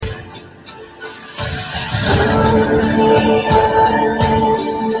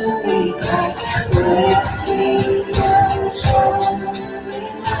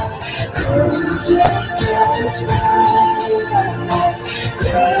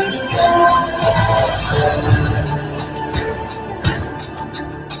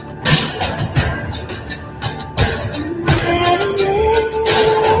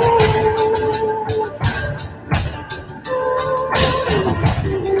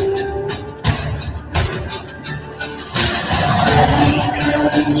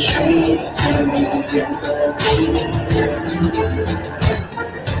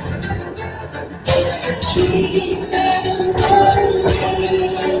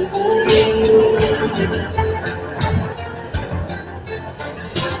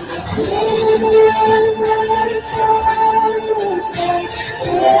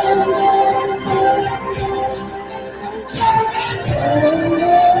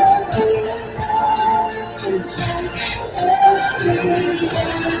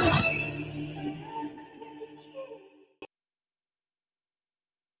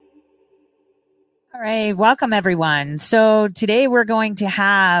All right, welcome everyone. So today we're going to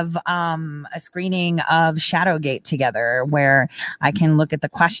have a screening of Shadowgate together, where I can look at the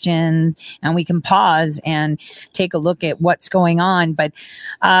questions and we can pause and take a look at what's going on. But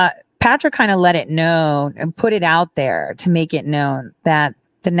Patrick kind of let it know and put it out there to make it known that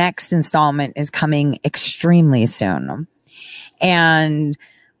the next installment is coming extremely soon. And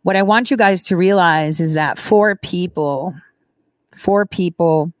what I want you guys to realize is that four people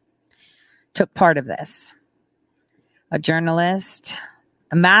took part of this. A journalist,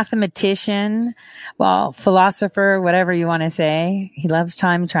 a mathematician, philosopher, whatever you want to say. He loves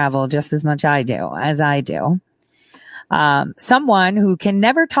time travel just as much as I do. Someone who can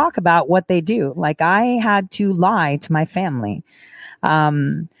never talk about what they do. Like I had to lie to my family.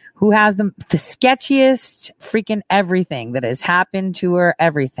 Who has the sketchiest freaking everything that has happened to her,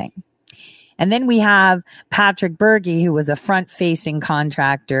 everything. And then we have Patrick Berge, who was a front-facing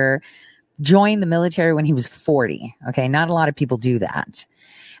contractor, joined the military when he was 40. Okay. Not a lot of people do that.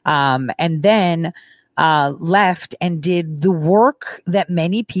 And then, left and did the work that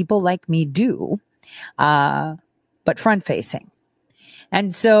many people like me do, but front facing.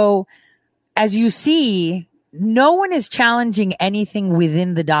 And so as you see, no one is challenging anything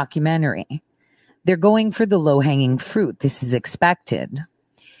within the documentary. They're going for the low hanging fruit. This is expected.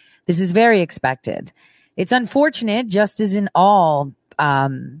 This is very expected. It's unfortunate, just as in all,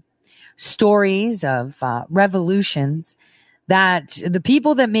 stories of revolutions, that the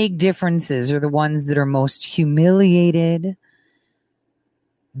people that make differences are the ones that are most humiliated,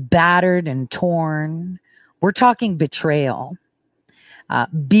 battered, and torn. We're talking betrayal.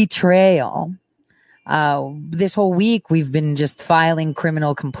 This whole week we've been just filing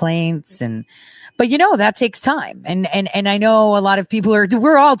criminal complaints, but that takes time. And I know a lot of people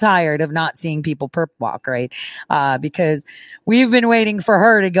we're all tired of not seeing people perp walk, right? Because we've been waiting for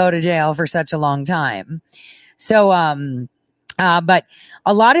her to go to jail for such a long time. So, but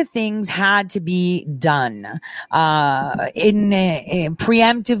a lot of things had to be done,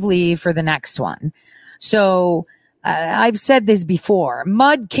 preemptively for the next one. So, I've said this before.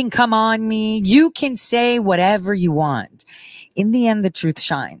 Mud can come on me. You can say whatever you want. In the end, the truth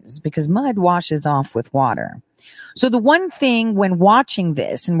shines because mud washes off with water. So the one thing when watching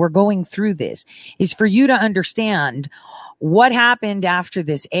this and we're going through this is for you to understand what happened after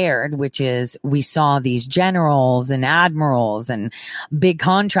this aired, which is we saw these generals and admirals and big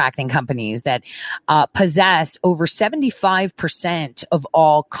contracting companies that possess over 75% of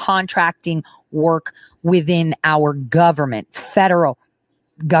all contracting work within our government, federal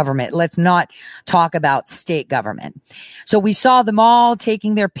government. Let's not talk about state government. So we saw them all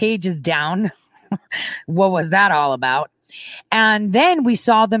taking their pages down. What was that all about? And then we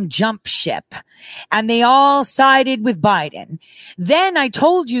saw them jump ship and they all sided with Biden. Then I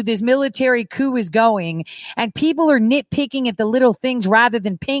told you this military coup is going and people are nitpicking at the little things rather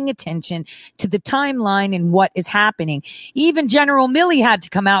than paying attention to the timeline and what is happening. Even General Milley had to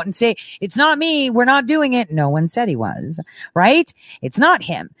come out and say, it's not me. We're not doing it. No one said he was, right? It's not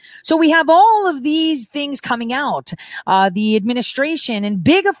him. So we have all of these things coming out. The administration and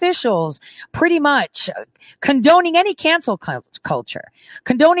big officials pretty much condoning any cancel culture,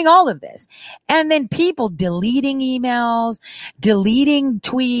 condoning all of this. And then people deleting emails, deleting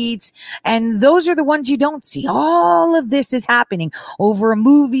tweets. And those are the ones you don't see. All of this is happening over a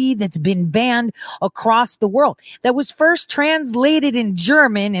movie that's been banned across the world, that was first translated in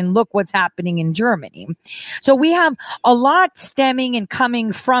German. And look what's happening in Germany. So we have a lot stemming and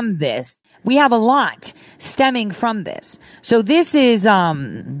coming from this. We have a lot stemming from this. So this is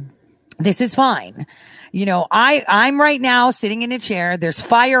fine. I'm right now sitting in a chair. There's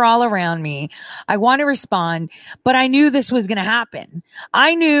fire all around me. I want to respond, but I knew this was going to happen.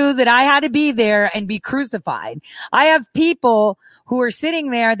 I knew that I had to be there and be crucified. I have people who are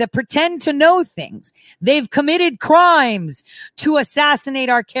sitting there that pretend to know things. They've committed crimes to assassinate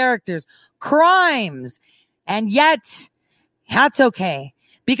our characters, crimes. And yet that's okay,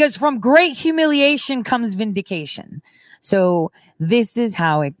 because from great humiliation comes vindication. So This is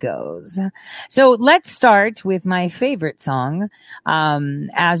how it goes. So let's start with my favorite song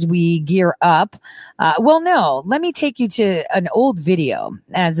as we gear up. No, let me take you to an old video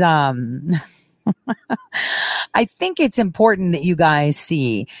as I think it's important that you guys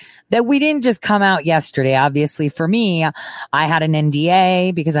see that we didn't just come out yesterday. Obviously, for me, I had an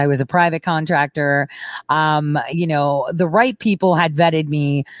NDA because I was a private contractor. The right people had vetted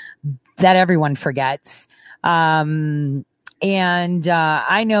me. That everyone forgets. I know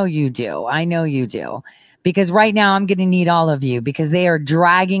you do. I know you do. Because right now I'm going to need all of you because they are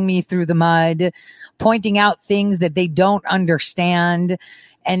dragging me through the mud, pointing out things that they don't understand.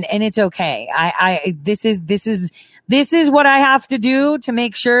 And it's okay. This is what I have to do to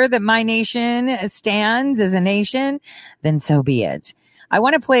make sure that my nation stands as a nation. Then so be it. I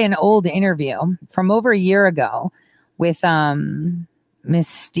want to play an old interview from over a year ago with, Miss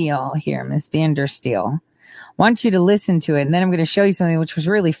Steele here, Miss Vandersteel. I want you to listen to it. And then I'm going to show you something which was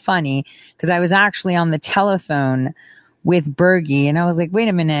really funny because I was actually on the telephone with Bergie and I was like, wait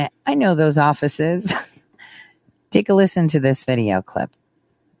a minute. I know those offices. Take a listen to this video clip.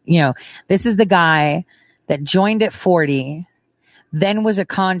 This is the guy that joined at 40, then was a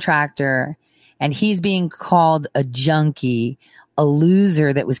contractor, and he's being called a junkie, a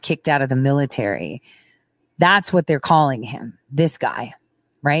loser that was kicked out of the military. That's what they're calling him, this guy,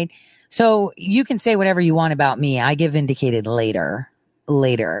 right? So you can say whatever you want about me. I get vindicated later.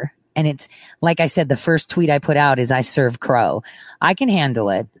 And it's, like I said, the first tweet I put out is I serve crow. I can handle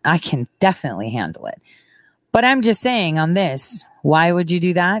it. I can definitely handle it. But I'm just saying on this, why would you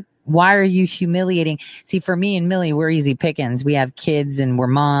do that? Why are you humiliating? See, for me and Millie, we're easy pickings. We have kids and we're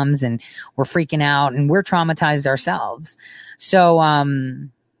moms and we're freaking out and we're traumatized ourselves. So,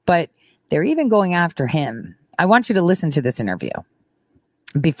 but they're even going after him. I want you to listen to this interview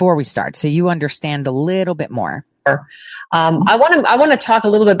before we start so you understand a little bit more. I want to talk a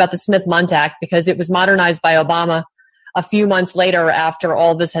little bit about the Smith-Mundt Act because it was modernized by Obama a few months later after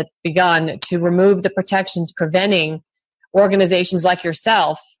all this had begun to remove the protections preventing organizations like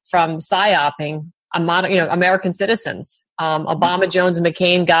yourself from psyoping American citizens. Obama, Jones, and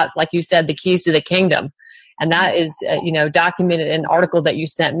McCain got, like you said, the keys to the kingdom. And that is, documented in an article that you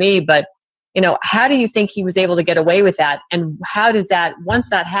sent me. But, how do you think he was able to get away with that? And how does that, once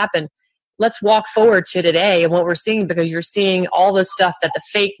that happened, let's walk forward to today and what we're seeing, because you're seeing all the stuff that the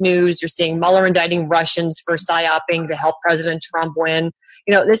fake news, you're seeing Mueller indicting Russians for psyoping to help President Trump win.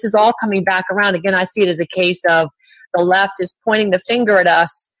 This is all coming back around. Again, I see it as a case of the left is pointing the finger at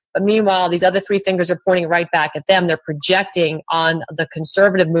us, but meanwhile, these other three fingers are pointing right back at them. They're projecting on the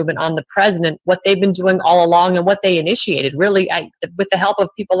conservative movement, on the president, what they've been doing all along and what they initiated, really, with the help of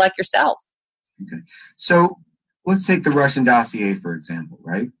people like yourself. Okay. So let's take the Russian dossier, for example,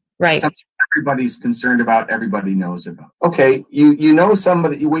 right? Right. Something everybody's concerned about, everybody knows about. Okay, you know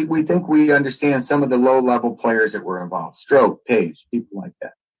somebody, we think we understand some of the low-level players that were involved. Strzok, Page, people like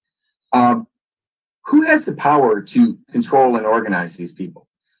that. Who has the power to control and organize these people?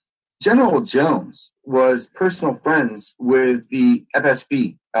 General Jones was personal friends with the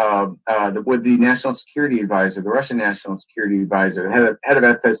FSB, with the National Security Advisor, the Russian National Security Advisor, head of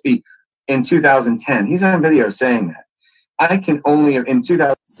FSB in 2010. He's on video saying that. I can only, in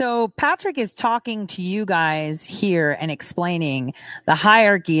 2000. So Patrick is talking to you guys here and explaining the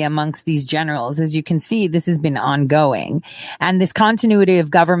hierarchy amongst these generals. As you can see, this has been ongoing. And this continuity of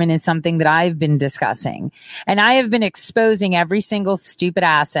government is something that I've been discussing. And I have been exposing every single stupid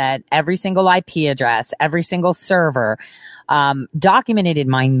asset, every single IP address, every single server, documented in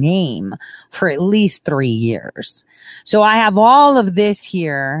my name for at least 3 years. So I have all of this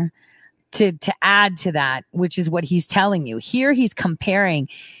here to add to that, which is what he's telling you. Here he's comparing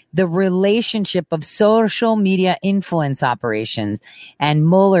the relationship of social media influence operations and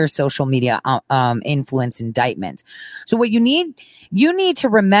Mueller's social media influence indictment. So what you need to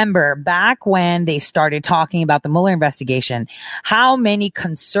remember, back when they started talking about the Mueller investigation, how many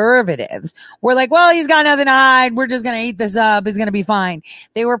conservatives were like, well, he's got nothing to hide. We're just going to eat this up. It's going to be fine.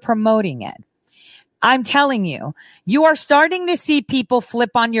 They were promoting it. I'm telling you, you are starting to see people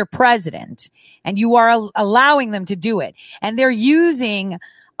flip on your president, and you are allowing them to do it. And they're using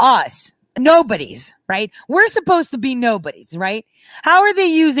us, nobodies, right? We're supposed to be nobodies, right? How are they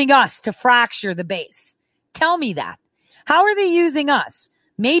using us to fracture the base? Tell me that. How are they using us?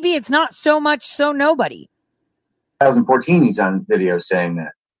 Maybe it's not so much so nobody. 2014, he's on video saying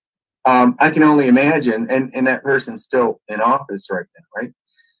that. I can only imagine, and that person's still in office right now,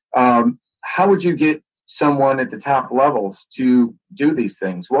 right? How would you get someone at the top levels to do these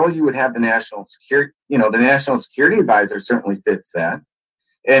things? Well, you would have the national security, the national security advisor certainly fits that.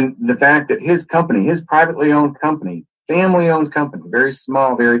 And the fact that his company, his privately owned company, family-owned company, very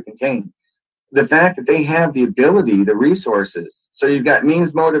small, very contained. The fact that they have the ability, the resources, so you've got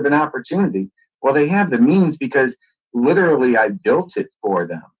means, motive, and opportunity. Well, they have the means because literally I built it for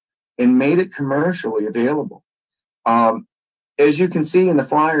them and made it commercially available. As you can see in the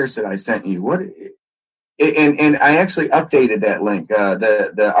flyers that I sent you, and I actually updated that link,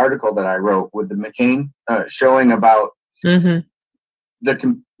 the article that I wrote with the McCain showing about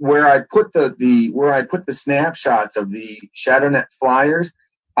where I put the snapshots of the ShadowNet flyers.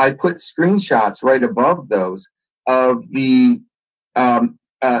 I put screenshots right above those of the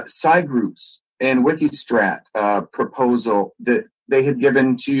side groups and Wikistrat proposal that they had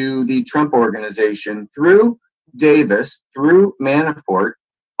given to the Trump organization through Davis, through Manafort,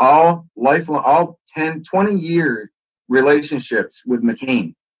 all lifelong, all 10, 20-year relationships with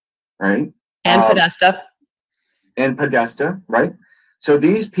McCain, right? And Podesta. And Podesta, right? So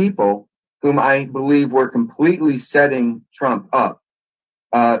these people, whom I believe were completely setting Trump up,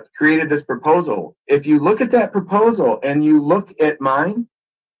 created this proposal. If you look at that proposal and you look at mine,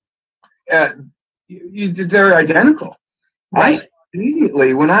 they're identical. Right.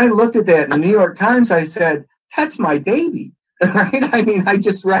 Immediately, when I looked at that in the New York Times, I said, that's my baby, right? I mean, I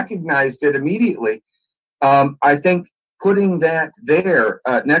just recognized it immediately. I think putting that there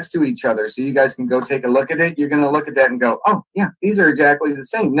next to each other so you guys can go take a look at it, you're going to look at that and go, oh, yeah, these are exactly the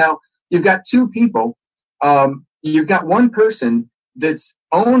same. Now, you've got two people. You've got one person that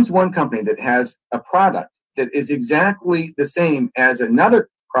owns one company that has a product that is exactly the same as another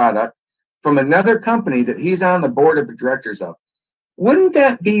product from another company that he's on the board of directors of. Wouldn't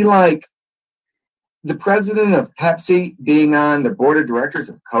that be like the president of Pepsi being on the board of directors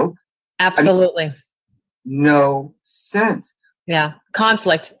of Coke? Absolutely. I mean, no sense. Yeah.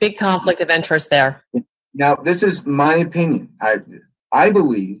 Big conflict of interest there. Now, this is my opinion. I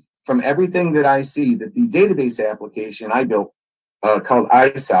believe from everything that I see that the database application I built called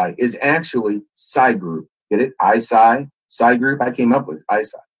iSci is actually SciGroup. Get it? iSci, SciGroup. I came up with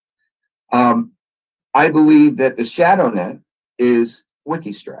iSci. I believe that the ShadowNet is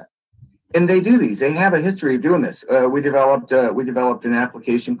Wikistrat. And they do these. They have a history of doing this. We developed an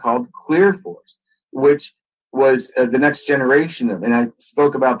application called ClearForce, which was the next generation of, and I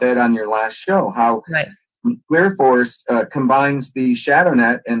spoke about that on your last show, how right. ClearForce combines the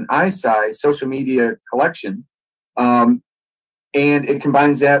ShadowNet and iSci social media collection, and it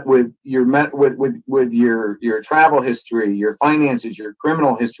combines that with your travel history, your finances, your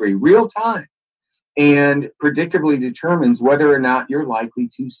criminal history, real time, and predictably determines whether or not you're likely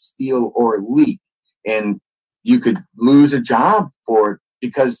to steal or leak. And you could lose a job for it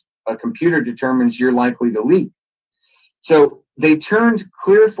because a computer determines you're likely to leak. So they turned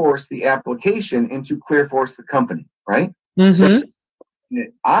ClearForce, the application, into ClearForce, the company, right? Mm-hmm. So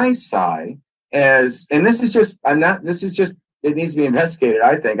iSci as, and this is just, it needs to be investigated,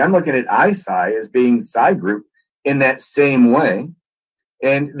 I think. I'm looking at iSci as being SciGroup in that same way.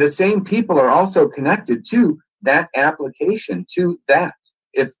 And the same people are also connected to that application, to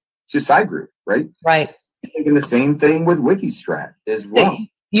SciGroup, right? Right. Thinking the same thing with Wikistrat as well.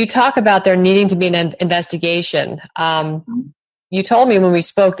 You talk about there needing to be an investigation. You told me when we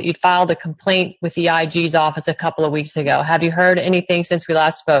spoke that you'd filed a complaint with the IG's office a couple of weeks ago. Have you heard anything since we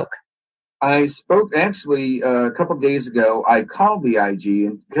last spoke? I spoke actually a couple of days ago. I called the IG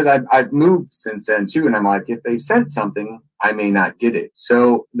and because I've moved since then too, and I'm like, if they sent something, I may not get it.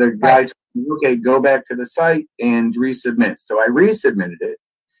 So the guy told me, okay, go back to the site and resubmit. So I resubmitted it,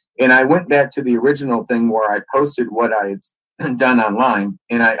 and I went back to the original thing where I posted what I had done online,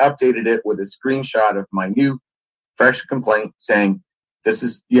 and I updated it with a screenshot of my new fresh complaint saying, this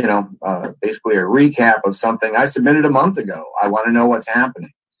is, basically a recap of something I submitted a month ago. I want to know what's happening.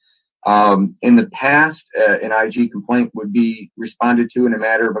 In the past, an IG complaint would be responded to in a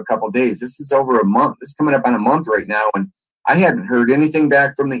matter of a couple of days. This is over a month. This is coming up on a month right now, and I haven't heard anything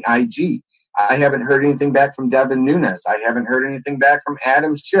back from the IG. I haven't heard anything back from Devin Nunes. I haven't heard anything back from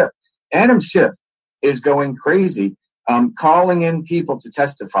Adam Schiff. Adam Schiff is going crazy, calling in people to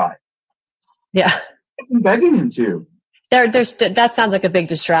testify. Yeah. I'm begging him to. That sounds like a big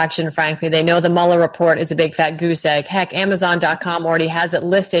distraction, frankly. They know the Mueller report is a big fat goose egg. Heck, Amazon.com already has it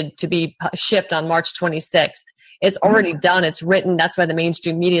listed to be shipped on March 26th. It's already done. It's written. That's why the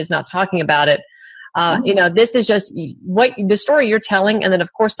mainstream media is not talking about it. This is just what the story you're telling. And then,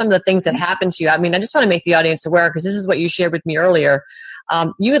 of course, some of the things that happened to you. I mean, I just want to make the audience aware because this is what you shared with me earlier.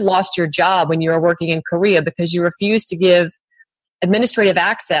 You had lost your job when you were working in Korea because you refused to give administrative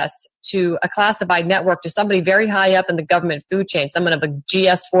access to a classified network to somebody very high up in the government food chain, someone of a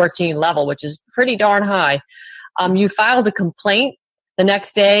GS-14 level, which is pretty darn high. You filed a complaint the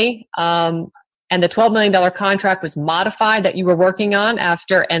next day, and and the $12 million contract was modified that you were working on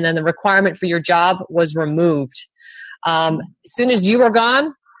after, and then the requirement for your job was removed. As soon as you were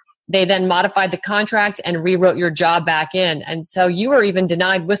gone, they then modified the contract and rewrote your job back in. And so you were even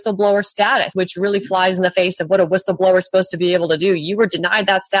denied whistleblower status, which really flies in the face of what a whistleblower is supposed to be able to do. You were denied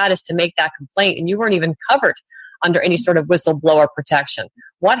that status to make that complaint, and you weren't even covered under any sort of whistleblower protection.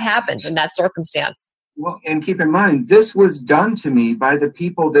 What happened in that circumstance? Well, and keep in mind, this was done to me by the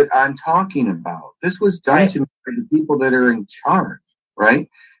people that I'm talking about. This was done to me by the people that are in charge, right?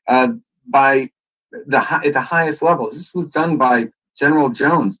 By at the highest levels. This was done by General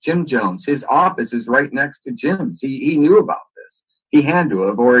Jones, Jim Jones. His office is right next to Jim's. He knew about this. He had to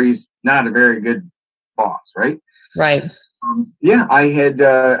have, or he's not a very good boss, right? Right. Yeah, I had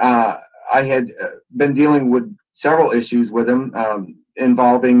been dealing with several issues with him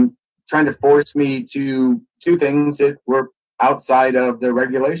involving trying to force me to do things that were outside of the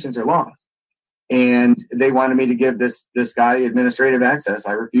regulations or laws. And they wanted me to give this guy administrative access.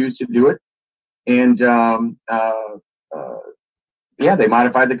 I refused to do it. And they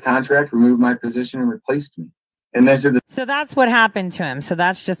modified the contract, removed my position, and replaced me. And so that's what happened to him. So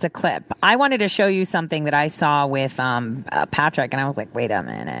that's just a clip. I wanted to show you something that I saw with Patrick, and I was like, wait a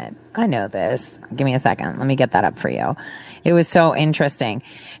minute. I know this. Give me a second. Let me get that up for you. It was so interesting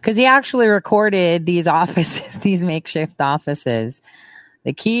because he actually recorded these offices, these makeshift offices,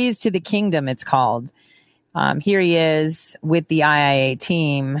 the Keys to the Kingdom, it's called. Here he is with the IIA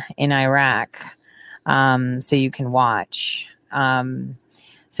team in Iraq. So you can watch.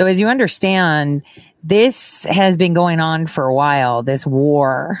 So as you understand, this has been going on for a while, this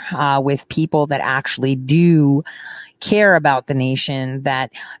war with people that actually do care about the nation, that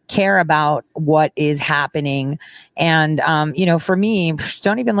care about what is happening. And, for me,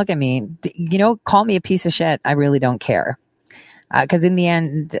 don't even look at me, call me a piece of shit. I really don't care. Because in the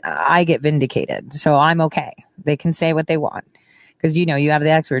end, I get vindicated. So I'm okay. They can say what they want. Because, you have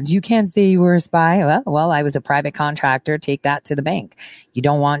the experts. You can't say you were a spy. Well, I was a private contractor. Take that to the bank. You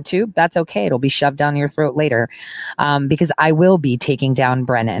don't want to? That's okay. It'll be shoved down your throat later. Because I will be taking down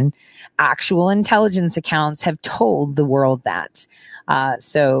Brennan. Actual intelligence accounts have told the world that.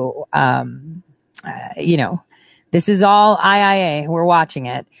 This is all IIA. We're watching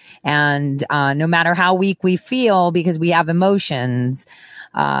it. And no matter how weak we feel because we have emotions,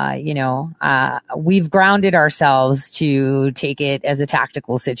 we've grounded ourselves to take it as a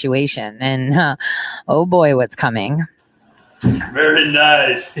tactical situation. And oh boy, what's coming. Very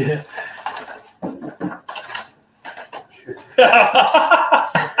nice. Yeah.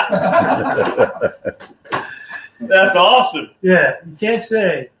 That's awesome. Yeah, you can't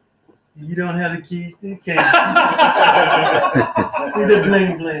say you don't have the keys to the kingdom. You're the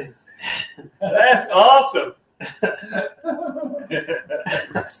bling bling. That's awesome.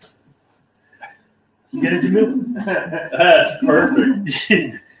 You get it, Jamil? That's perfect.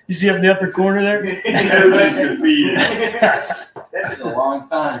 You see up in the upper corner there? That took a long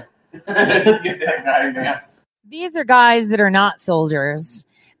time. Get that guy masked. These are guys that are not soldiers.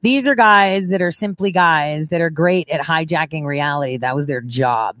 These are guys that are simply guys that are great at hijacking reality. That was their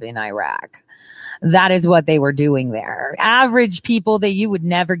job in Iraq. That is what they were doing there. Average people that you would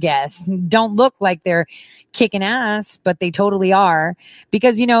never guess don't look like they're kicking ass, but they totally are,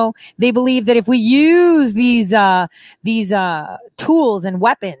 because, they believe that if we use these tools and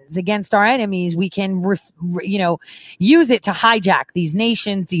weapons against our enemies, we can, use it to hijack these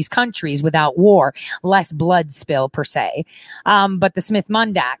nations, these countries without war, less blood spill per se. But the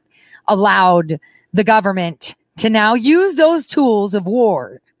Smith-Mundt Act allowed the government to now use those tools of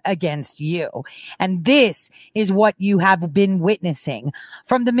war against you. And this is what you have been witnessing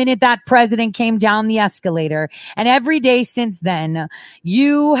from the minute that president came down the escalator. And every day since then,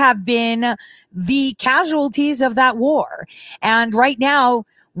 you have been the casualties of that war. And right now,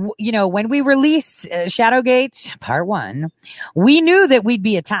 when we released Shadowgate Part 1, we knew that we'd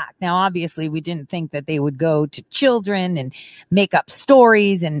be attacked. Now, obviously, we didn't think that they would go to children and make up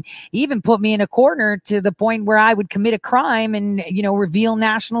stories and even put me in a corner to the point where I would commit a crime and, reveal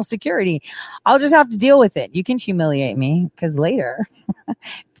national security. I'll just have to deal with it. You can humiliate me because later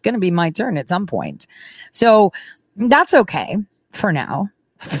it's going to be my turn at some point. So that's okay for now.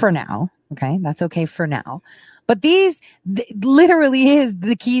 Okay. That's okay for now. But these literally is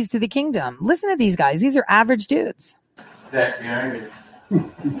the keys to the kingdom. Listen to these guys. These are average dudes. Where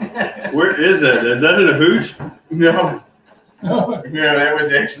is that? Is that in a hooch? No. No, that was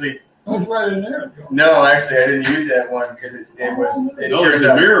actually. Oh, it's right in there. No, actually, I didn't use that one because it there's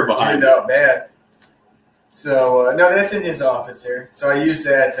a mirror behind it. Turned out bad. So, no, that's in his office there. So I used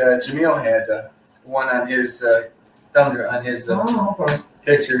that. Jamil had one on his thumbnail, on his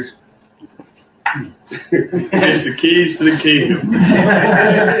pictures. It's the keys to the kingdom.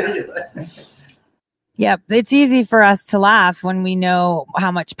 Yep. It's easy for us to laugh when we know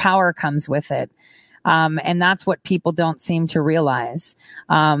how much power comes with it. And that's what people don't seem to realize.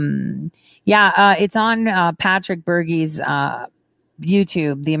 It's on Patrick Berge's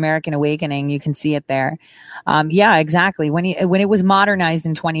YouTube, The American Awakening. You can see it there. Exactly. When it was modernized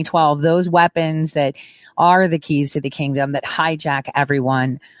in 2012, those weapons that are the keys to the kingdom that hijack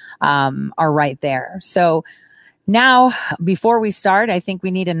everyone are right there. So now, before we start, I think we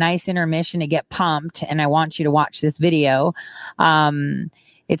need a nice intermission to get pumped, and I want you to watch this video.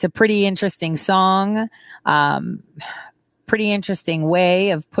 It's a pretty interesting song, pretty interesting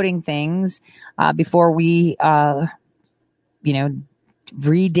way of putting things before we,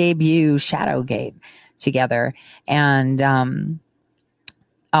 re-debut Shadowgate together, and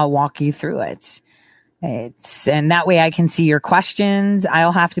I'll walk you through it. And that way I can see your questions.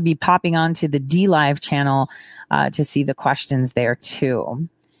 I'll have to be popping onto the DLive channel to see the questions there too.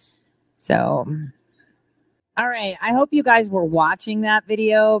 So, all right. I hope you guys were watching that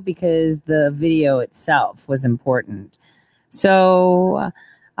video because the video itself was important. So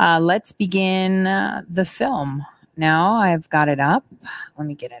let's begin the film. Now I've got it up. Let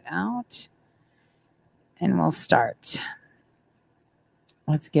me get it out and we'll start.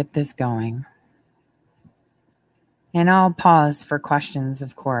 Let's get this going. And I'll pause for questions,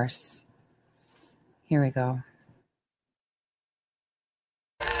 of course. Here we go.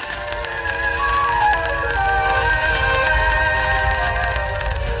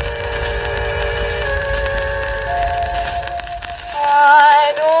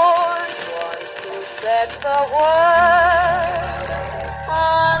 I don't want to set the world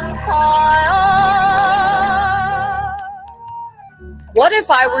on fire. What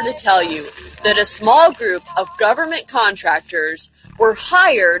if I were to tell you that a small group of government contractors were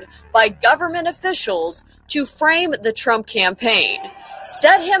hired by government officials to frame the Trump campaign,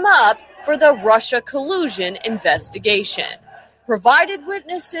 set him up for the Russia collusion investigation, provided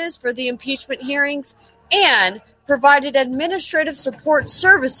witnesses for the impeachment hearings, and provided administrative support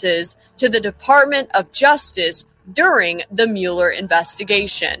services to the Department of Justice during the Mueller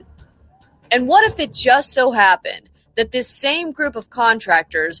investigation? And what if it just so happened that this same group of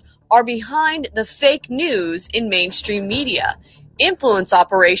contractors are behind the fake news in mainstream media, influence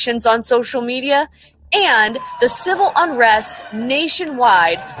operations on social media, and the civil unrest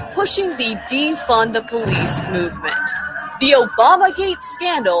nationwide pushing the defund the police movement? The Obamagate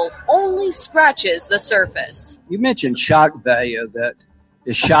scandal only scratches the surface. You mentioned shock value. That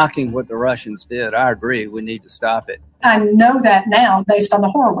is shocking what the Russians did. I agree. We need to stop it. I know that now based on the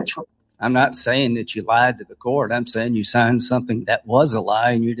Horowitz report. I'm not saying that you lied to the court. I'm saying you signed something that was a lie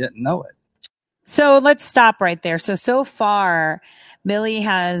and you didn't know it. So let's stop right there. So far, Millie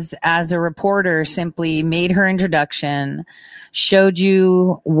has, as a reporter, simply made her introduction, showed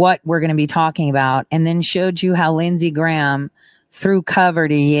you what we're going to be talking about, and then showed you how Lindsey Graham threw cover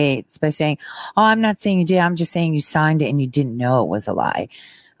to Yates by saying, "Oh, I'm not saying you did. I'm just saying you signed it and you didn't know it was a lie."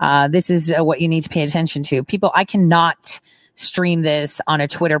 This is what you need to pay attention to. People, I cannot stream this on a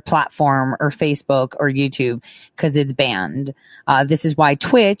Twitter platform or Facebook or YouTube because it's banned. This is why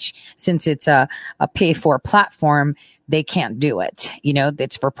Twitch, since it's a pay for platform, they can't do it. You know,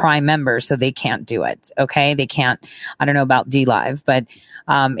 it's for Prime members, so they can't do it. Okay. They can't. I don't know about DLive, but,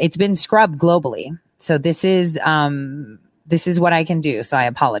 it's been scrubbed globally. So this is what I can do. So I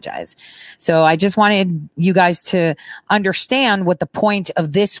apologize. So I just wanted you guys to understand what the point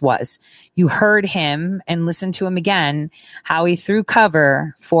of this was. You heard him and listened to him again, how he threw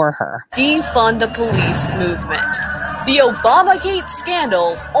cover for her. Defund the police movement. The Obamagate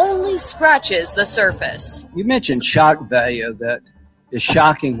scandal only scratches the surface. You mentioned shock value. That is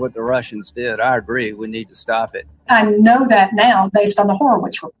shocking what the Russians did. I agree. We need to stop it. I know that now based on the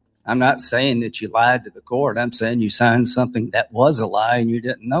Horowitz report. I'm not saying that you lied to the court. I'm saying you signed something that was a lie and you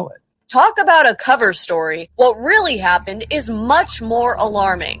didn't know it. Talk about a cover story. What really happened is much more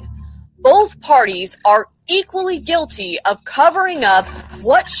alarming. Both parties are equally guilty of covering up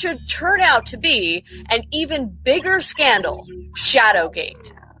what should turn out to be an even bigger scandal,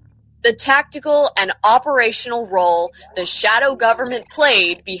 Shadowgate. The tactical and operational role the shadow government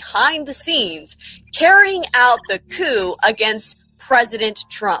played behind the scenes, carrying out the coup against President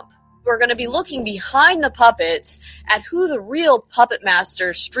Trump. We're going to be looking behind the puppets at who the real puppet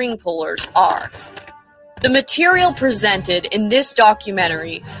master string pullers are. The material presented in this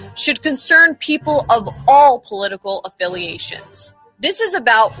documentary should concern people of all political affiliations. This is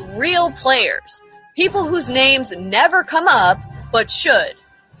about real players, people whose names never come up but should.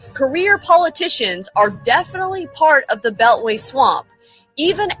 Career politicians are definitely part of the Beltway swamp,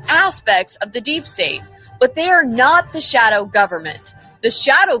 even aspects of the deep state, but they are not the shadow government. The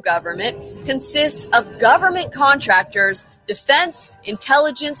shadow government consists of government contractors, defense,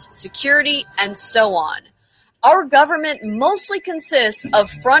 intelligence, security, and so on. Our government mostly consists of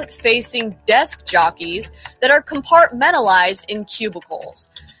front-facing desk jockeys that are compartmentalized in cubicles.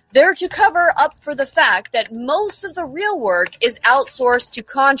 They're to cover up for the fact that most of the real work is outsourced to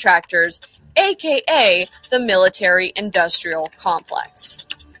contractors, aka the military-industrial complex.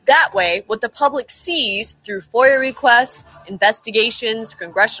 That way, what the public sees through FOIA requests, investigations,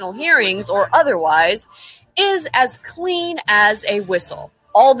 congressional hearings, or otherwise, is as clean as a whistle.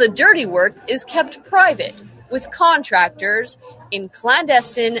 All the dirty work is kept private, with contractors in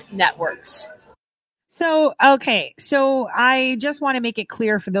clandestine networks. So, okay. So I just want to make it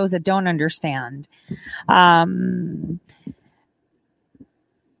clear for those that don't understand.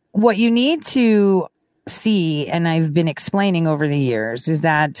 What you need to see, and I've been explaining over the years, is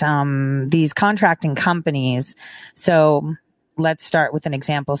that these contracting companies, so let's start with an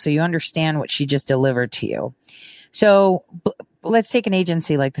example so you understand what she just delivered to you. So let's take an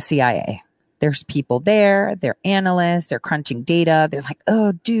agency like the CIA. There's people there, they're analysts, they're crunching data. They're like,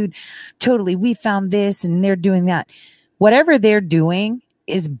 oh, dude, totally, we found this and they're doing that. Whatever they're doing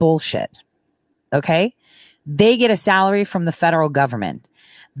is bullshit. Okay? They get a salary from the federal government.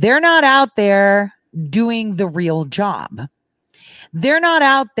 They're not out there doing the real job. They're not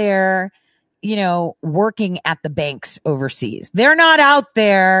out there, working at the banks overseas. They're not out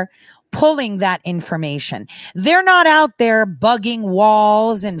there pulling that information. They're not out there bugging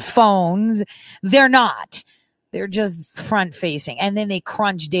walls and phones. They're not. They're just front facing, and then they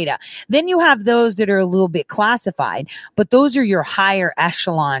crunch data. Then you have those that are a little bit classified, but those are your higher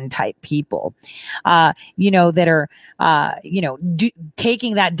echelon type people, that are,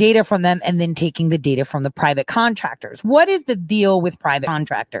 taking that data from them and then taking the data from the private contractors. What is the deal with private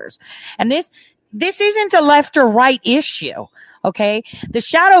contractors? And this isn't a left or right issue. Okay. The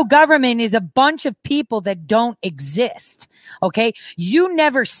shadow government is a bunch of people that don't exist. Okay. You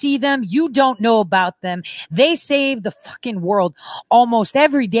never see them. You don't know about them. They save the fucking world almost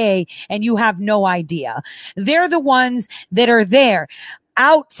every day and you have no idea. They're the ones that are there,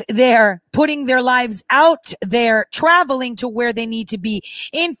 out there, putting their lives out there, traveling to where they need to be,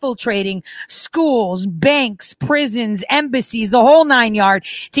 infiltrating schools, banks, prisons, embassies, the whole 9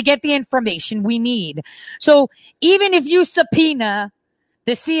 yards to get the information we need. So even if you subpoena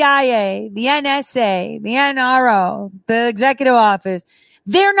the CIA, the NSA, the NRO, the executive office,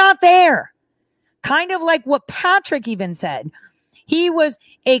 they're not there. Kind of like what Patrick even said. He was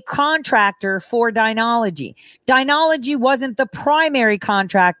a contractor for Dynology. Dynology wasn't the primary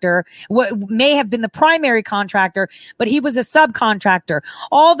contractor, what may have been the primary contractor, but he was a subcontractor.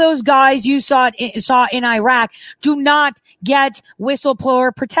 All those guys you saw in Iraq do not get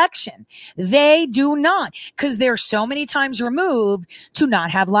whistleblower protection. They do not, because they're so many times removed to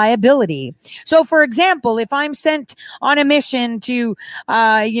not have liability. So, for example, if I'm sent on a mission to,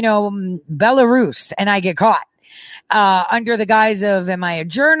 Belarus and I get caught, under the guise of, am I a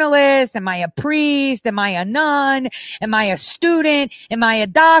journalist? Am I a priest? Am I a nun? Am I a student? Am I a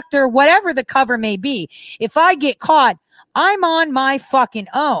doctor? Whatever the cover may be. If I get caught, I'm on my fucking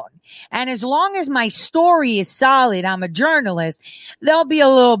own. And as long as my story is solid, I'm a journalist, there'll be a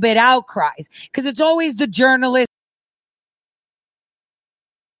little bit outcries because it's always the journalist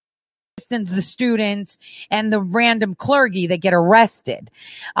and the students and the random clergy that get arrested,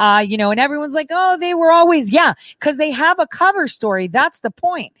 and everyone's like, oh, they were always, because they have a cover story. That's the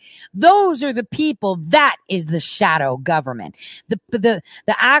point. Those are the people. That is the shadow government, the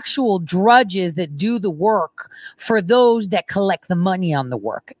actual drudges that do the work for those that collect the money on the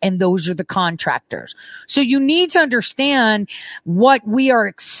work. And those are the contractors. So you need to understand what we are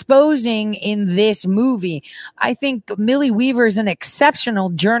exposing in this movie. I think Millie Weaver is an exceptional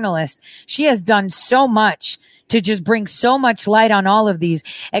journalist. She has done so much to just bring so much light on all of these,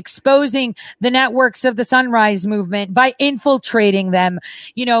 exposing the networks of the Sunrise Movement by infiltrating them.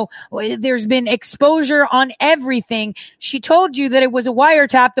 There's been exposure on everything. She told you that it was a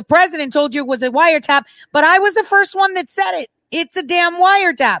wiretap. The president told you it was a wiretap, but I was the first one that said it. It's a damn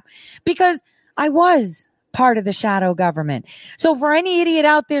wiretap because I was part of the shadow government. So for any idiot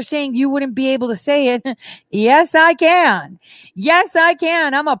out there saying you wouldn't be able to say it, yes, I can. Yes, I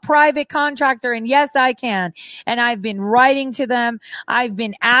can. I'm a private contractor and yes, I can. And I've been writing to them. I've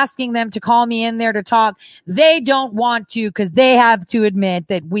been asking them to call me in there to talk. They don't want to because they have to admit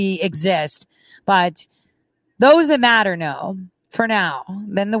that we exist. But those that matter know for now,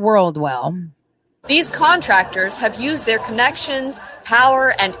 then the world will. These contractors have used their connections,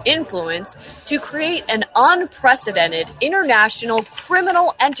 power, and influence to create an unprecedented international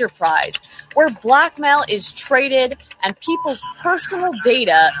criminal enterprise where blackmail is traded and people's personal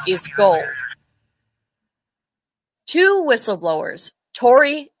data is gold. Two whistleblowers,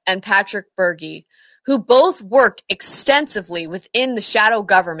 Tori and Patrick Berge, who both worked extensively within the shadow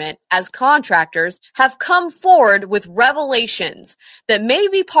government as contractors, have come forward with revelations that may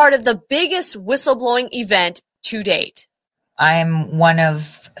be part of the biggest whistleblowing event to date. I'm one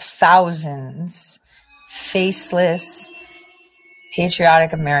of thousands faceless,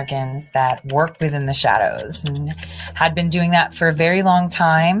 patriotic Americans that work within the shadows and had been doing that for a very long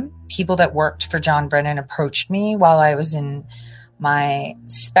time. People that worked for John Brennan approached me while I was in my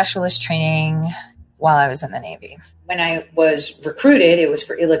specialist training while I was in the Navy. When I was recruited, it was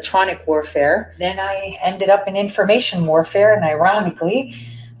for electronic warfare. Then I ended up in information warfare, and ironically,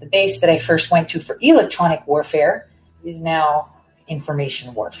 the base that I first went to for electronic warfare is now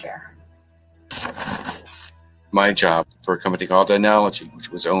information warfare. My job for a company called Dynalogy, which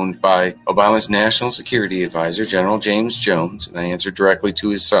was owned by Obama's National Security Advisor, General James Jones, and I answered directly to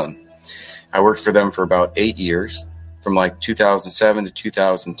his son. I worked for them for about 8 years, from like 2007 to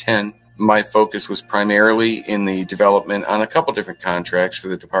 2010. My focus was primarily in the development on a couple different contracts for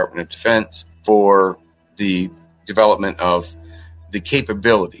the Department of Defense for the development of the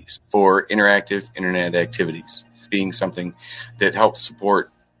capabilities for interactive internet activities, being something that helps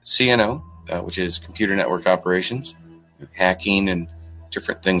support CNO, which is computer network operations, hacking and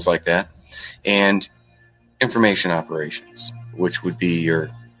different things like that, and information operations, which would be your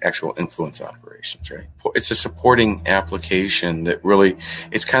actual influence operations, right? It's a supporting application that really,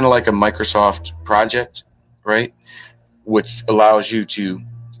 it's kind of like a Microsoft project, right? Which allows you to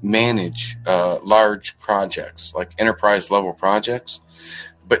manage large projects, like enterprise level projects.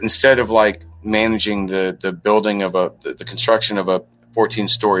 But instead of like managing the building of the construction of a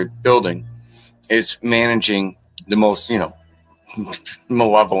 14-story building, it's managing the most,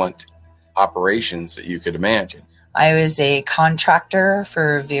 malevolent operations that you could imagine. I was a contractor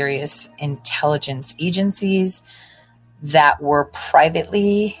for various intelligence agencies that were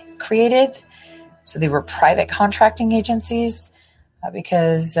privately created. So they were private contracting agencies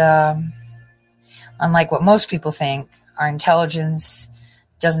because unlike what most people think, our intelligence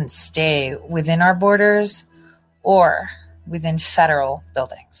doesn't stay within our borders or within federal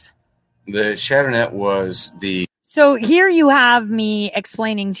buildings. The ShadowNet was the... So here you have me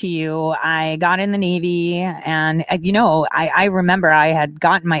explaining to you, I got in the Navy and, I remember I had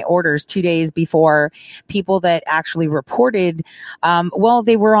gotten my orders 2 days before people that actually reported,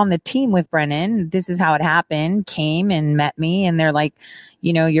 they were on the team with Brennan. This is how it happened, came and met me and they're like,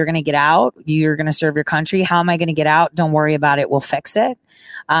 you're going to get out. You're going to serve your country. How am I going to get out? Don't worry about it. We'll fix it.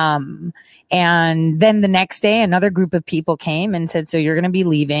 And then the next day, another group of people came and said, so you're going to be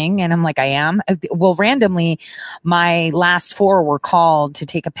leaving. And I'm like, I am. Well, randomly, my last 4 were called to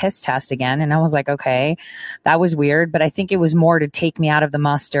take a piss test again. And I was like, okay, that was weird. But I think it was more to take me out of the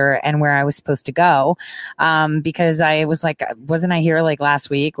muster and where I was supposed to go. Because I was like, wasn't I here like last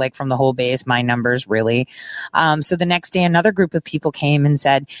week, like from the whole base, my numbers really. So the next day, another group of people came and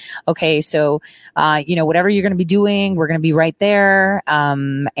said, okay, so, whatever you're going to be doing, we're going to be right there.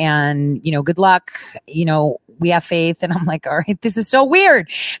 And, good luck. We have faith. And I'm like, all right, this is so weird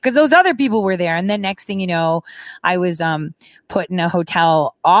because those other people were there. And then next thing you know, I was, put in a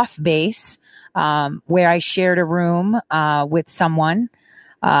hotel off base, where I shared a room, with someone.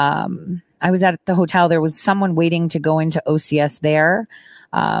 I was at the hotel. There was someone waiting to go into OCS there.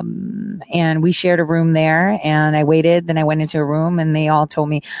 And we shared a room there and I waited. Then I went into a room and they all told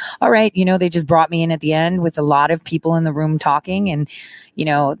me, all right, they just brought me in at the end with a lot of people in the room talking. And,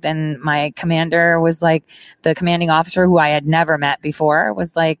 then my commander was like, the commanding officer who I had never met before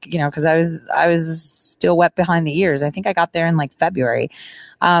was like, cause I was still wet behind the ears. I think I got there in like February.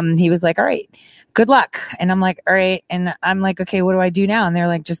 He was like, all right, good luck. And I'm like, all right. And I'm like, okay, what do I do now? And they're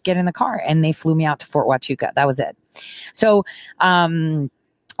like, just get in the car. And they flew me out to Fort Huachuca. That was it. So,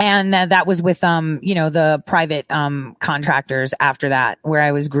 and that was with, the private, contractors after that, where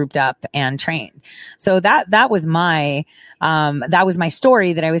I was grouped up and trained. So that was my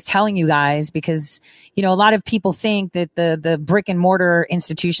story that I was telling you guys because, a lot of people think that the brick and mortar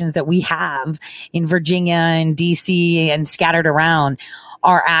institutions that we have in Virginia and DC and scattered around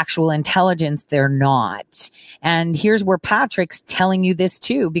are actual intelligence. They're not. And here's where Patrick's telling you this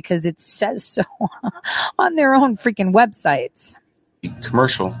too, because it says so on their own freaking websites.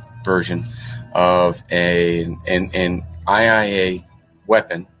 Commercial version of an IIA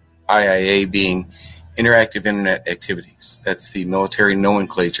weapon, IIA being interactive internet activities. That's the military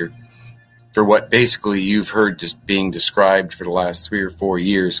nomenclature for what basically you've heard just being described for the last 3 or 4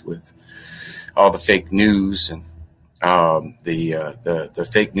 years with all the fake news and the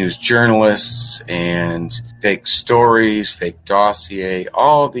fake news journalists and fake stories, fake dossier.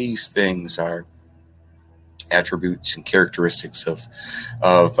 All these things are attributes and characteristics of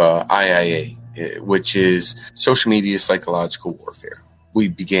IIA, which is social media psychological warfare. We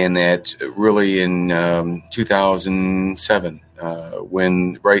began that really in 2007,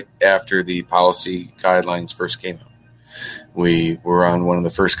 when right after the policy guidelines first came out. We were on one of the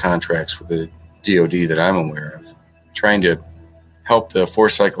first contracts with the DoD that I'm aware of, trying to help the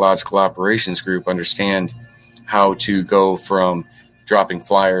Force Psychological Operations Group understand how to go from dropping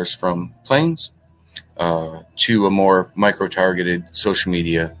flyers from planes to a more micro-targeted social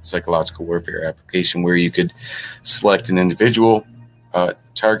media psychological warfare application where you could select an individual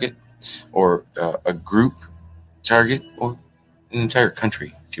target or a group target or an entire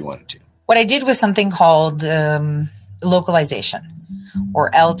country if you wanted to. What I did was something called localization,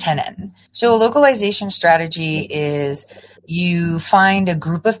 or L10N. So a localization strategy is you find a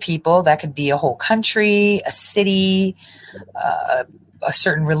group of people, that could be a whole country, a city, a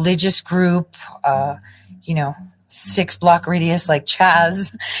certain religious group, 6-block radius like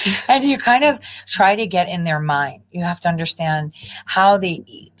Chaz, and you kind of try to get in their mind. You have to understand how they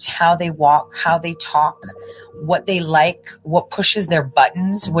eat, how they walk, how they talk, what they like, what pushes their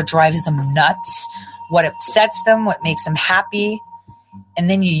buttons, what drives them nuts, what upsets them, what makes them happy. And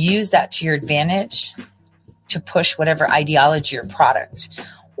then you use that to your advantage to push whatever ideology or product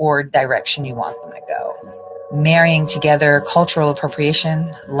or direction you want them to go. Marrying together cultural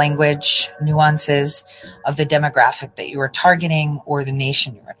appropriation, language, nuances of the demographic that you are targeting or the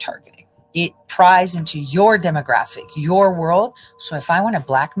nation you are targeting. It pries into your demographic, your world. So if I want to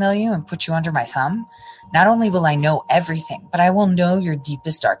blackmail you and put you under my thumb, not only will I know everything, but I will know your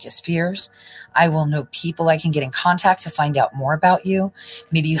deepest, darkest fears. I will know people I can get in contact to find out more about you.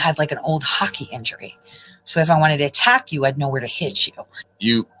 Maybe you had like an old hockey injury. So if I wanted to attack you, I'd know where to hit you.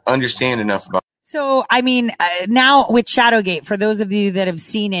 You understand enough about. So, I mean, now with Shadowgate, for those of you that have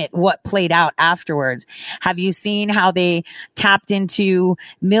seen it, what played out afterwards, have you seen how they tapped into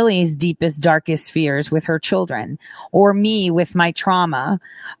Millie's deepest, darkest fears with her children, or me with my trauma?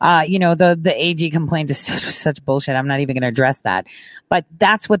 The AG complaint is such bullshit. I'm not even going to address that, but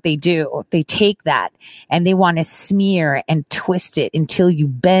that's what they do. They take that and they want to smear and twist it until you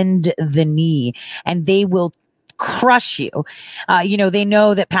bend the knee, and they will crush you. They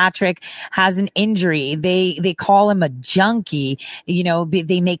know that Patrick has an injury. They call him a junkie.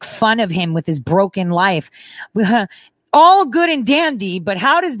 They make fun of him with his broken life. All good and dandy, but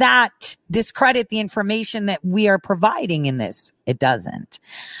how does that discredit the information that we are providing in this? It doesn't.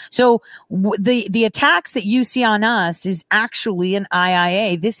 So the attacks that you see on us is actually an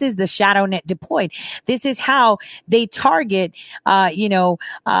IIA. This is the ShadowNet deployed. This is how they target,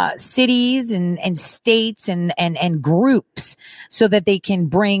 cities and states and groups so that they can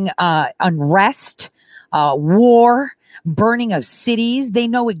bring, unrest, war, burning of cities. They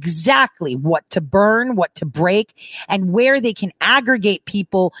know exactly what to burn, what to break, and where they can aggregate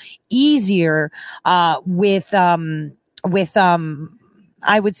people easier, without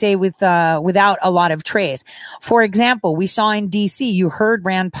a lot of trace. For example, we saw in DC, you heard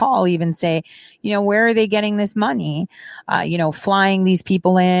Rand Paul even say, where are they getting this money? Flying these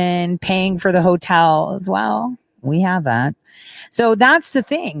people in, paying for the hotels. Well, we have that. So that's the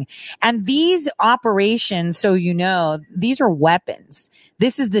thing. And these operations, so these are weapons.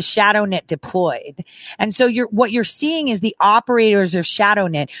 This is the ShadowNet deployed. And so what you're seeing is the operators of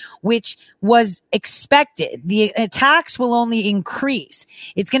ShadowNet, which was expected. The attacks will only increase.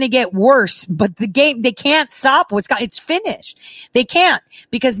 It's going to get worse, but the game, they can't stop it's finished. They can't,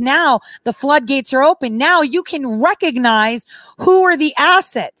 because now the floodgates are open. Now you can recognize who are the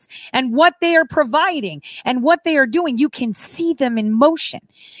assets and what they are providing and what they are doing. You can see them in motion.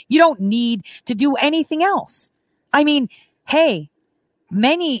 You don't need to do anything else. I mean, hey,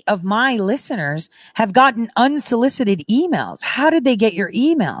 many of my listeners have gotten unsolicited emails. How did they get your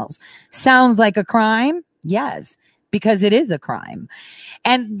emails? Sounds like a crime? Yes, because it is a crime.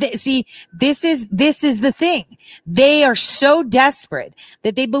 And this is the thing. They are so desperate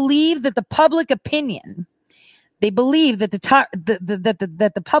that they believe that the public opinion, the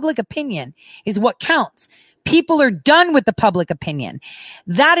public opinion is what counts. People are done with the public opinion.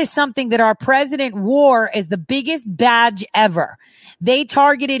 That is something that our president wore as the biggest badge ever. They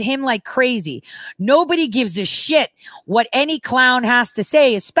targeted him like crazy. Nobody gives a shit what any clown has to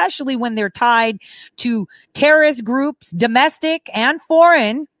say, especially when they're tied to terrorist groups, domestic and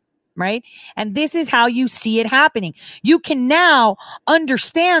foreign. right? And this is how you see it happening. You can now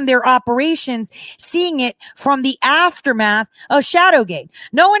understand their operations, seeing it from the aftermath of Shadowgate.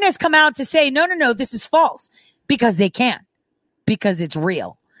 No one has come out to say, no, this is false, because they can't, because it's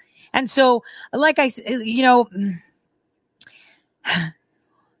real. And so, like I said,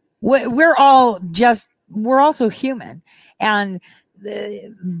 we're also human. And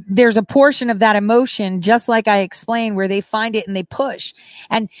there's a portion of that emotion, just like I explained, where they find it and they push.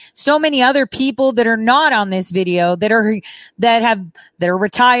 And so many other people that are not on this video, that are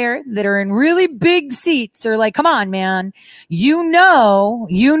retired, that are in really big seats, are like, come on, man, you know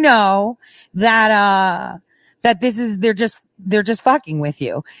that this is, they're just fucking with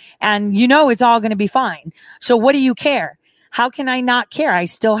you, and it's all going to be fine. So what do you care? How can I not care? I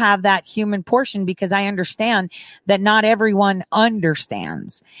still have that human portion, because I understand that not everyone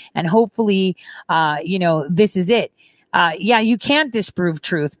understands. And hopefully, this is it. You can't disprove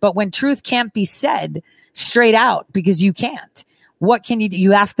truth, but when truth can't be said straight out because you can't, what can you do?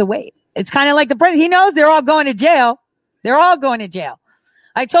 You have to wait. It's kind of like the president. He knows they're all going to jail. They're all going to jail.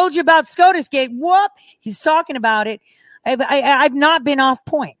 I told you about SCOTUS Gate. Whoop. He's talking about it. I've not been off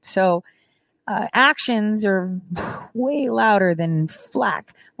point. So, actions are way louder than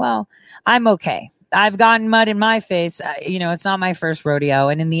flack. Well, I'm okay. I've gotten mud in my face. It's not my first rodeo.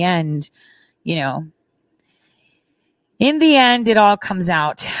 And in the end, it all comes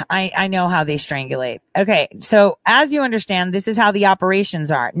out. I know how they strangulate. Okay. So as you understand, this is how the operations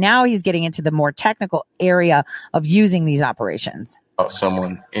are. Now he's getting into the more technical area of using these operations.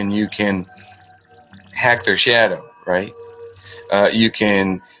 Someone, and you can hack their shadow, right? You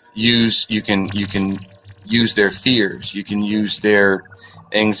can use their fears. You can use their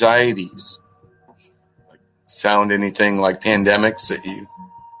anxieties. Sound anything like pandemics that you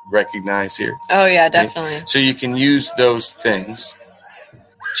recognize here? Oh yeah, definitely. So you can use those things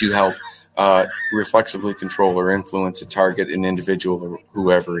to help reflexively control or influence a target, an individual, or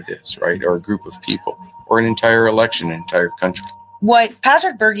whoever it is, right? Or a group of people, or an entire election, an entire country. What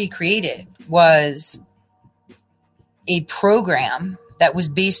Patrick Berge created was a program that was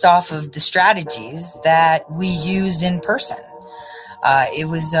based off of the strategies that we used in person. It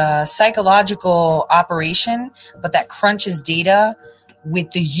was a psychological operation, but that crunches data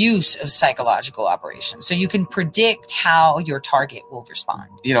with the use of psychological operations. So you can predict how your target will respond.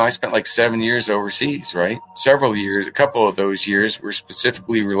 I spent like 7 years overseas, right? Several years, a couple of those years were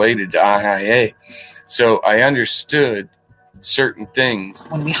specifically related to IIA. So I understood certain things.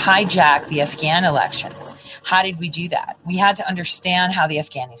 When we hijacked the Afghan elections, how did we do that? We had to understand how the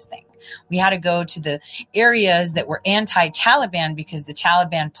Afghanis think. We had to go to the areas that were anti-Taliban, because the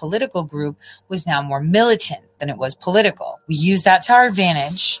Taliban political group was now more militant than it was political. We used that to our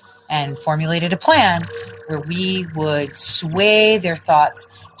advantage and formulated a plan where we would sway their thoughts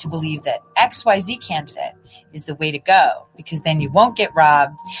to believe that XYZ candidate is the way to go, because then you won't get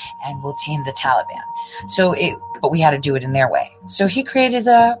robbed and we'll tame the Taliban. But we had to do it in their way. So he created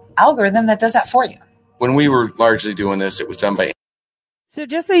the algorithm that does that for you. When we were largely doing this, it was done by. So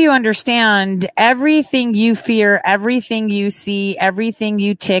just so you understand, everything you fear, everything you see, everything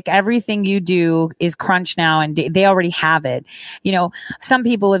you tick, everything you do is crunched now, and they already have it. Some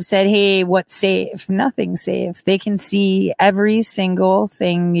people have said, hey, what's safe? Nothing's safe. They can see every single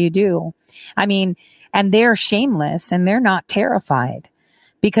thing you do. And they're shameless, and they're not terrified,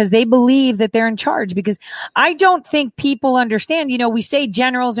 because they believe that they're in charge. Because I don't think people understand, we say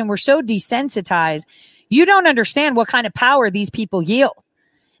generals and we're so desensitized. You don't understand what kind of power these people yield.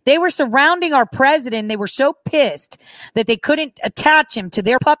 They were surrounding our president. They were so pissed that they couldn't attach him to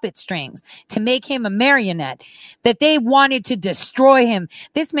their puppet strings to make him a marionette, that they wanted to destroy him.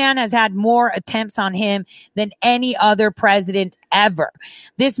 This man has had more attempts on him than any other president ever.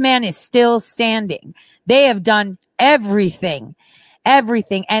 This man is still standing. They have done everything.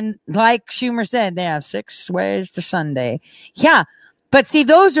 And like Schumer said, they have 6 ways to Sunday. Yeah. But see,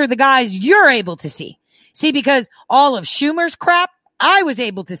 those are the guys you're able to see. See, because all of Schumer's crap, I was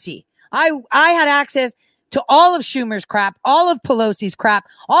able to see. I had access to all of Schumer's crap, all of Pelosi's crap,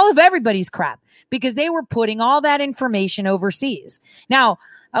 all of everybody's crap, because they were putting all that information overseas. Now,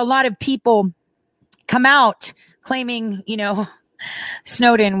 a lot of people come out claiming,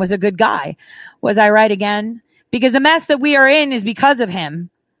 Snowden was a good guy. Was I right again? Because the mess that we are in is because of him.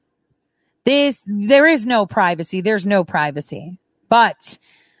 There is no privacy. There's no privacy. But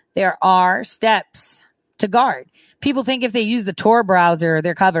there are steps to guard. People think if they use the Tor browser,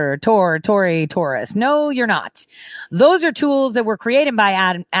 they're covered. Tor, Tory, Taurus. No, you're not. Those are tools that were created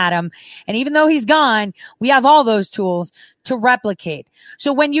by Adam. And even though he's gone, we have all those tools to replicate.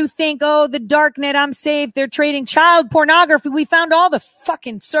 So when you think, oh, the darknet, I'm safe, they're trading child pornography, we found all the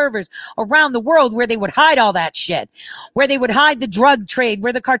fucking servers around the world where they would hide all that shit, where they would hide the drug trade,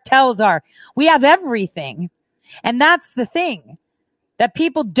 where the cartels are. We have everything. And that's the thing, that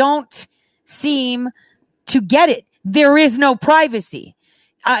people don't seem to get it. There is no privacy.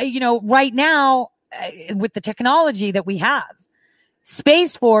 Right now, with the technology that we have,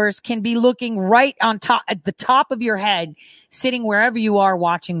 Space Force can be looking right on top, at the top of your head, sitting wherever you are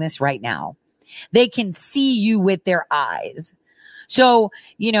watching this right now. They can see you with their eyes. So,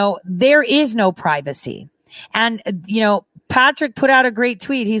 there is no privacy. And, Patrick put out a great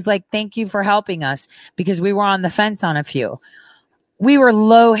tweet. He's like, thank you for helping us, because we were on the fence on a few. We were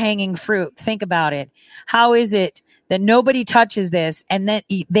low hanging fruit. Think about it. How is it that nobody touches this, and then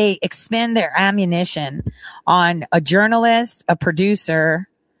they expend their ammunition on a journalist, a producer,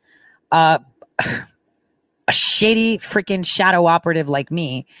 a shady freaking shadow operative like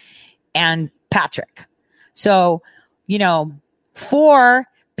me, and Patrick? So, 4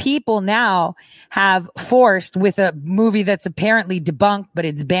 people now have forced, with a movie that's apparently debunked, but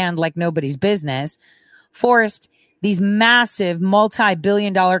it's banned like nobody's business, forced these massive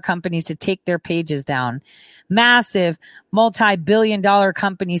multi-billion-dollar companies to take their pages down. Massive multi-billion-dollar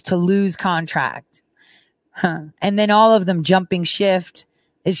companies to lose contract. And then all of them jumping ship,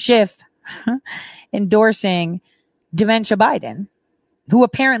 endorsing Dementia Biden, who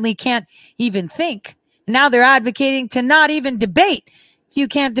apparently can't even think. Now they're advocating to not even debate. If you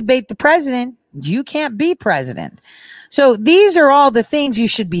can't debate the president, you can't be president. So these are all the things you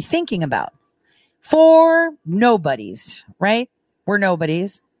should be thinking about. For nobodies, right? We're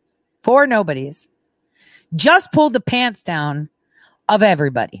nobodies. For nobodies. Just pulled the pants down of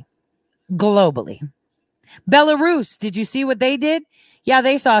everybody globally. Belarus, did you see what they did? Yeah,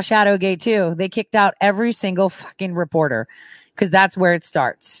 they saw Shadowgate too. They kicked out every single fucking reporter, because that's where it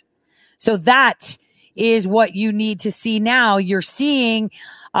starts. So that is what you need to see now. You're seeing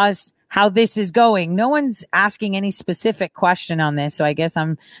us, how this is going. No one's asking any specific question on this, so I guess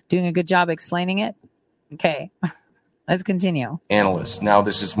I'm doing a good job explaining it. Okay, let's continue. Analysts. Now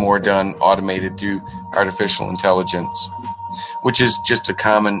this is more done automated through artificial intelligence, which is just a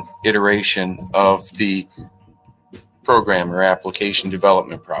common iteration of the program or application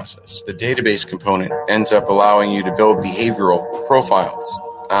development process. The database component ends up allowing you to build behavioral profiles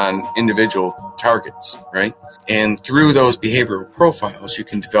on individual targets, right? And through those behavioral profiles, you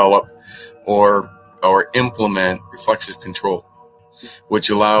can develop or implement reflexive control, which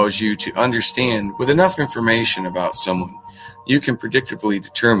allows you to understand, with enough information about someone, you can predictably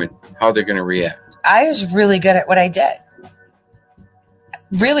determine how they're going to react. I was really good at what I did.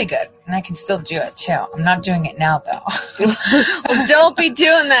 Really good. And I can still do it too. I'm not doing it now though. Well, don't be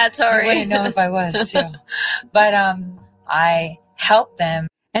doing that, Tori. I wouldn't know if I was too. But I helped them.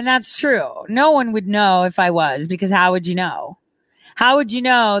 And that's true. No one would know if I was, because how would you know? How would you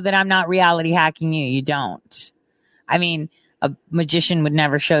know that I'm not reality hacking you? You don't. I mean, a magician would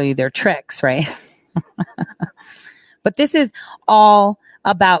never show you their tricks, right? But this is all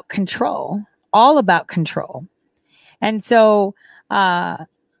about control. All about control. And so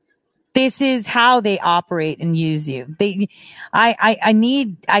this is how they operate and use you.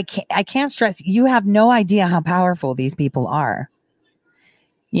 I can't stress, you have no idea how powerful these people are.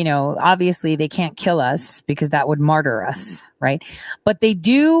 Obviously they can't kill us, because that would martyr us, right? But they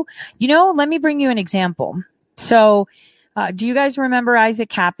do, let me bring you an example. So, do you guys remember Isaac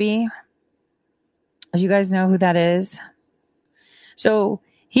Kappy? Do you guys know who that is? So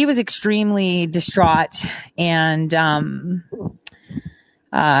he was extremely distraught, and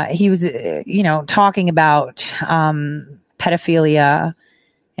he was, talking about pedophilia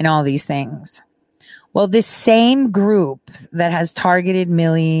and all these things. Well, this same group that has targeted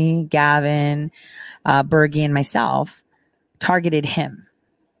Millie, Gavin, Bergie, and myself targeted him.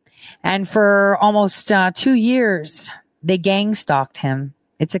 And for almost 2 years, they gang stalked him.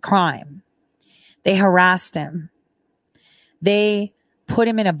 It's a crime. They harassed him. They put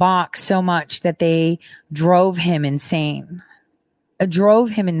him in a box so much that they drove him insane. And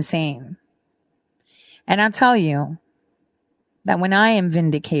I'll tell you that when I am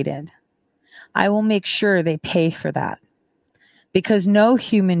vindicated, I will make sure they pay for that, because no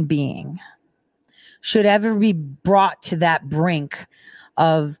human being should ever be brought to that brink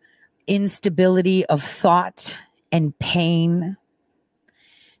of instability of thought and pain,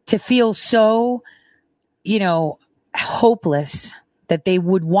 to feel so, hopeless that they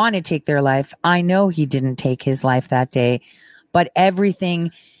would want to take their life. I know he didn't take his life that day, but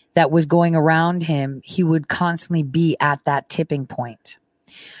everything that was going around him, he would constantly be at that tipping point.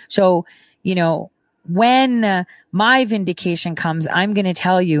 So, when my vindication comes, I'm going to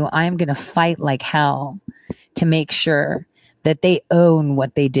tell you, I'm going to fight like hell to make sure that they own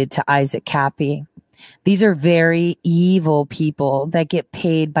what they did to Isaac Kappy. These are very evil people that get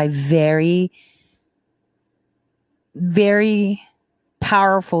paid by very, very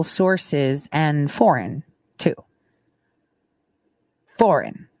powerful sources, and foreign too.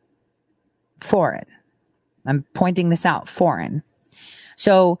 Foreign. I'm pointing this out, foreign.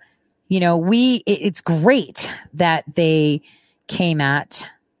 So, it's great that they came at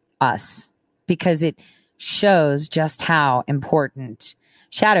us because it shows just how important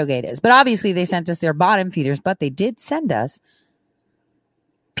Shadowgate is. But obviously they sent us their bottom feeders, but they did send us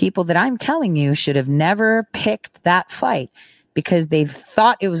people that I'm telling you should have never picked that fight because they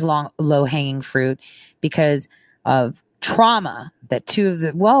thought it was low-hanging fruit because of trauma that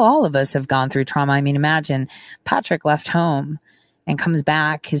all of us have gone through trauma. I mean, imagine Patrick left home and comes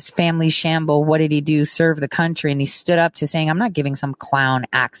back, his family shamble. What did he do? Serve the country. And he stood up to saying, I'm not giving some clown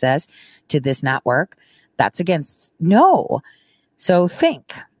access to this network. That's against, no. So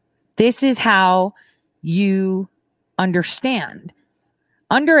think, this is how you understand.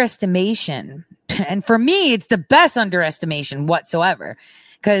 Underestimation. And for me, it's the best underestimation whatsoever.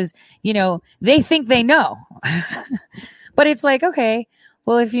 Because, they think they know. But it's like, okay,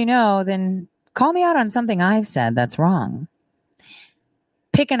 well, if you know, then call me out on something I've said that's wrong.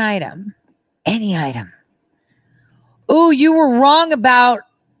 Pick an item. Any item. Oh, you were wrong about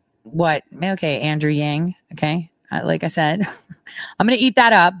what? Okay, Andrew Yang. Okay. Like I said, I'm going to eat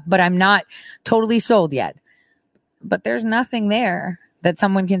that up, but I'm not totally sold yet. But there's nothing there that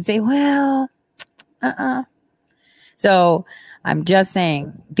someone can say, well, So I'm just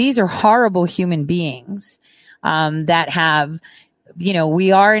saying, these are horrible human beings that have,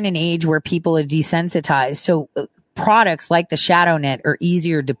 we are in an age where people are desensitized. So products like the ShadowNet are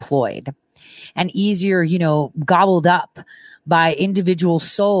easier deployed and easier, gobbled up by individual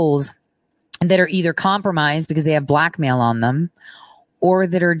souls that are either compromised because they have blackmail on them or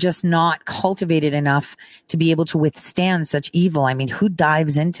that are just not cultivated enough to be able to withstand such evil. I mean, who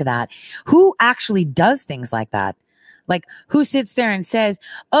dives into that? Who actually does things like that? Like, who sits there and says,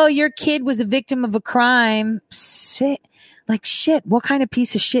 oh, your kid was a victim of a crime? Shit. What kind of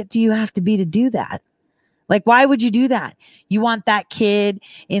piece of shit do you have to be to do that? Like, why would you do that? You want that kid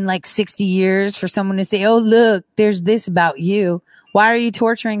in 60 years for someone to say, oh, look, there's this about you. Why are you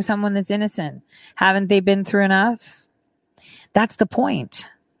torturing someone that's innocent? Haven't they been through enough? That's the point.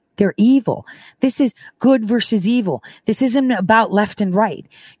 They're evil. This is good versus evil. This isn't about left and right.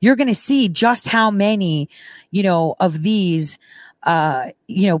 You're going to see just how many, of these,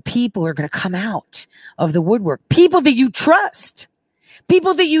 people are going to come out of the woodwork. People that you trust.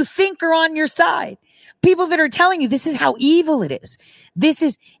 People that you think are on your side. People that are telling you this is how evil it is. This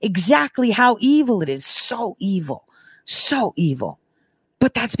is exactly how evil it is. So evil. So evil.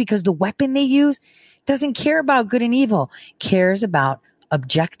 But that's because the weapon they use doesn't care about good and evil. Cares about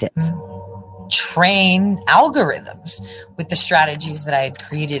objective. Train algorithms with the strategies that I had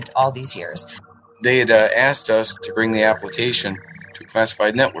created all these years. They had asked us to bring the application to a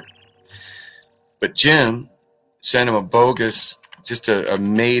classified network. But Jim sent him a bogus, just a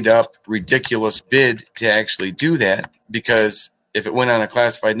made-up, ridiculous bid to actually do that because if it went on a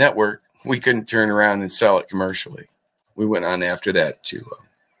classified network, we couldn't turn around and sell it commercially. We went on after that to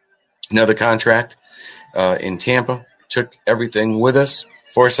another contract in Tampa, took everything with us.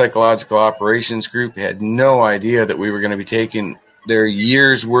 Force Psychological Operations Group had no idea that we were going to be taking their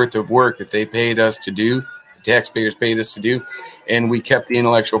years' worth of work that they paid us to do, taxpayers paid us to do, and we kept the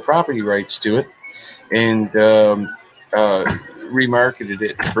intellectual property rights to it and remarketed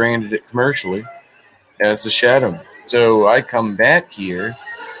it, branded it commercially as the Shadow. So I come back here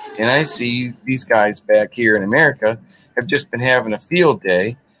and I see these guys back here in America have just been having a field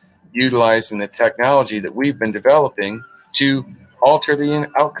day utilizing the technology that we've been developing to alter the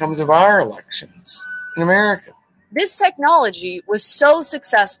outcomes of our elections in America. This technology was so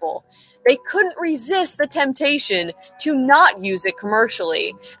successful, they couldn't resist the temptation to not use it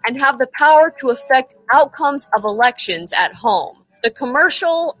commercially and have the power to affect outcomes of elections at home. The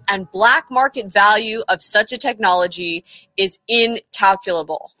commercial and black market value of such a technology is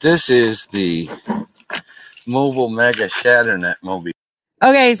incalculable. This is the Mobile Mega ShadowNet mobile.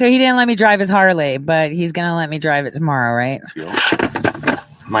 Okay, so he didn't let me drive his Harley, but he's going to let me drive it tomorrow, right?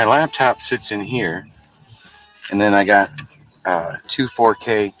 My laptop sits in here, and then I got 2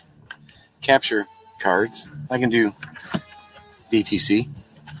 4K capture cards. I can do DTC,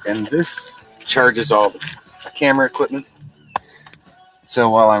 and this charges all the camera equipment. So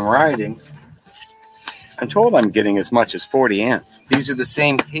while I'm riding, I'm told I'm getting as much as 40 amps. These are the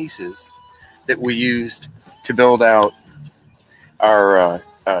same cases that we used to build out our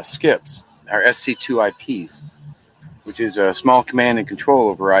SCIPs, our SC2 IPs, which is a small command and control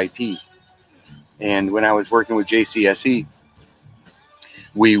over IP. And when I was working with JCSE,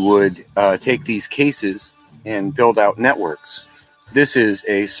 we would take these cases and build out networks. This is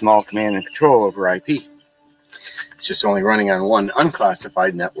a small command and control over IP. It's just only running on one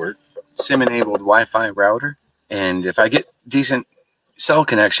unclassified network, SIM-enabled Wi-Fi router. And if I get decent cell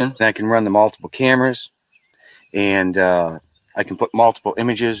connection, I can run the multiple cameras, and I can put multiple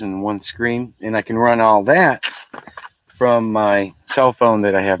images in one screen, and I can run all that from my cell phone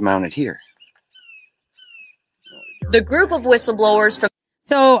that I have mounted here. The group of whistleblowers from...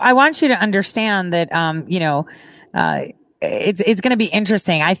 So I want you to understand that, it's going to be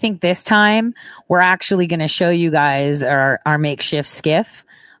interesting. I think this time we're actually going to show you guys our makeshift skiff,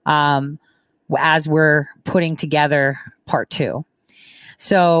 as we're putting together part 2.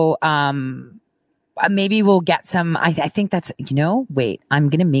 So, maybe we'll get some, I think that's, wait, I'm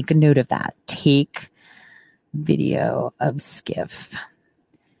going to make a note of that. Take video of skiff.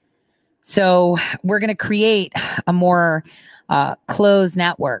 So we're going to create a more closed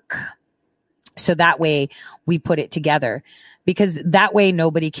network. So that way we put it together, because that way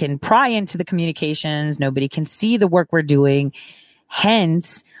nobody can pry into the communications. Nobody can see the work we're doing.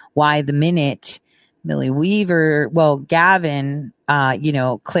 Hence why the minute Millie Weaver, Gavin,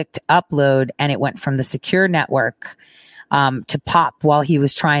 clicked upload, and it went from the secure network to pop while he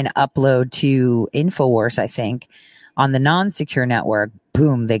was trying to upload to InfoWars, I think, on the non-secure network.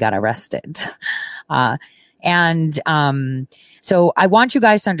 Boom, they got arrested. So I want you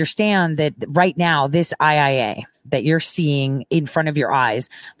guys to understand that right now, this IIA that you're seeing in front of your eyes,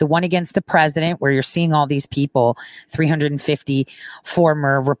 the one against the president, where you're seeing all these people, 350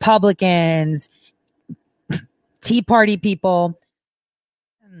 former Republicans, Tea Party people,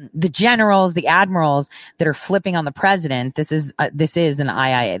 the generals, the admirals that are flipping on the president. This is an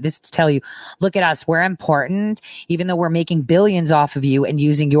IIA. This to tell you, look at us. We're important. Even though we're making billions off of you and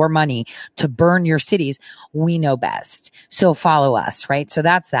using your money to burn your cities, we know best. So follow us, right? So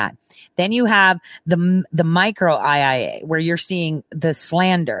that's that. Then you have the micro IIA, where you're seeing the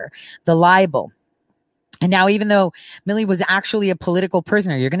slander, the libel. And now, even though Millie was actually a political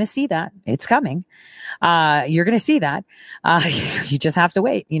prisoner, you're going to see that. It's coming. You're going to see that. You just have to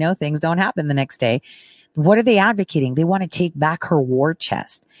wait. Things don't happen the next day. What are they advocating? They want to take back her war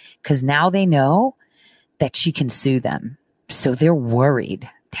chest, because now they know that she can sue them. So they're worried.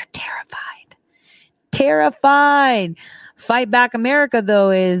 They're terrified. Terrified. Fight Back America,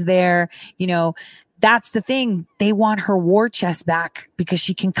 though, is there, that's the thing. They want her war chest back because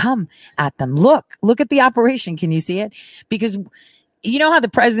she can come at them. Look at the operation. Can you see it? Because you know how the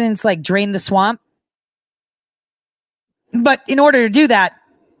president's drain the swamp? But in order to do that,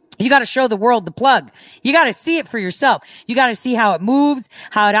 you got to show the world the plug. You got to see it for yourself. You got to see how it moves,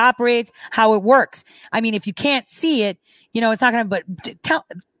 how it operates, how it works. I mean, if you can't see it, it's not going to, but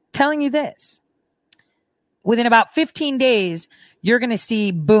telling you this, within about 15 days, you're going to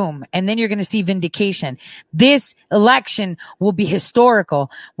see boom, and then you're going to see vindication. This election will be historical,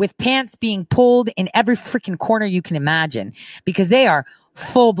 with pants being pulled in every freaking corner you can imagine, because they are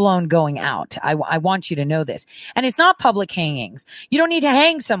full blown going out. I want you to know this. And it's not public hangings. You don't need to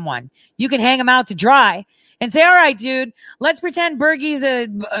hang someone. You can hang them out to dry and say, all right, dude, let's pretend Bergie's a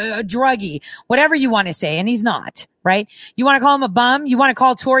druggie, whatever you want to say. And he's not, right? You want to call him a bum? You want to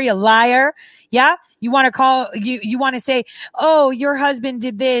call Tory a liar? Yeah. You want to say, oh, your husband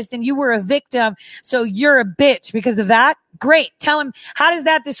did this and you were a victim, so you're a bitch because of that? Great. Tell him, how does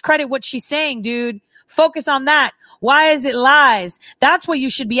that discredit what she's saying, dude? Focus on that. Why is it lies? That's what you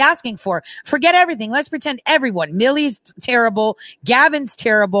should be asking for. Forget everything. Let's pretend everyone. Millie's terrible. Gavin's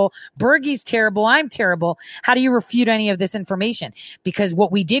terrible. Bergie's terrible. I'm terrible. How do you refute any of this information? Because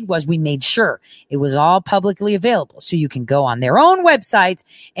what we did was we made sure it was all publicly available, so you can go on their own websites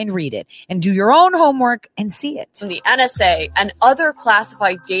and read it and do your own homework and see it. The NSA and other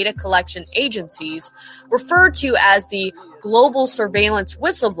classified data collection agencies, referred to as the global surveillance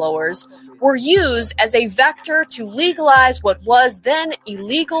whistleblowers, were used as a vector to legalize what was then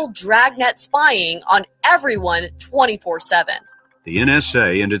illegal dragnet spying on everyone 24/7. The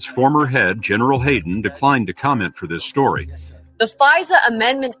NSA and its former head, General Hayden, declined to comment for this story. The FISA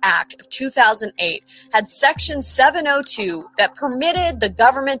Amendment Act of 2008 had Section 702 that permitted the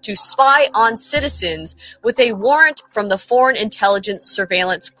government to spy on citizens with a warrant from the Foreign Intelligence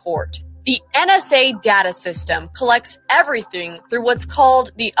Surveillance Court. The NSA data system collects everything through what's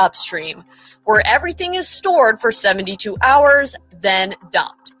called the upstream, where everything is stored for 72 hours, then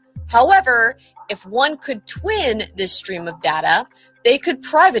dumped. However, if one could twin this stream of data, they could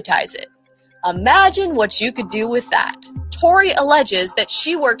privatize it. Imagine what you could do with that. Tori alleges that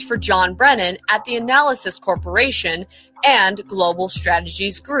she worked for John Brennan at the Analysis Corporation and Global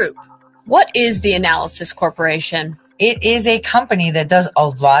Strategies Group. What is the Analysis Corporation? It is a company that does a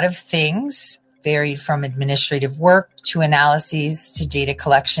lot of things, varied from administrative work to analyses to data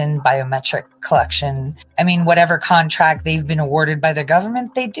collection, biometric collection. I mean, whatever contract they've been awarded by the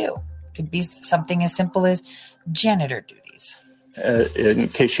government, they do. It could be something as simple as janitor duties. In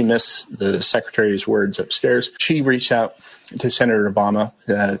case you missed the secretary's words upstairs, she reached out to Senator Obama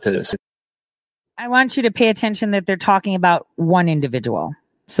I want you to pay attention that they're talking about one individual.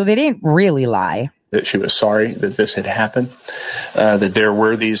 So they didn't really lie. That she was sorry that this had happened, that there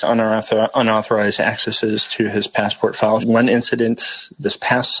were these unauthorized accesses to his passport file. One incident this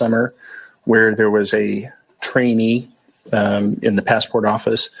past summer where there was a trainee in the passport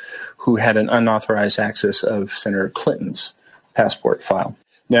office who had an unauthorized access of Senator Clinton's passport file.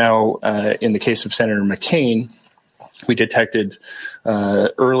 Now, in the case of Senator McCain, we detected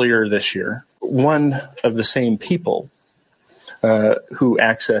earlier this year one of the same people who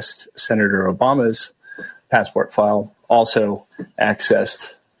accessed Senator Obama's passport file also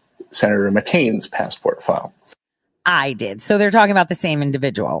accessed Senator McCain's passport file. I did. So they're talking about the same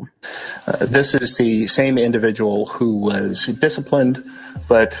individual. This is the same individual who was disciplined,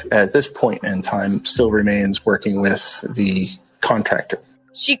 but at this point in time still remains working with the contractor.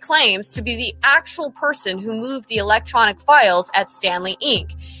 She claims to be the actual person who moved the electronic files at Stanley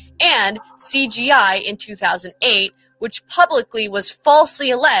Inc. and CGI in 2008, which publicly was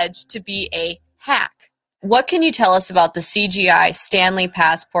falsely alleged to be a hack. What can you tell us about the CGI Stanley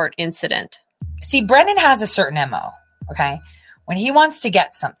passport incident? See, Brennan has a certain MO, okay? When he wants to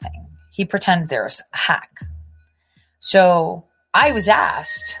get something, he pretends there's a hack. So I was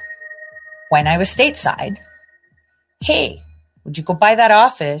asked when I was stateside, hey, would you go by that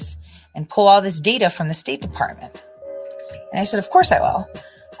office and pull all this data from the State Department? And I said, of course I will.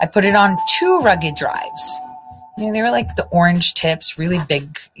 I put it on 2 rugged drives. You know, they were like the orange tips, really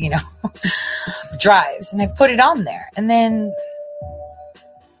big, drives. And I put it on there. And then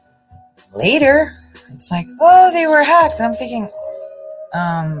later, it's like, oh, they were hacked. And I'm thinking,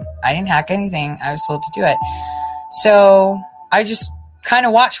 I didn't hack anything. I was told to do it. So I just kind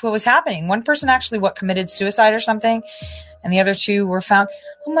of watched what was happening. One person actually committed suicide or something. And the other 2 were found.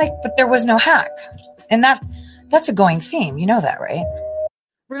 I'm like, but there was no hack. And that's a going theme. You know that, right?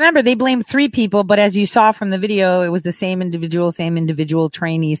 Remember, they blamed 3 people, but as you saw from the video, it was the same individual,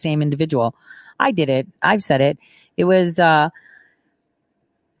 trainee, same individual. I did it. I've said it. It was a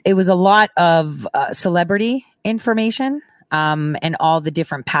lot of celebrity information, and all the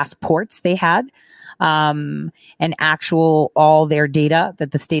different passports they had, and all their data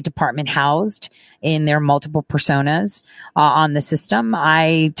that the State Department housed in their multiple personas on the system.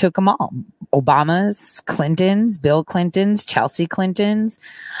 I took them all. Obama's, Clinton's, Bill Clinton's, Chelsea Clinton's,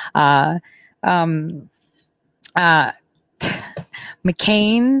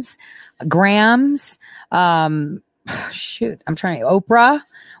 McCain's, Graham's, Oprah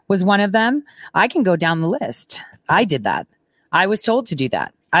was one of them. I can go down the list. I did that. I was told to do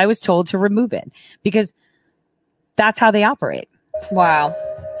that. I was told to remove it because that's how they operate. Wow.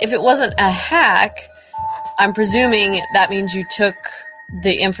 If it wasn't a hack, I'm presuming that means you took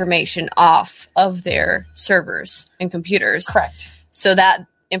the information off of their servers and computers. Correct. So that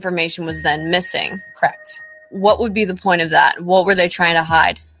information was then missing. Correct. What would be the point of that? What were they trying to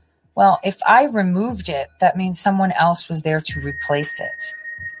hide? Well, if I removed it, that means someone else was there to replace it.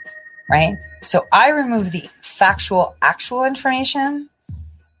 Right? So I remove the actual information,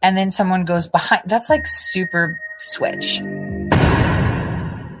 and then someone goes behind. That's like super switch.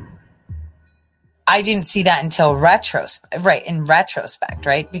 I didn't see that until retrospect,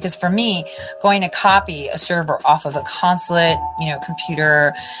 right? Because for me, going to copy a server off of a consulate,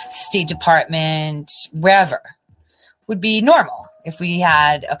 computer, State Department, wherever, would be normal. If we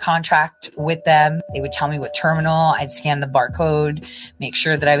had a contract with them, they would tell me what terminal, I'd scan the barcode, make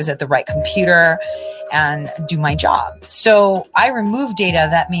sure that I was at the right computer, and do my job. So I removed data,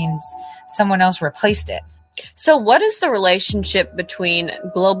 that means someone else replaced it. So what is the relationship between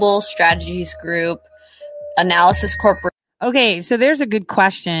Global Strategies Group, Analysis Corporation? Okay, so there's a good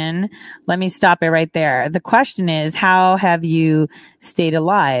question. Let me stop it right there. The question is, how have you stayed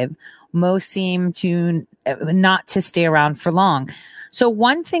alive? Most seem to not to stay around for long. So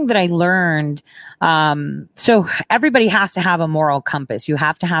one thing that I learned, so everybody has to have a moral compass. You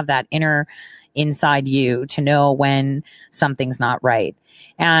have to have that inner inside you to know when something's not right.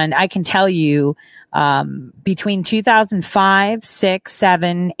 And I can tell you, between 2005, 6,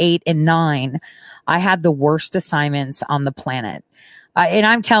 7, 8, and 9, I had the worst assignments on the planet. And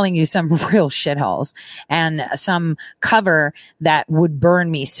I'm telling you some real shitholes and some cover that would burn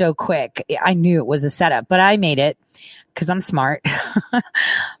me so quick. I knew it was a setup, but I made it because I'm smart.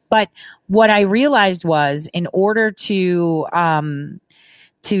 But what I realized was in order to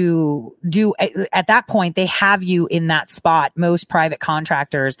do at that point, they have you in that spot. Most private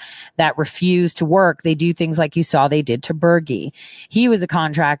contractors that refuse to work, they do things like you saw they did to Berge. He was a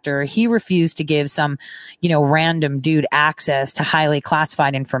contractor. He refused to give some, random dude access to highly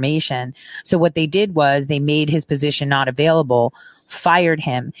classified information. So what they did was they made his position not available, fired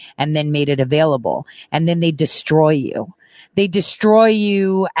him, and then made it available. And then they destroy you. They destroy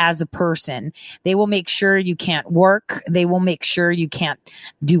you as a person. They will make sure you can't work. They will make sure you can't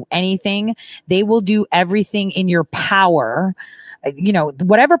do anything. They will do everything in your power.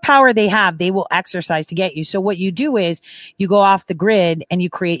 Whatever power they have, they will exercise to get you. So what you do is you go off the grid and you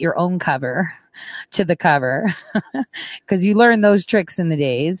create your own cover to the cover because you learn those tricks in the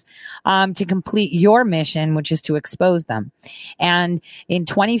days to complete your mission, which is to expose them. And in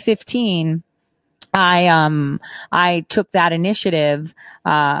 2015, I took that initiative.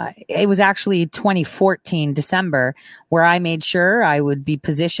 It was actually 2014 December where I made sure I would be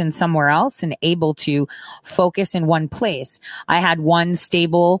positioned somewhere else and able to focus in one place. I had one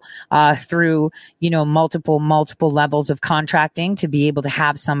stable, through, multiple levels of contracting to be able to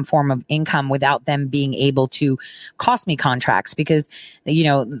have some form of income without them being able to cost me contracts because,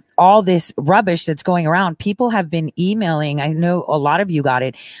 all this rubbish that's going around, people have been emailing. I know a lot of you got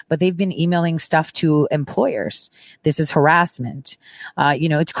it, but they've been emailing stuff to employers. This is harassment.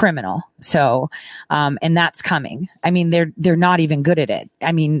 It's criminal. So, and that's coming. I mean, they're not even good at it.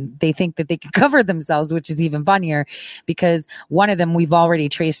 I mean, they think that they can cover themselves, which is even funnier because one of them we've already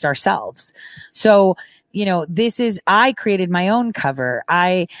traced ourselves. So, I created my own cover.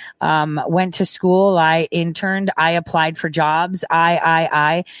 I went to school. I interned. I applied for jobs.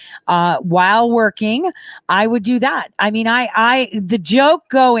 While working, I would do that. I mean, the joke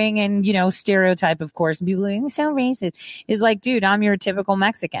going and, stereotype, of course, and people are so racist is like, dude, I'm your typical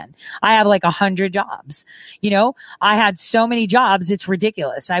Mexican. I have like 100 jobs. I had so many jobs. It's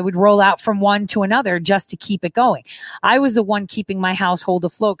ridiculous. I would roll out from one to another just to keep it going. I was the one keeping my household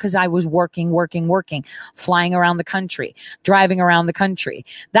afloat because I was working, flying around the country, driving around the country.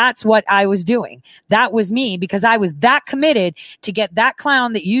 That's what I was doing. That was me because I was that committed to get that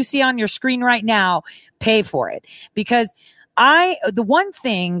clown that you see on your screen right now, pay for it. Because the one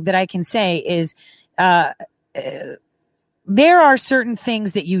thing that I can say is, there are certain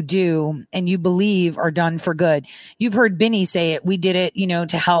things that you do and you believe are done for good. You've heard Benny say it. We did it,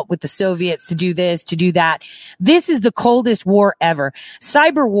 to help with the Soviets, to do this, to do that. This is the coldest war ever.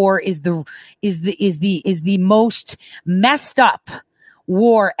 Cyber war is the most messed up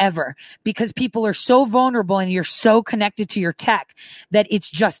war ever because people are so vulnerable and you're so connected to your tech that it's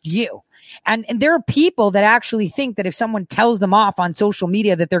just you. And there are people that actually think that if someone tells them off on social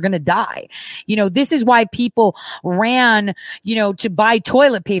media that they're going to die. This is why people ran, to buy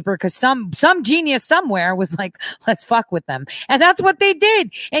toilet paper because some genius somewhere was like, let's fuck with them. And that's what they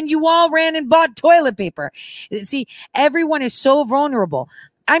did. And you all ran and bought toilet paper. See, everyone is so vulnerable.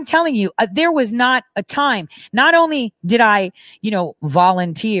 I'm telling you, there was not a time. Not only did I,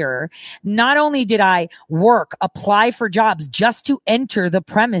 volunteer, not only did I work, apply for jobs just to enter the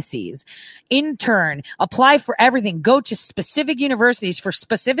premises, intern, apply for everything, go to specific universities for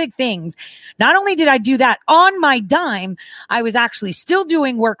specific things. Not only did I do that on my dime, I was actually still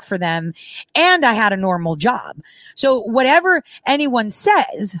doing work for them and I had a normal job. So whatever anyone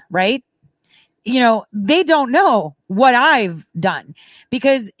says, right? They don't know what I've done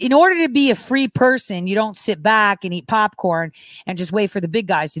because in order to be a free person, you don't sit back and eat popcorn and just wait for the big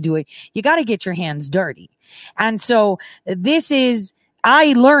guys to do it. You got to get your hands dirty. And so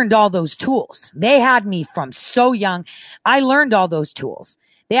I learned all those tools. They had me from so young. I learned all those tools.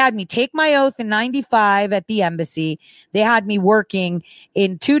 They had me take my oath in 95 at the embassy. They had me working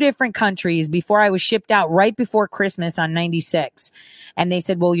in 2 different countries before I was shipped out right before Christmas on 96. And they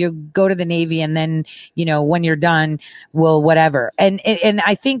said, well, you go to the Navy and then, when you're done, we'll whatever. And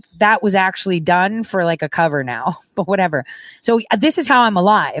I think that was actually done for like a cover now, but whatever. So this is how I'm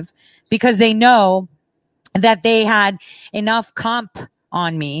alive because they know that they had enough comp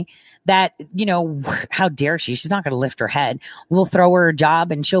on me that, you know, how dare she? She's not going to lift her head. We'll throw her a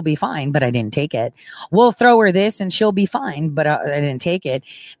job and she'll be fine, but I didn't take it. We'll throw her this and she'll be fine, but I didn't take it.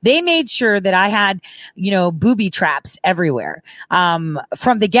 They made sure that I had, you know, booby traps everywhere,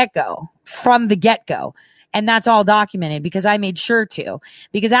 from the get-go. And that's all documented because I made sure to.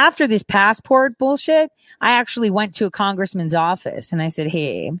 Because after this passport bullshit, I actually went to a congressman's office and I said,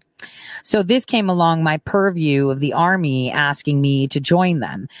 hey, so this came along my purview of the Army asking me to join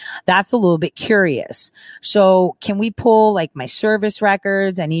them. That's a little bit curious. So can we pull like my service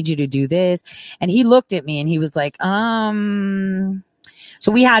records? I need you to do this. And he looked at me and he was like, so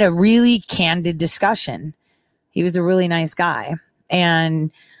we had a really candid discussion. He was a really nice guy.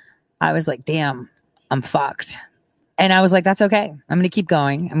 And I was like, damn, I'm fucked. And I was like, that's okay. I'm going to keep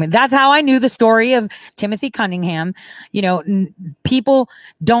going. I mean, that's how I knew the story of Timothy Cunningham. You know, people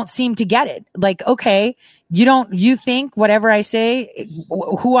don't seem to get it. Like, okay, you think whatever I say,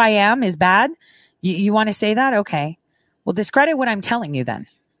 who I am is bad? You want to say that? Okay. Well, discredit what I'm telling you then.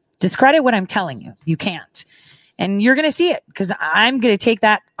 Discredit what I'm telling you. You can't. And you're going to see it because I'm going to take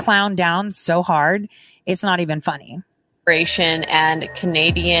that clown down so hard. It's not even funny. And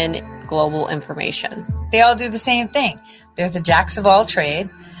Canadian Global Information. They all do the same thing. They're the jacks of all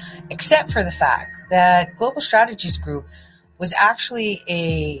trades, except for the fact that Global Strategies Group was actually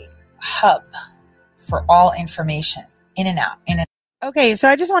a hub for all information in and out. Okay, so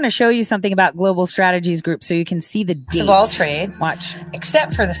I just want to show you something about Global Strategies Group so you can see the dates of all trade. Watch.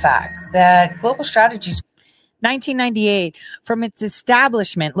 Except for the fact that Global Strategies, 1998, from its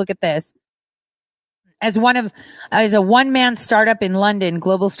establishment, look at this. As a one-man startup in London,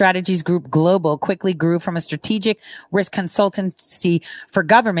 Global Strategies Group Global quickly grew from a strategic risk consultancy for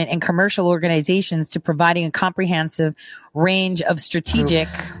government and commercial organizations to providing a comprehensive range of strategic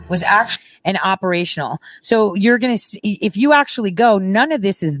was actually and operational. So you're going to see, if you actually go, none of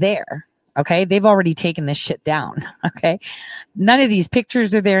this is there. Okay. They've already taken this shit down. Okay. None of these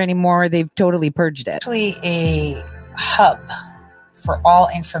pictures are there anymore. They've totally purged it. Actually a hub for all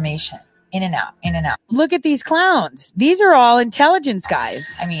information. In and out. Look at these clowns. These are all intelligence guys.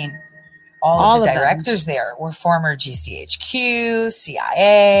 I mean, all of the directors there were former GCHQ,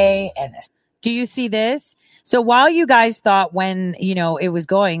 CIA, and do you see this? So while you guys thought when, you know, it was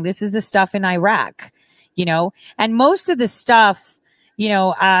going, this is the stuff in Iraq, you know, and most of the stuff, you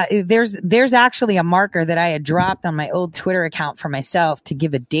know, there's actually a marker that I had dropped on my old Twitter account for myself to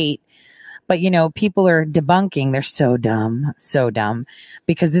give a date. But, you know, people are debunking. They're so dumb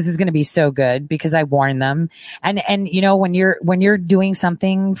because this is going to be so good because I warned them. And, you know, when you're doing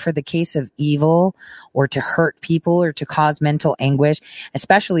something for the case of evil or to hurt people or to cause mental anguish,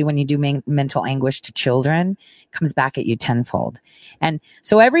 especially when you do mental anguish to children, it comes back at you tenfold. And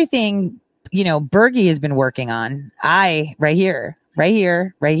so everything, you know, Bergie has been working on, right here.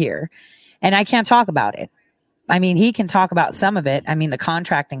 And I can't talk about it. I mean, he can talk about some of it. I mean, the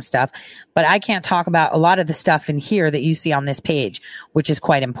contracting stuff, but I can't talk about a lot of the stuff in here that you see on this page, which is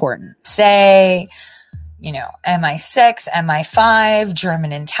quite important. Say, you know, MI6, MI5,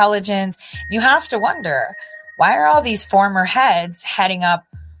 German intelligence. You have to wonder, why are all these former heads heading up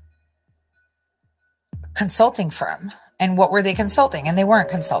consulting firm? And what were they consulting? And they weren't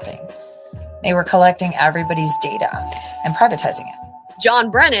consulting. They were collecting everybody's data and privatizing it.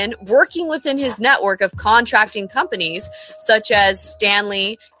 John Brennan, working within his network of contracting companies such as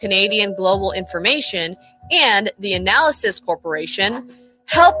Stanley, Canadian Global Information, and the Analysis Corporation,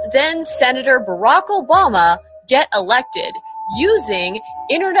 helped then Senator Barack Obama get elected using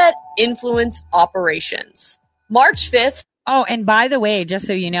internet influence operations. March 5th. Oh, and by the way, just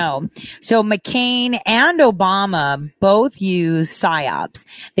so you know, so McCain and Obama both use PSYOPs.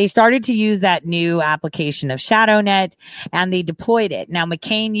 They started to use that new application of ShadowNet and they deployed it. Now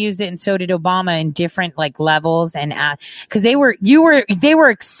McCain used it and so did Obama in different like levels and cause they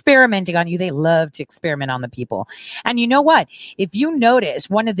were experimenting on you. They love to experiment on the people. And you know what? If you notice,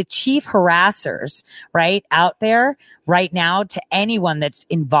 one of the chief harassers, right, out there right now to anyone that's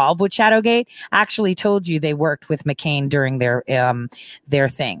involved with Shadowgate actually told you they worked with McCain during their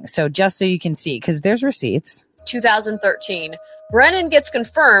thing. So just so you can see, because there's receipts. 2013, Brennan gets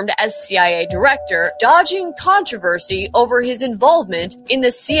confirmed as CIA director, dodging controversy over his involvement in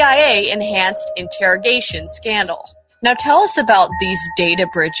the CIA enhanced interrogation scandal. Now tell us about these data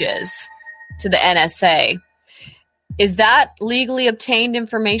bridges to the NSA. Is that legally obtained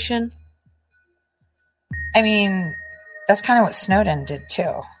information? I mean, that's kind of what Snowden did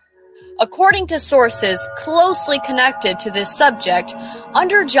too. According to sources closely connected to this subject,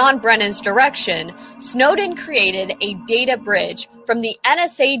 under John Brennan's direction, Snowden created a data bridge from the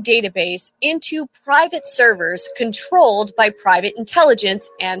NSA database into private servers controlled by private intelligence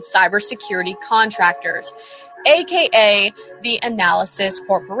and cybersecurity contractors, aka the Analysis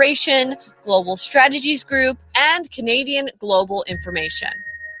Corporation, Global Strategies Group, and Canadian Global Information.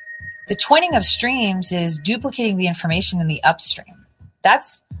 The twinning of streams is duplicating the information in the upstream.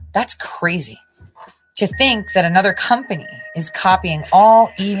 That's crazy. To think that another company is copying all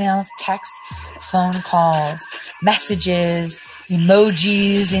emails, texts, phone calls, messages,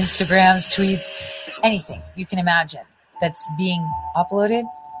 emojis, Instagrams, tweets, anything you can imagine that's being uploaded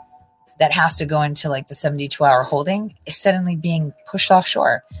that has to go into like the 72-hour holding is suddenly being pushed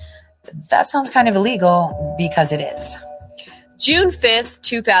offshore. That sounds kind of illegal because it is. June 5th,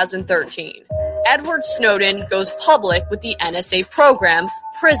 2013. Edward Snowden goes public with the NSA program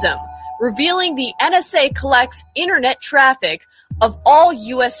PRISM, revealing the NSA collects internet traffic of all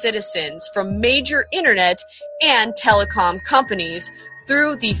U.S. citizens from major internet and telecom companies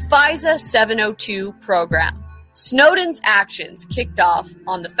through the FISA 702 program. Snowden's actions kicked off,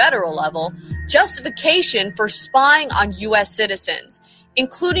 on the federal level, justification for spying on U.S. citizens,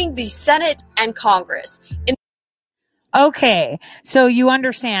 including the Senate and Congress. Okay, so you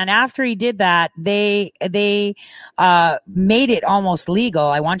understand, after he did that, they made it almost legal.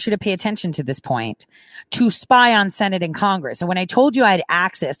 I want you to pay attention to this point, to spy on Senate and Congress. And when I told you I had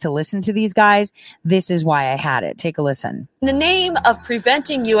access to listen to these guys, this is why I had it. Take a listen. In the name of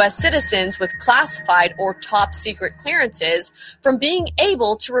preventing U.S. citizens with classified or top secret clearances from being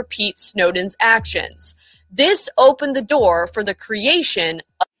able to repeat Snowden's actions. This opened the door for the creation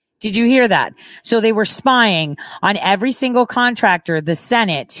of Did you hear that? So they were spying on every single contractor, the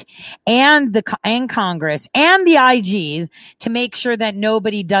Senate and Congress and the IGs to make sure that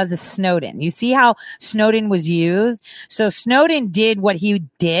nobody does a Snowden. You see how Snowden was used? So Snowden did what he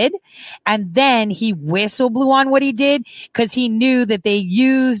did, and then he whistle blew on what he did because he knew that they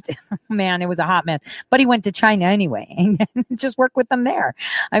used, man, it was a hot mess, but he went to China anyway and just worked with them there.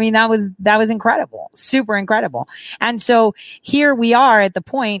 I mean, that was incredible, super incredible. And so here we are at the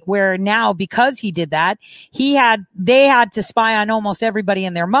point where now, because he did that, they had to spy on almost everybody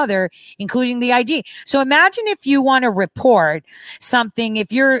and their mother, including the IG. So imagine if you want to report something,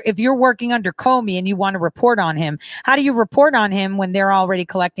 if you're working under Comey and you want to report on him, how do you report on him when they're already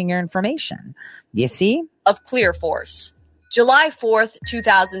collecting your information? You see? Of ClearForce. July 4th,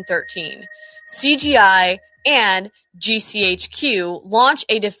 2013. CGI and GCHQ launch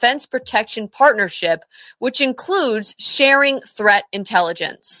a defense protection partnership, which includes sharing threat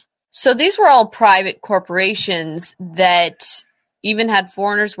intelligence. So these were all private corporations that even had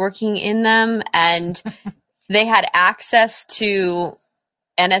foreigners working in them, and they had access to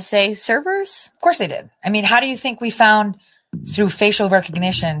NSA servers? Of course they did. I mean, how do you think we found, through facial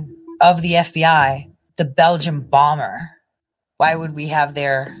recognition of the FBI, the Belgian bomber? Why would we have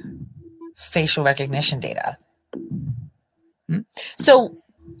their facial recognition data? So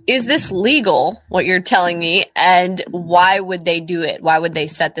is this legal, what you're telling me, and why would they do it? Why would they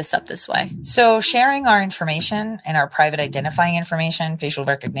set this up this way? So sharing our information and our private identifying information, facial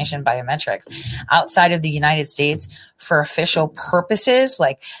recognition, biometrics, outside of the United States for official purposes,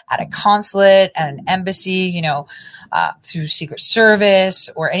 like at a consulate, at an embassy, through Secret Service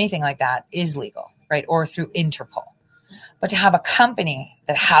or anything like that, is legal, right? Or through Interpol. But to have a company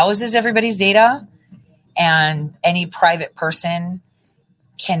that houses everybody's data and any private person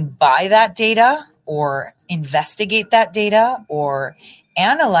can buy that data or investigate that data or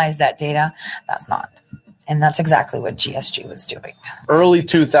analyze that data, that's not. And that's exactly what GSG was doing. Early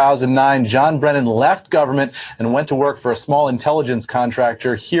 2009, John Brennan left government and went to work for a small intelligence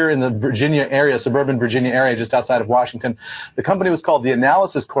contractor here in the Virginia area, suburban Virginia area, just outside of Washington. The company was called the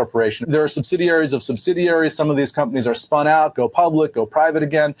Analysis Corporation. There are subsidiaries of subsidiaries. Some of these companies are spun out, go public, go private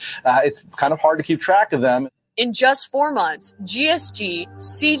again. It's kind of hard to keep track of them. In just 4 months, GSG,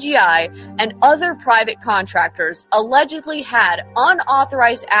 CGI, and other private contractors allegedly had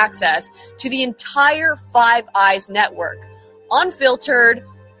unauthorized access to the entire Five Eyes network. Unfiltered,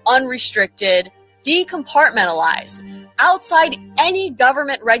 unrestricted, decompartmentalized, outside any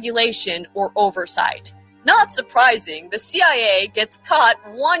government regulation or oversight. Not surprising, the CIA gets caught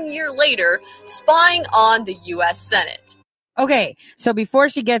 1 year later spying on the U.S. Senate. Okay, so before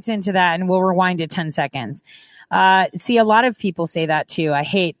she gets into that, and we'll rewind it 10 seconds. See, a lot of people say that too. I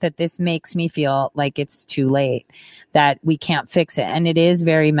hate that this makes me feel like it's too late, that we can't fix it. And it is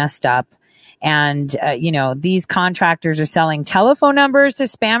very messed up. And, these contractors are selling telephone numbers to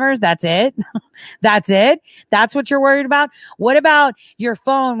spammers. That's it. That's it. That's what you're worried about. What about your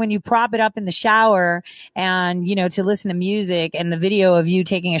phone when you prop it up in the shower and, to listen to music, and the video of you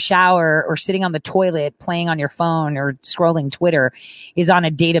taking a shower or sitting on the toilet playing on your phone or scrolling Twitter is on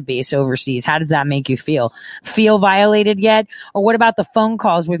a database overseas? How does that make you feel? Feel violated yet? Or what about the phone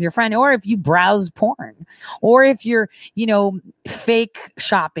calls with your friend? Or if you browse porn, or if you're, fake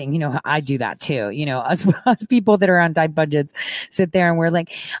shopping, I do that too. Us people that are on tight budgets sit there and we're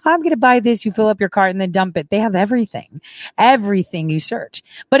like, I'm going to buy this. You fill up your cart and then dump it. They have everything you search.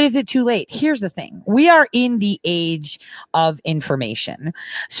 But is it too late? Here's the thing. We are in the age of information.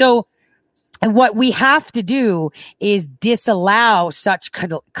 So what we have to do is disallow such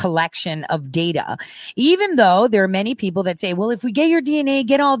collection of data, even though there are many people that say, well, if we get your DNA,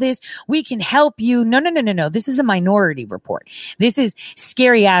 get all this, we can help you. No. This is a Minority Report. This is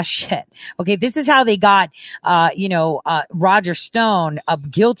scary ass shit. Okay. This is how they got, Roger Stone a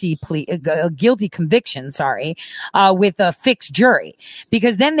guilty conviction, with a fixed jury,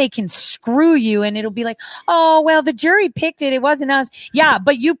 because then they can screw you and it'll be like, oh, well, the jury picked it. It wasn't us. Yeah.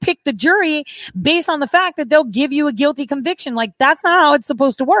 But you picked the jury based on the fact that they'll give you a guilty conviction. Like, that's not how it's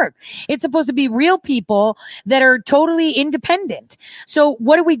supposed to work. It's supposed to be real people that are totally independent. So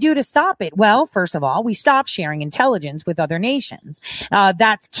what do we do to stop it? Well, first of all, we stop sharing intelligence with other nations.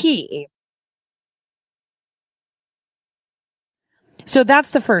 That's key. So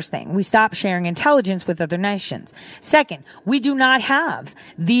that's the first thing. We stop sharing intelligence with other nations. Second, we do not have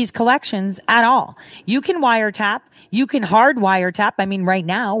these collections at all. You can wiretap. You can hard wiretap. I mean, right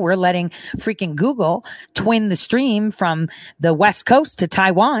now we're letting freaking Google twin the stream from the West Coast to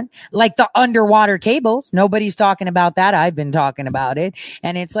Taiwan, like the underwater cables. Nobody's talking about that. I've been talking about it.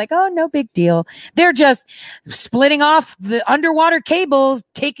 And it's like, oh, no big deal. They're just splitting off the underwater cables,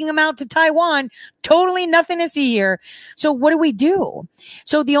 taking them out to Taiwan. Totally nothing to see here. So what do we do?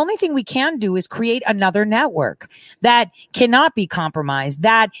 So the only thing we can do is create another network that cannot be compromised,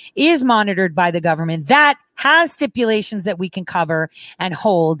 that is monitored by the government, that has stipulations that we can cover and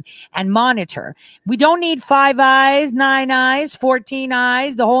hold and monitor. We don't need 5 eyes, 9 eyes, 14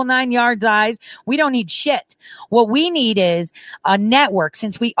 eyes, the whole 9 yards eyes. We don't need shit. What we need is a network.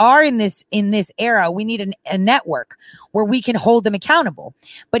 Since we are in this era, we need a network where we can hold them accountable.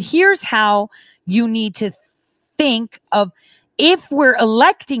 But here's how you need to think of: if we're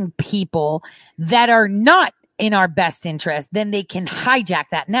electing people that are not in our best interest, then they can hijack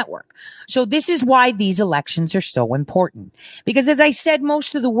that network. So this is why these elections are so important. Because as I said,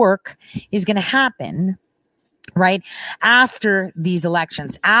 most of the work is going to happen right after these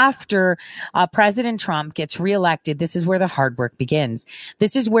elections. After President Trump gets reelected, this is where the hard work begins.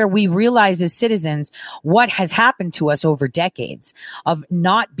 This is where we realize as citizens what has happened to us over decades of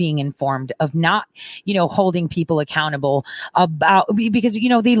not being informed, of not, holding people accountable about, because,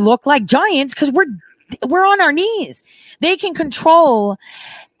 they look like giants because we're on our knees. They can control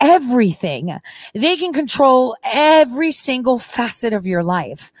everything. They can control every single facet of your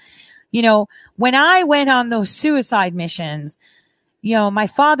life. When I went on those suicide missions, my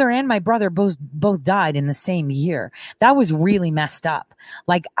father and my brother both died in the same year. That was really messed up.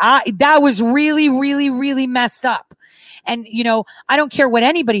 That was really, really, really messed up. And, I don't care what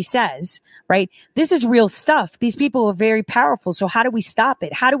anybody says, right? This is real stuff. These people are very powerful. So how do we stop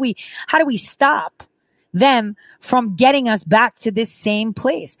it? How do we stop them from getting us back to this same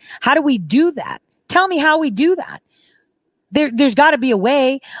place? How do we do that? Tell me how we do that. There's got to be a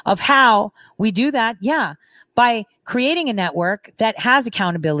way of how we do that. Yeah. By creating a network that has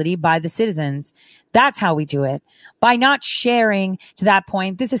accountability by the citizens. That's how we do it. By not sharing to that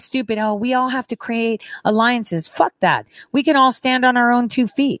point. This is stupid. Oh, we all have to create alliances. Fuck that. We can all stand on our own 2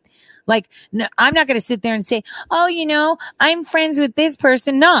 feet. No, I'm not going to sit there and say, oh, I'm friends with this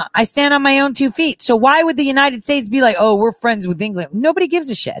person. No, I stand on my own 2 feet. So why would the United States be like, oh, we're friends with England? Nobody gives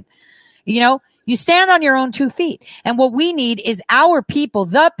a shit. You stand on your own 2 feet. And what we need is our people,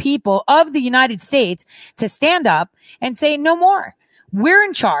 the people of the United States, to stand up and say no more. We're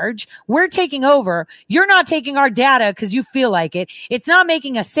in charge. We're taking over. You're not taking our data because you feel like it. It's not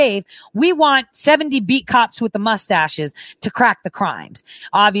making us safe. We want 70 beat cops with the mustaches to crack the crimes.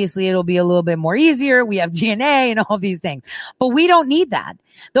 Obviously, it'll be a little bit more easier. We have DNA and all these things, but we don't need that.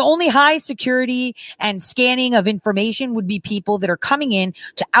 The only high security and scanning of information would be people that are coming in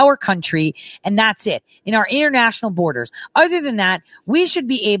to our country, and that's it, in our international borders. Other than that, we should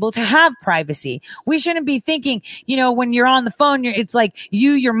be able to have privacy. We shouldn't be thinking, when you're on the phone, it's like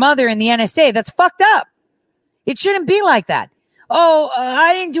you, your mother, and the NSA. That's fucked up. It shouldn't be like that.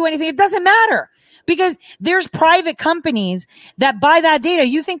 I didn't do anything. It doesn't matter because there's private companies that buy that data.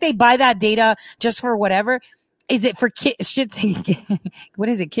 You think they buy that data just for whatever? Is it for shits? What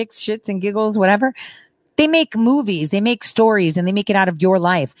is it? Kicks, shits, and giggles, whatever. They make movies, they make stories, and they make it out of your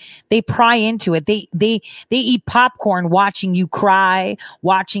life. They pry into it. They eat popcorn watching you cry,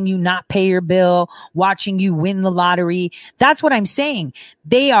 watching you not pay your bill, watching you win the lottery. That's what I'm saying.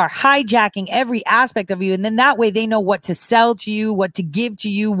 They are hijacking every aspect of you. And then that way they know what to sell to you, what to give to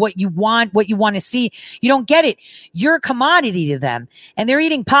you, what you want to see. You don't get it. You're a commodity to them, and they're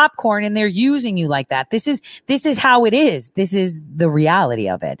eating popcorn and they're using you like that. This is how it is. This is the reality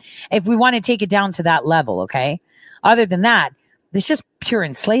of it. If we want to take it down to that level, okay? Other than that, it's just pure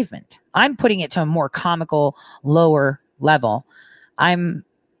enslavement. I'm putting it to a more comical, lower level. I'm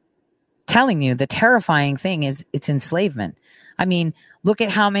telling you the terrifying thing is it's enslavement. I mean, look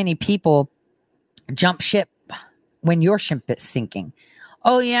at how many people jump ship when your ship is sinking.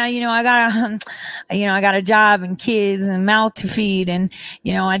 Oh yeah, I got a job and kids and mouth to feed, and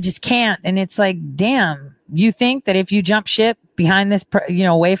I just can't. And it's like, damn, you think that if you jump ship behind this,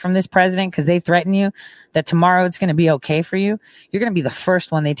 away from this president because they threaten you, that tomorrow it's going to be okay for you? You're going to be the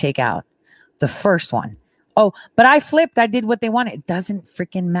first one they take out. The first one. Oh, but I flipped. I did what they wanted. It doesn't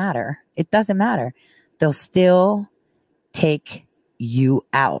freaking matter. It doesn't matter. They'll still take you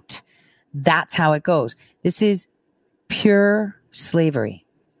out. That's how it goes. This is pure slavery.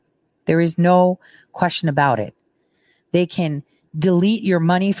 There is no question about it. They can delete your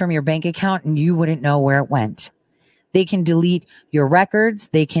money from your bank account and you wouldn't know where it went. They can delete your records.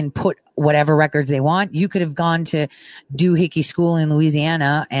 They can put whatever records they want. You could have gone to doohickey school in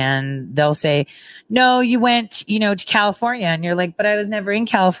Louisiana and they'll say, no, you went, to California. And you're like, but I was never in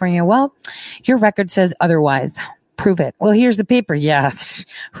California. Well, your record says otherwise. Prove it. Well, here's the paper. Yeah.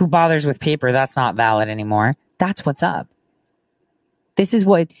 Who bothers with paper? That's not valid anymore. That's what's up. This is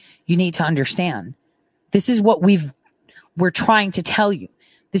what you need to understand. This is what we're trying to tell you.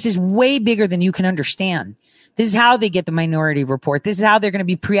 This is way bigger than you can understand. This is how they get the Minority Report. This is how they're going to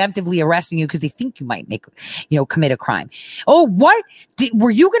be preemptively arresting you because they think you might commit a crime. Oh, what? Were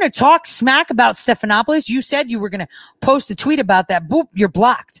you going to talk smack about Stephanopoulos? You said you were going to post a tweet about that. Boop, you're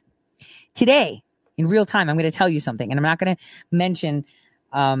blocked. Today, in real time, I'm going to tell you something, and I'm not going to mention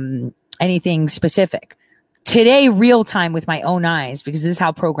anything specific. Today, real time with my own eyes, because this is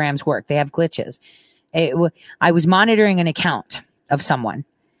how programs work. They have glitches. I was monitoring an account of someone.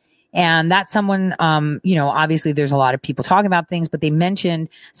 And that someone, obviously there's a lot of people talking about things, but they mentioned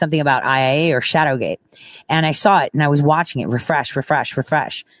something about IIA or Shadowgate. And I saw it and I was watching it refresh.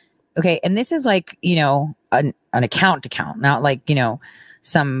 Okay. And this is like, an account, not like,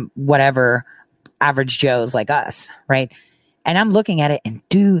 some whatever average Joes like us. Right. And I'm looking at it and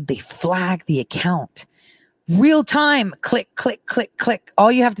dude, they flag the account. Real time, click, click, click, click.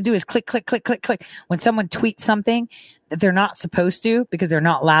 All you have to do is click, click, click, click, click. When someone tweets something that they're not supposed to because they're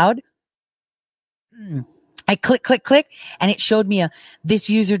not loud, I click, click, click, and it showed me this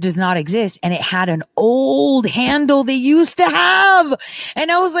user does not exist. And it had an old handle they used to have. And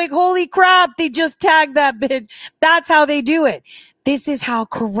I was like, holy crap, they just tagged that bitch. That's how they do it. This is how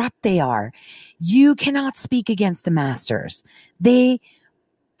corrupt they are. You cannot speak against the masters. They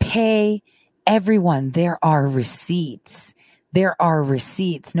pay everyone. There are receipts.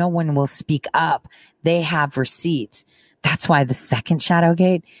 No one will speak up. They have receipts. That's why the second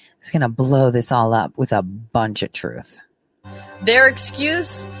Shadowgate is going to blow this all up with a bunch of truth. Their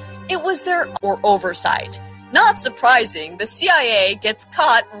excuse? It was their oversight. Not surprising, the CIA gets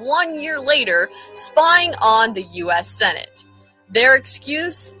caught 1 year later spying on the U.S. Senate. Their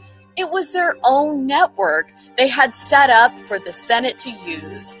excuse? It was their own network they had set up for the Senate to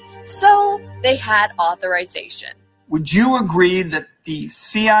use. So they had authorization. Would you agree that the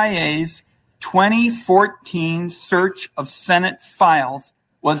CIA's 2014 search of Senate files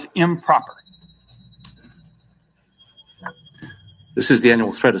was improper? This is the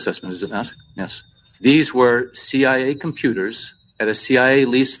annual threat assessment, is it not? Yes. These were CIA computers at a CIA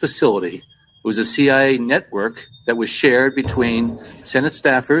leased facility. It was a CIA network that was shared between Senate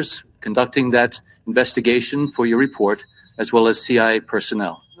staffers conducting that investigation for your report, as well as CIA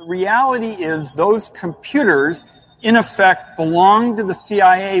personnel. The reality is those computers, in effect, belonged to the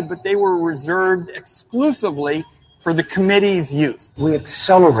CIA, but they were reserved exclusively for the committee's use. We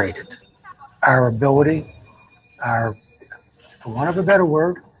accelerated our ability, for want of a better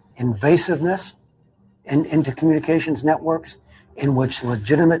word, invasiveness into communications networks in which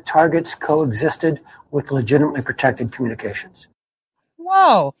legitimate targets coexisted with legitimately protected communications.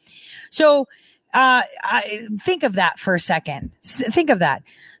 Whoa. So think of that for a second. Think of that.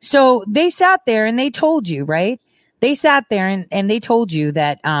 So they sat there and they told you, right, They sat there and they told you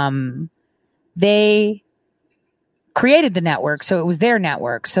that they created the network, so it was their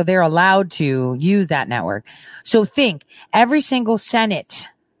network, so they're allowed to use that network. So think, every single Senate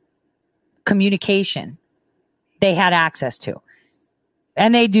communication they had access to.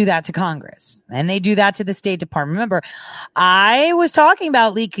 And they do that to Congress. And they do that to the State Department. Remember, I was talking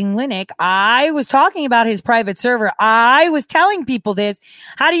about leaking Linux. I was talking about his private server. I was telling people this.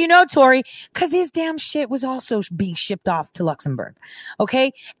 How do you know, Tori? Because his damn shit was also being shipped off to Luxembourg.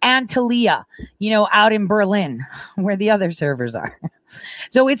 Okay? And to Leah, out in Berlin, where the other servers are.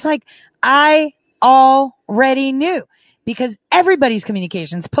 So it's like, I already knew. Because everybody's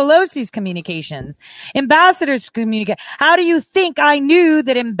communications, Pelosi's communications, ambassadors communicate. How do you think I knew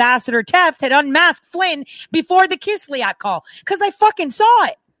that Ambassador Taft had unmasked Flynn before the Kislyak call? Because I fucking saw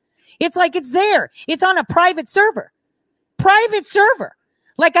it. It's like it's there. It's on a private server.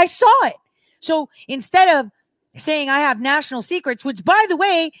 Like I saw it. So instead of saying I have national secrets, which by the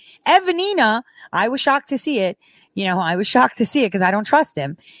way, Evanina, I was shocked to see it. I was shocked to see it because I don't trust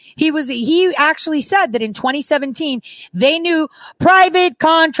him. He actually said that in 2017, they knew private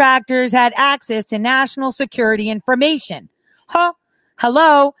contractors had access to national security information. Huh?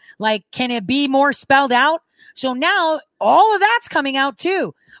 Hello? Like, can it be more spelled out? So now all of that's coming out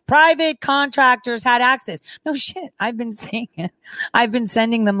too. Private contractors had access. No shit. I've been saying it. I've been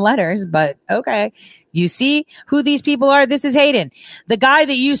sending them letters, but okay. You see who these people are? This is Hayden, the guy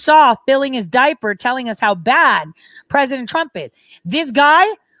that you saw filling his diaper, telling us how bad President Trump is. This guy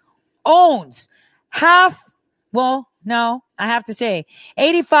owns I have to say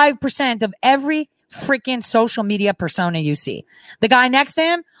 85% of every freaking social media persona you see. The guy next to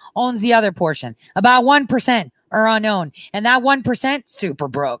him owns the other portion. About 1% are unknown. And that 1% super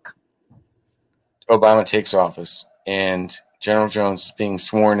broke. Obama takes office and General Jones is being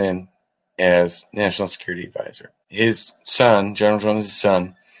sworn in as National Security Advisor. His son, General Jones'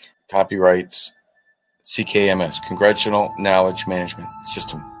 son, copyrights CKMS, Congressional Knowledge Management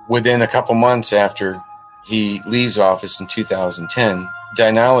System. Within a couple months after he leaves office in 2010,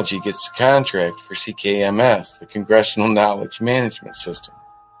 Dynology gets the contract for CKMS, the Congressional Knowledge Management System,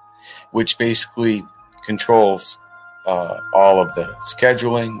 which basically controls all of the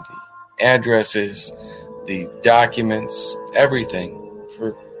scheduling, the addresses, the documents, everything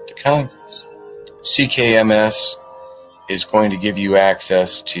for the Congress. CKMS is going to give you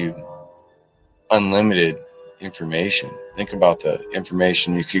access to unlimited information. Think about the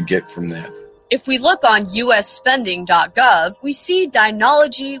information you could get from that. If we look on usspending.gov, we see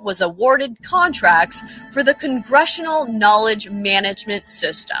Dynology was awarded contracts for the Congressional Knowledge Management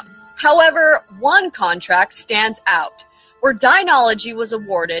System. However, one contract stands out, where Dynology was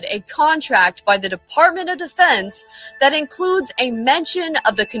awarded a contract by the Department of Defense that includes a mention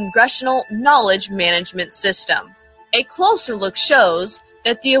of the Congressional Knowledge Management System. A closer look shows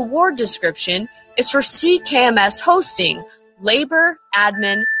that the award description is for CKMS hosting, labor,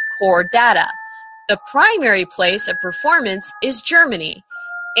 admin, core data. The primary place of performance is Germany.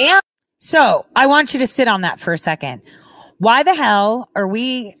 So I want you to sit on that for a second. Why the hell are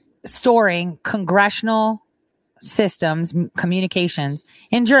we storing congressional systems, communications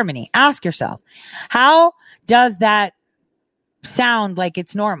in Germany? Ask yourself, how does that sound like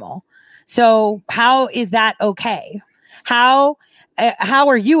it's normal? So how is that okay? How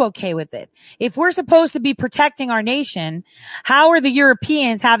are you okay with it? If we're supposed to be protecting our nation, how are the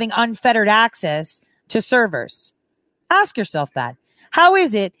Europeans having unfettered access to servers? Ask yourself that. How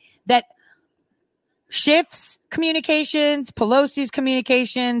is it that Schiff's communications, Pelosi's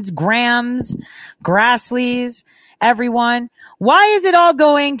communications, Graham's, Grassley's, everyone, why is it all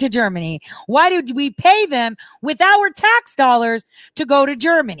going to Germany? Why did we pay them with our tax dollars to go to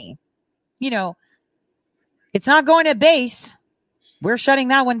Germany? It's not going to base. We're shutting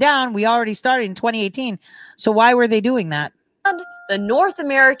that one down. We already started in 2018. So why were they doing that? The North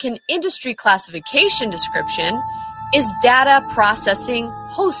American Industry Classification description is data processing,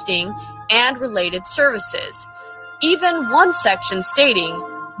 hosting, and related services. Even one section stating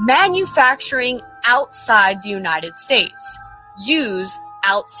manufacturing outside the United States. Use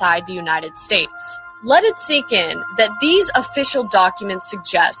outside the United States. Let it sink in that these official documents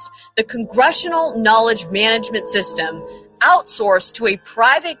suggest the Congressional Knowledge Management System, outsourced to a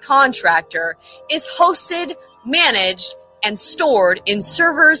private contractor, is hosted, managed, and stored in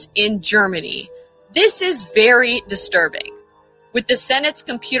servers in Germany. This is very disturbing. With the Senate's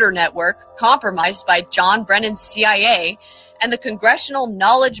computer network compromised by John Brennan's CIA and the Congressional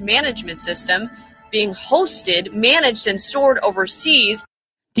Knowledge Management System being hosted, managed, and stored overseas.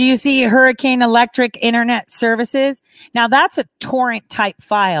 Do you see Hurricane Electric Internet Services? Now that's a torrent type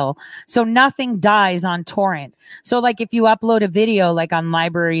file. So nothing dies on torrent. So like if you upload a video like on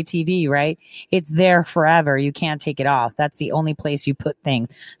Library TV, right? It's there forever. You can't take it off. That's the only place you put things.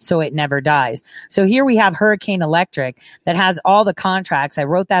 So it never dies. So here we have Hurricane Electric that has all the contracts. I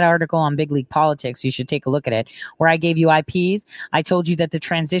wrote that article on Big League Politics. You should take a look at it where I gave you IPs. I told you that the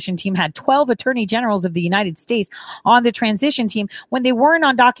transition team had 12 attorney generals of the United States on the transition team when they weren't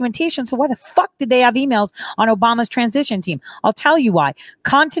on documentation. So why the fuck did they have emails on Obama's transition team? I'll tell you why.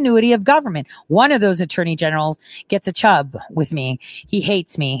 Continuity of government. One of those attorney generals gets a chub with me. He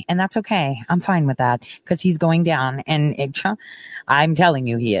hates me, and that's okay. I'm fine with that because he's going down, and I'm telling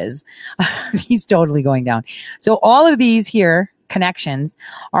you he is. He's totally going down. So all of these here connections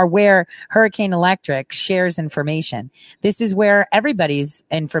are where Hurricane Electric shares information. This is where everybody's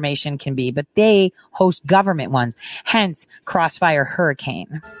information can be, but they host government ones, hence Crossfire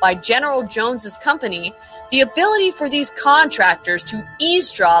Hurricane. By General Jones's company, the ability for these contractors to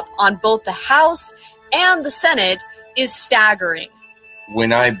eavesdrop on both the House and the Senate is staggering.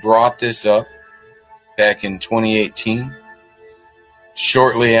 When I brought this up back in 2018,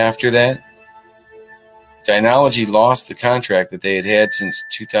 shortly after that, Dynology lost the contract that they had had since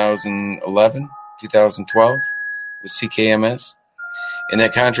 2011, 2012 with CKMS. And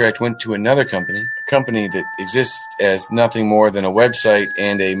that contract went to another company, a company that exists as nothing more than a website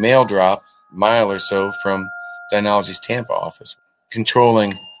and a mail drop mile or so from Dynology's Tampa office,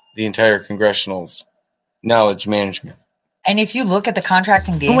 controlling the entire congressional's knowledge management. And if you look at the contract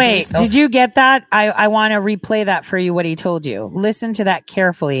and game, wait, did you get that? I want to replay that for you, what he told you. Listen to that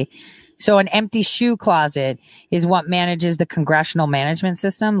carefully. So an empty shoe closet is what manages the congressional management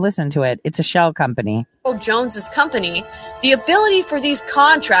system. Listen to it. It's a shell company. Jones's company, the ability for these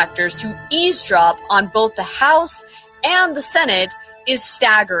contractors to eavesdrop on both the House and the Senate is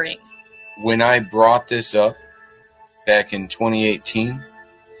staggering. When I brought this up back in 2018,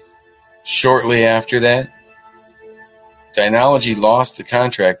 shortly after that, Dynology lost the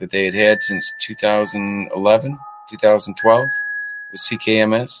contract that they had had since 2011, 2012 with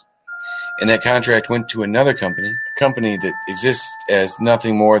CKMS. And that contract went to another company, a company that exists as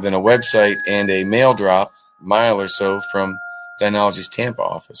nothing more than a website and a mail drop mile or so from Dynology's Tampa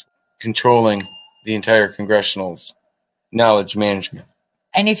office, controlling the entire congressional's knowledge management.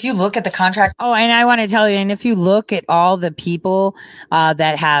 And if you look at the contract, and I want to tell you, and if you look at all the people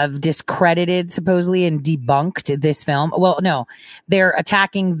that have discredited supposedly and debunked this film, well, no, they're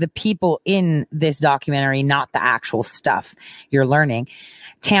attacking the people in this documentary, not the actual stuff you're learning.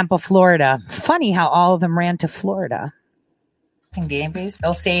 Tampa, Florida. Funny how all of them ran to Florida. Database,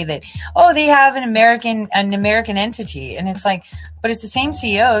 they'll say that, they have an American entity. And it's like, but it's the same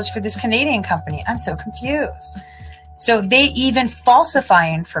CEOs for this Canadian company. I'm so confused. So they even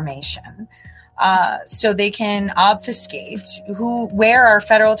falsify information so they can obfuscate where our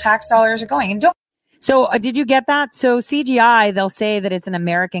federal tax dollars are going. And So did you get that? So CGI, they'll say that it's an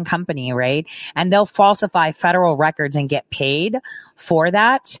American company, right? And they'll falsify federal records and get paid for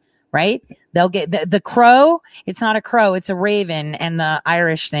that, right? They'll get the crow. It's not a crow. It's a raven, and the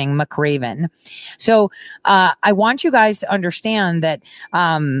Irish thing, McRaven. So I want you guys to understand that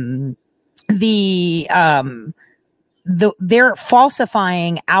they're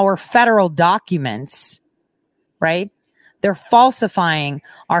falsifying our federal documents, right? They're falsifying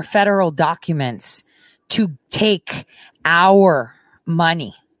our federal documents to take our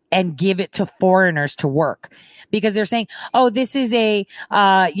money and give it to foreigners to work, because they're saying, this is an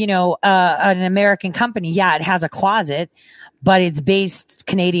American company. Yeah, it has a closet, but it's based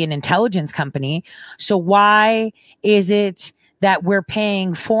Canadian intelligence company. So why is it that we're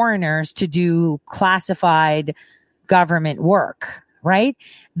paying foreigners to do classified government work, right?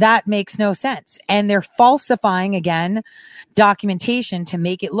 That makes no sense. And they're falsifying, again, documentation to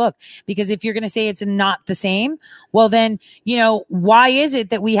make it look, because if you're going to say it's not the same, well then, why is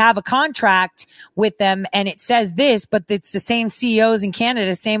it that we have a contract with them and it says this, but it's the same CEOs in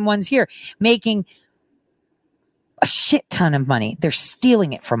Canada, same ones here, making a shit ton of money. They're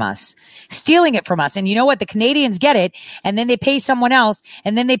stealing it from us. And you know what? The Canadians get it, and then they pay someone else,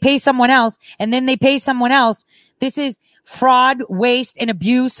 and then they pay someone else, and then they pay someone else. This is fraud, waste, and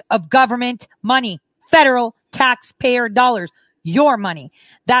abuse of government money, federal taxpayer dollars, your money.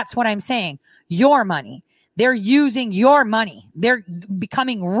 That's what I'm saying. Your money. They're using your money. They're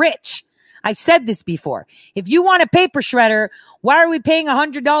becoming rich. I've said this before. If you want a paper shredder, why are we paying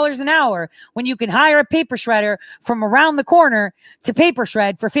 $100 an hour when you can hire a paper shredder from around the corner to paper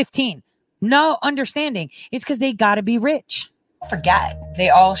shred for $15? No understanding. It's because they got to be rich. Forget, they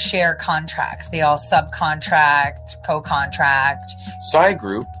all share contracts. They all subcontract, co-contract. Psy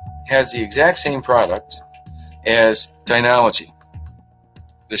Group has the exact same product as Dynology,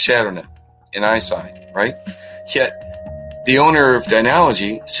 the ShadowNet, and iSci, right? Yet the owner of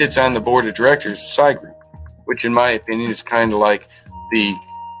Dynology sits on the board of directors of Psy Group, which in my opinion is kind of like the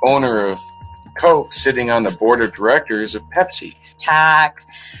owner of Coke sitting on the board of directors of Pepsi. TAC,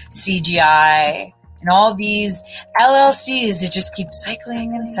 CGI, and all these LLCs that just keep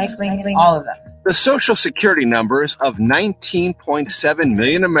cycling and cycling, all of them. The Social Security numbers of 19.7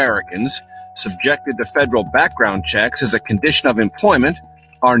 million Americans subjected to federal background checks as a condition of employment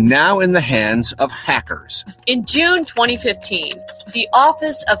are now in the hands of hackers. In June 2015, the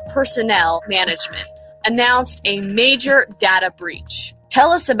Office of Personnel Management announced a major data breach.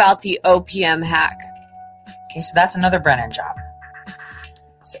 Tell us about the OPM hack. Okay, so that's another Brennan job.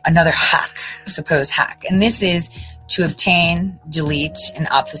 So another hack, supposed hack. And this is to obtain, delete, and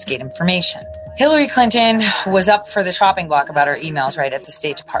obfuscate information. Hillary Clinton was up for the chopping block about her emails right at the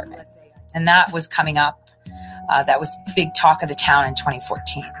State Department. And that was coming up. That was big talk of the town in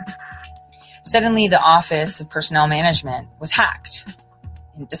 2014. Suddenly, the Office of Personnel Management was hacked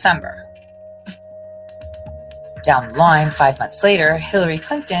in December. Down the line, 5 months later, Hillary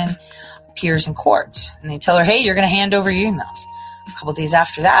Clinton appears in court. And they tell her, hey, you're going to hand over your emails. A couple days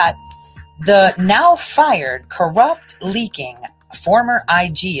after that, the now fired, corrupt, leaking former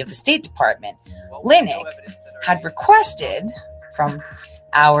IG of the State Department, Linick, had requested from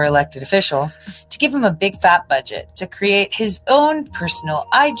our elected officials to give him a big fat budget to create his own personal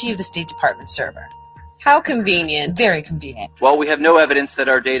IG of the State Department server. How convenient. Very convenient. While we have no evidence that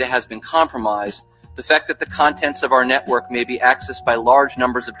our data has been compromised, the fact that the contents of our network may be accessed by large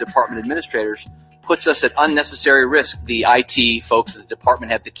numbers of department administrators puts us at unnecessary risk. The IT folks at the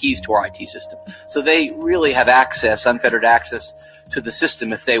department have the keys to our IT system. So they really have access, unfettered access to the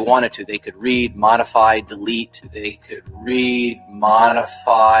system if they wanted to. They could read, modify, delete. They could read,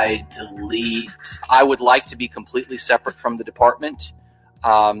 modify, delete. I would like to be completely separate from the department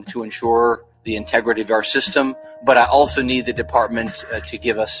to ensure the integrity of our system, but I also need the department to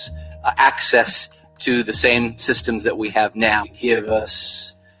give us access to the same systems that we have now. Give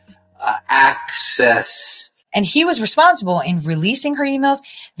us access. And he was responsible in releasing her emails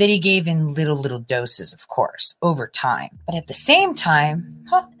that he gave in little doses, of course, over time. But at the same time,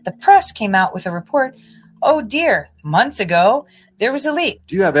 the press came out with a report. Oh dear, months ago, there was a leak.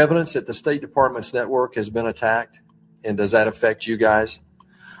 Do you have evidence that the State Department's network has been attacked? And does that affect you guys?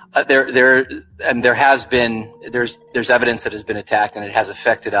 There's evidence that has been attacked and it has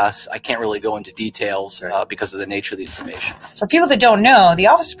affected us. I can't really go into details because of the nature of the information. For people that don't know, the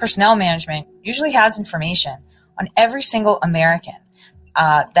Office of Personnel Management usually has information on every single American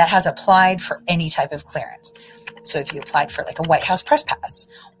that has applied for any type of clearance. So if you applied for like a White House press pass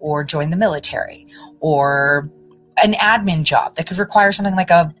or joined the military or an admin job that could require something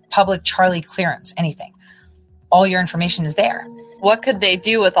like a public Charlie clearance, anything, all your information is there. What could they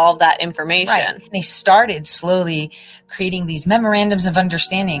do with all that information? Right. They started slowly creating these memorandums of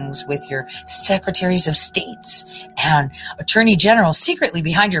understandings with your secretaries of states and attorney generals secretly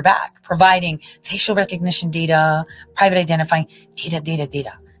behind your back, providing facial recognition data, private identifying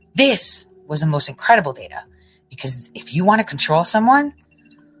data. This was the most incredible data because if you want to control someone,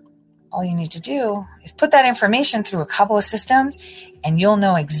 all you need to do is put that information through a couple of systems and you'll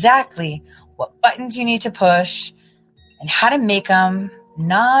know exactly what buttons you need to push and how to make them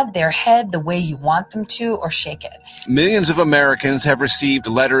nod their head the way you want them to or shake it. Millions of Americans have received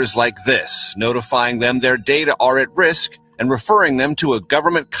letters like this, notifying them their data are at risk and referring them to a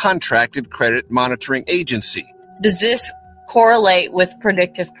government-contracted credit monitoring agency. Does this correlate with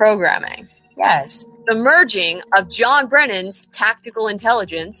predictive programming? Yes. The merging of John Brennan's tactical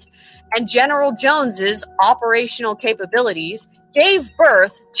intelligence and General Jones's operational capabilities gave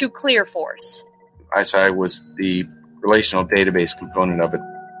birth to ClearForce. iSci was the relational database component of it.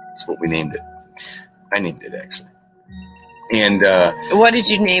 That's what we named it. I named it, actually. And what did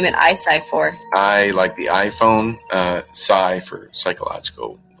you name it iSci for? I like the iPhone, Sci for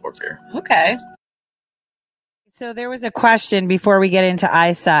psychological warfare. Okay. So there was a question before we get into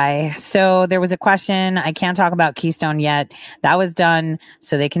iSci. So there was a question. I can't talk about Keystone yet. That was done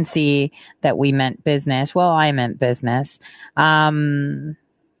so they can see that we meant business. Well, I meant business.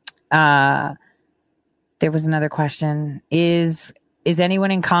 There was another question. Is is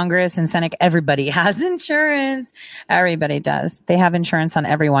anyone in Congress and Senate? Everybody has insurance. Everybody does. They have insurance on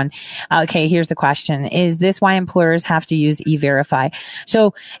everyone. Okay, here's the question. Is this why employers have to use E-Verify?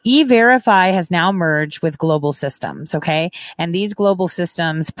 So E-Verify has now merged with global systems, okay? And these global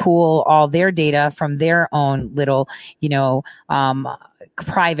systems pool all their data from their own little,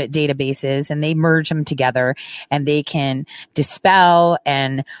 private databases, and they merge them together, and they can dispel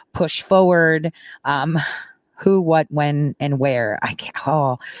and push forward, who, what, when, and where.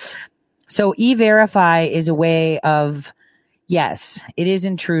 So E-Verify is a way of, yes, it is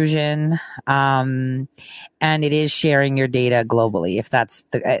intrusion, and it is sharing your data globally. If that's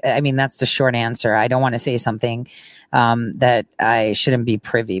that's the short answer. I don't want to say something that I shouldn't be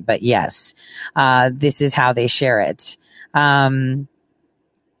privy, but yes, this is how they share it.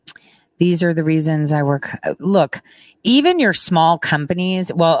 These are the reasons I work. Look, even your small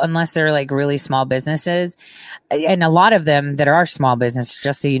companies, well, unless they're like really small businesses, and a lot of them that are small businesses,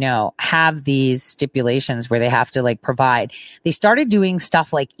 just so you know, have these stipulations where they have to like provide. They started doing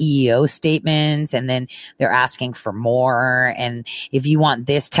stuff like EEO statements, and then they're asking for more. And if you want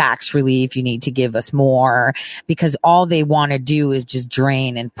this tax relief, you need to give us more, because all they want to do is just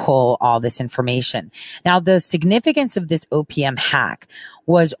drain and pull all this information. Now, the significance of this OPM hack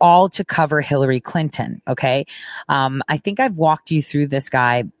was all to cover Hillary Clinton. Okay. I think I've walked you through these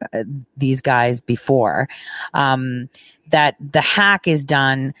guys before, that the hack is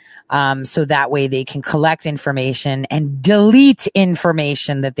done, so that way they can collect information and delete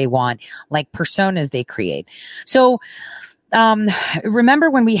information that they want, like personas they create. So, remember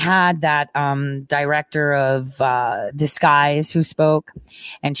when we had that director of disguise who spoke,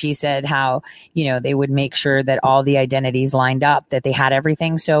 and she said how, they would make sure that all the identities lined up, that they had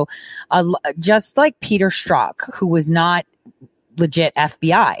everything. So just like Peter Strzok, who was not legit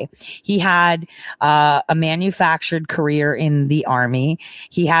FBI. He had a manufactured career in the Army.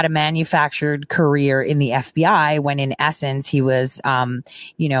 He had a manufactured career in the FBI, when in essence he was, an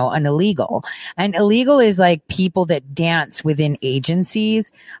illegal. And illegal is like people that dance within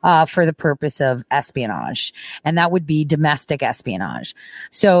agencies for the purpose of espionage. And that would be domestic espionage.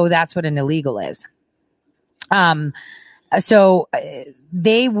 So that's what an illegal is. So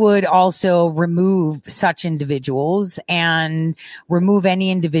they would also remove such individuals and remove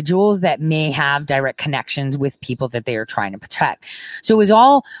any individuals that may have direct connections with people that they are trying to protect. So it was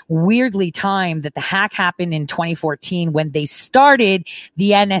all weirdly timed that the hack happened in 2014 when they started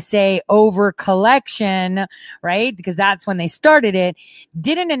the NSA over collection, right? Because that's when they started it.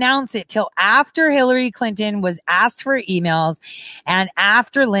 Didn't announce it till after Hillary Clinton was asked for emails and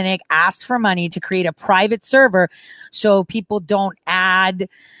after Linux asked for money to create a private server so people don't add,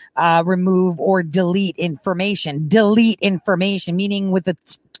 remove, or delete information. Delete information, meaning with a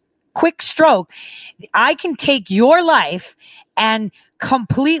quick stroke, I can take your life and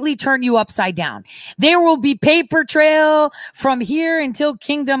completely turn you upside down. There will be paper trail from here until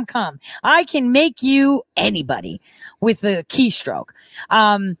kingdom come. I can make you anybody with a keystroke.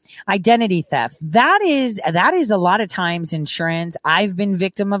 Identity theft. That is a lot of times insurance. I've been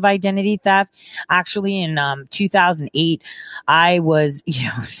victim of identity theft. Actually, in 2008, I was,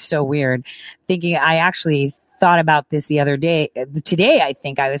 so weird, thinking I actually thought about this the other day. Today, I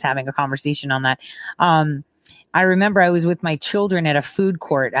think I was having a conversation on that. I remember I was with my children at a food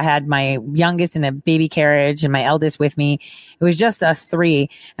court. I had my youngest in a baby carriage and my eldest with me. It was just us three.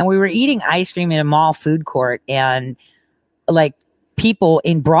 And we were eating ice cream in a mall food court, and like people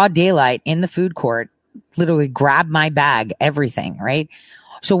in broad daylight in the food court literally grabbed my bag, everything, right?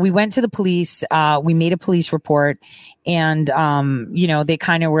 So we went to the police. We made a police report, and, they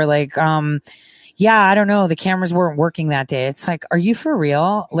kind of were like, yeah, I don't know. The cameras weren't working that day. It's like, are you for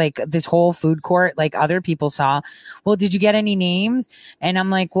real? Like this whole food court, like other people saw. Well, did you get any names? And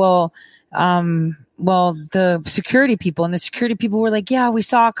I'm like, well, the security people, and the security people were like, yeah, we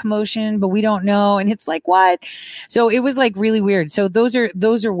saw a commotion, but we don't know. And it's like, what? So it was like really weird. So those are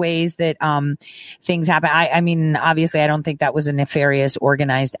ways that, things happen. I mean, obviously I don't think that was a nefarious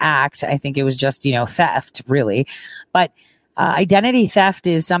organized act. I think it was just, theft really. But, identity theft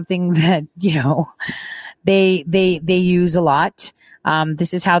is something that, they use a lot.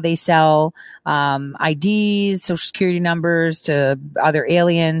 This is how they sell, IDs, social security numbers to other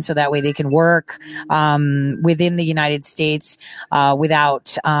aliens, so that way they can work, within the United States,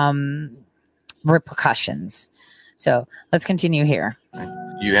 without, repercussions. So let's continue here.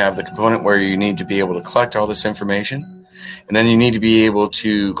 You have the component where you need to be able to collect all this information. And then you need to be able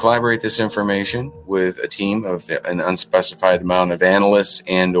to collaborate this information with a team of an unspecified amount of analysts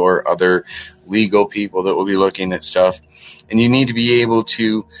and or other legal people that will be looking at stuff. And you need to be able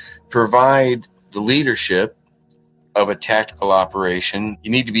to provide the leadership of a tactical operation,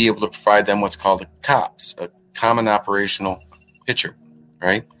 you need to be able to provide them what's called a COPS, a common operational picture,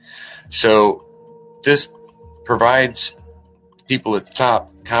 right? So this provides people at the top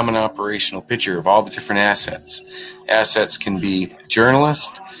common operational picture of all the different assets. Assets can be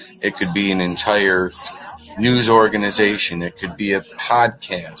journalists, it could be an entire news organization, it could be a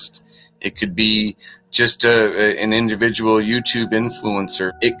podcast, it could be just an individual YouTube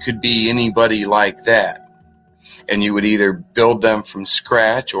influencer, it could be anybody like that. And you would either build them from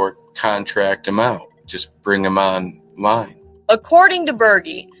scratch or contract them out, just bring them online. According to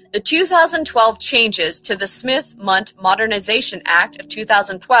Berge, the 2012 changes to the Smith-Mundt Modernization Act of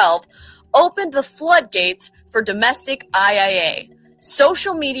 2012 opened the floodgates for domestic IIA,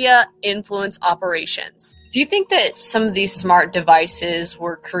 social media influence operations. Do you think that some of these smart devices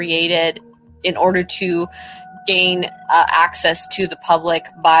were created in order to gain access to the public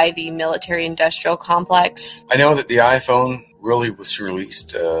by the military-industrial complex? I know that the iPhone really was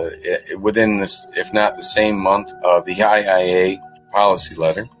released within this, if not the same month of the IIA policy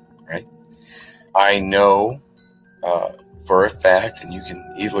letter, right? I know for a fact, and you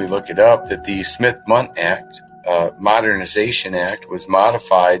can easily look it up, that the Smith-Mundt Act, Modernization Act, was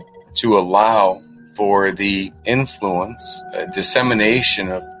modified to allow for the influence, dissemination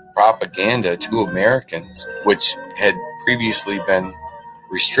of propaganda to Americans, which had previously been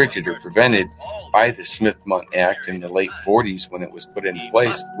restricted or prevented by the Smith-Mundt Act in the late 40s when it was put in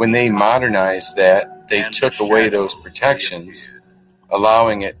place. When they modernized that, they took away those protections,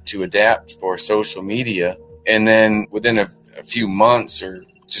 allowing it to adapt for social media. And then within a few months or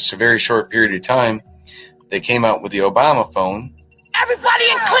just a very short period of time, they came out with the Obama phone. Everybody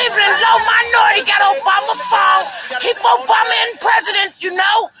in Cleveland, low minority, got Obama phone. Keep Obama in president, you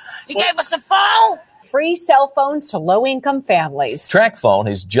know? He gave us a phone. Free cell phones to low-income families. TracFone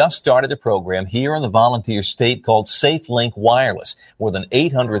has just started a program here in the volunteer state called SafeLink Wireless. More than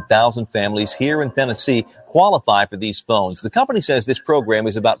 800,000 families here in Tennessee qualify for these phones. The company says this program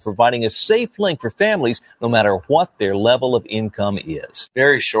is about providing a safe link for families no matter what their level of income is.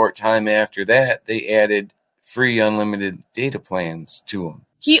 Very short time after that, they added free unlimited data plans to them.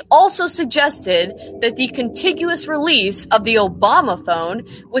 He also suggested that the contiguous release of the Obama phone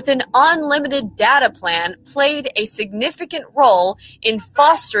with an unlimited data plan played a significant role in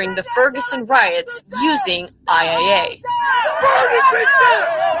fostering the Ferguson riots using IIA.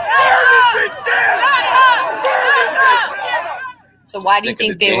 So why do you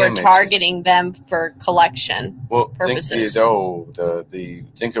think they were targeting them for collection purposes?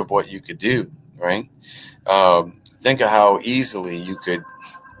 Think of what you could do, right? Think of how easily you could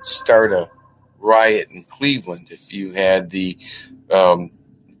start a riot in Cleveland if you had the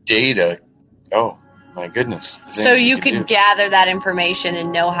data. Oh my goodness. So you could gather that information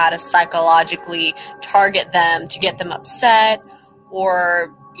and know how to psychologically target them to get them upset,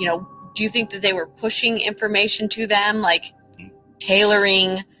 or, you know, do you think that they were pushing information to them, like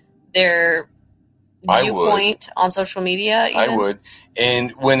tailoring their viewpoint on social media? Even? I would.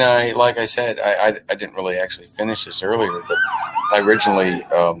 And when like I said, I didn't really actually finish this earlier, but I originally,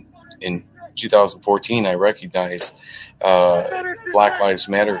 in 2014, I recognized Black Lives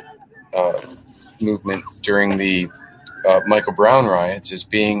Matter movement during the Michael Brown riots as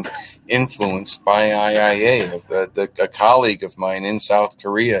being influenced by IIA. A colleague of mine in South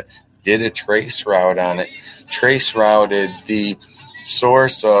Korea did a trace route on it, trace routed the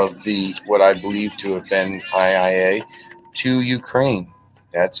source of what I believe to have been IIA to Ukraine.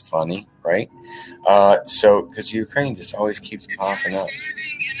 That's funny, right? So, because Ukraine just always keeps popping up.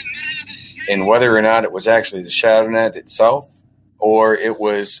 And whether or not it was actually the ShadowNet itself, or it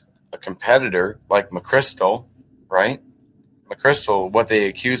was a competitor like McChrystal, right? McChrystal, what they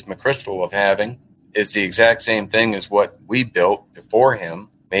accused McChrystal of having is the exact same thing as what we built before him.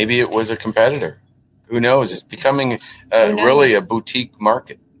 Maybe it was a competitor. Who knows? It's becoming really a boutique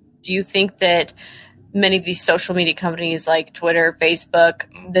market. Do you think that many of these social media companies like Twitter, Facebook,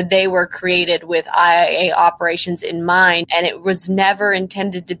 that they were created with IIA operations in mind, and it was never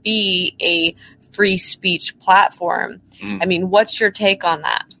intended to be a free speech platform? I mean, what's your take on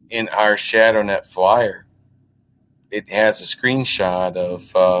that? In our ShadowNet flyer, it has a screenshot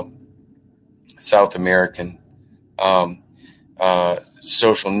of South American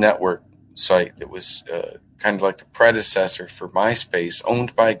social network site that was kind of like the predecessor for MySpace,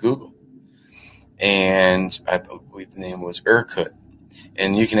 owned by Google. And I believe the name was Urkut.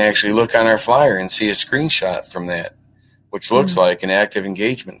 And you can actually look on our flyer and see a screenshot from that, which looks like an active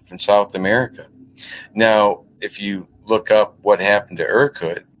engagement from South America. Now, if you look up what happened to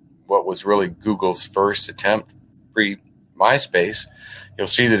Urkut, what was really Google's first attempt, MySpace, you'll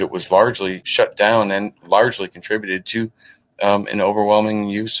see that it was largely shut down and largely contributed to an overwhelming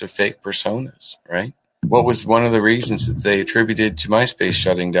use of fake personas, right? What was one of the reasons that they attributed to MySpace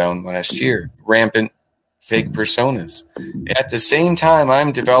shutting down last year? Rampant fake personas. At the same time,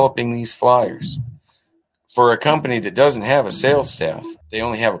 I'm developing these flyers for a company that doesn't have a sales staff. They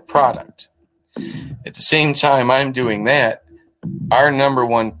only have a product. At the same time I'm doing that, our number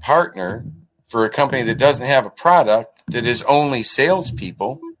one partner for a company that doesn't have a product, that is only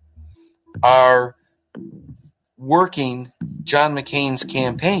salespeople, are working John McCain's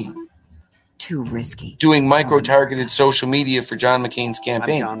campaign. Too risky. Doing micro-targeted social media for John McCain's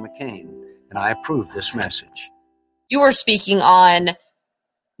campaign. I'm John McCain, and I approve this message. You were speaking on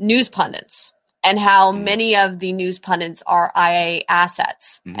news pundits and how many of the news pundits are IA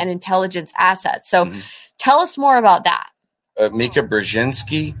assets and intelligence assets. So tell us more about that. Mika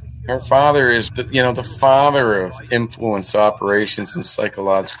Brzezinski, her father is the father of influence operations and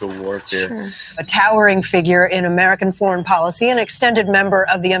psychological warfare. Sure. A towering figure in American foreign policy, an extended member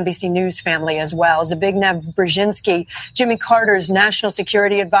of the NBC News family as well. Zbigniew Brzezinski, Jimmy Carter's national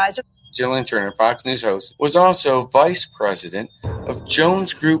security advisor. Jillian Turner, Fox News host, was also vice president of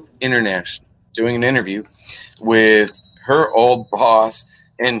Jones Group International, doing an interview with her old boss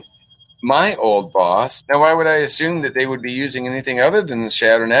and my old boss. Now, why would I assume that they would be using anything other than the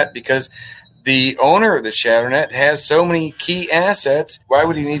ShadowNet? Because the owner of the ShadowNet has so many key assets. Why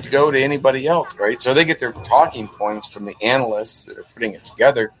would he need to go to anybody else, right? So they get their talking points from the analysts that are putting it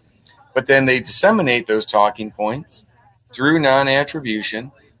together, but then they disseminate those talking points through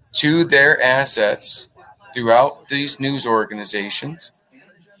non-attribution to their assets throughout these news organizations,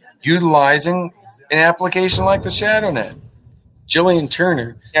 utilizing an application like the ShadowNet. Jillian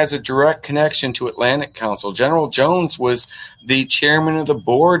Turner has a direct connection to Atlantic Council. General Jones was the chairman of the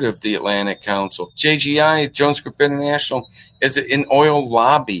board of the Atlantic Council. JGI, Jones Group International, is an oil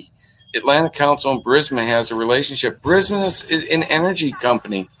lobby. Atlantic Council and Burisma has a relationship. Burisma is an energy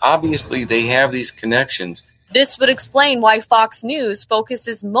company. Obviously, they have these connections. This would explain why Fox News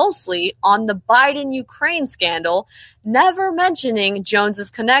focuses mostly on the Biden-Ukraine scandal, never mentioning Jones's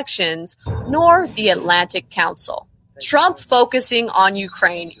connections, nor the Atlantic Council. Trump focusing on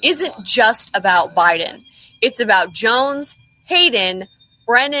Ukraine isn't just about Biden. It's about Jones, Hayden,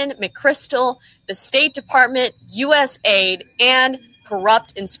 Brennan, McChrystal, the State Department, USAID, and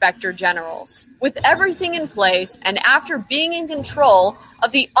corrupt inspector generals. With everything in place and after being in control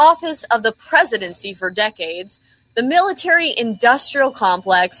of the office of the presidency for decades, the military-industrial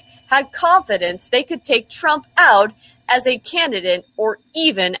complex had confidence they could take Trump out as a candidate or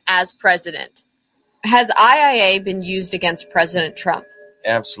even as president. Has IIA been used against President Trump?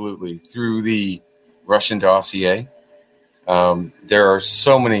 Absolutely. Through the Russian dossier. There are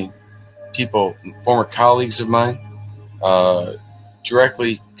so many people, former colleagues of mine,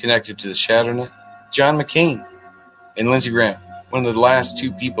 directly connected to the ShadowNet. John McCain and Lindsey Graham, one of the last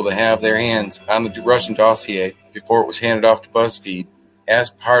two people to have their hands on the Russian dossier before it was handed off to BuzzFeed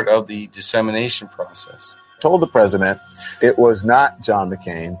as part of the dissemination process. Told the president it was not John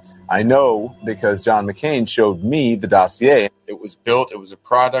McCain. I know because John McCain showed me the dossier. It was built, it was a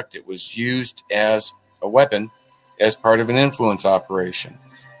product, it was used as a weapon as part of an influence operation.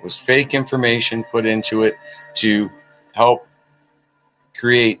 It was fake information put into it to help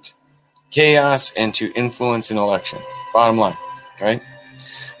create chaos and to influence an election. Bottom line, right?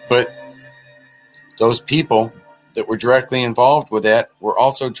 But those people that were directly involved with that were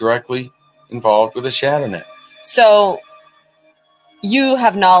also directly involved with the ShadowNet. So you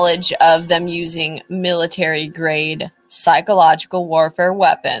have knowledge of them using military-grade psychological warfare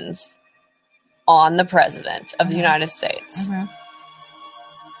weapons on the president of the United States.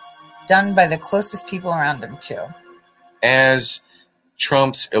 Done by the closest people around him, too. As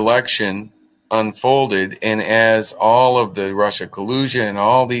Trump's election unfolded and as all of the Russia collusion and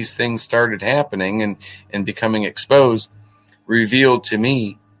all these things started happening and becoming exposed, revealed to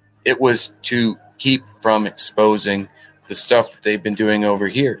me it was to keep from exposing the stuff that they've been doing over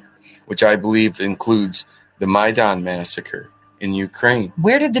here, which I believe includes the Maidan massacre in Ukraine.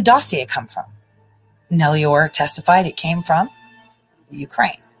 Where did the dossier come from? Nellie Orr testified it came from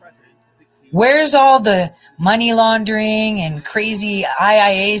Ukraine. Where's all the money laundering and crazy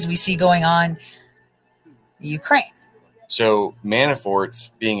IIAs we see going on? Ukraine. So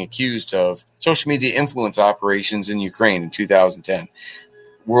Manafort's being accused of social media influence operations in Ukraine in 2010.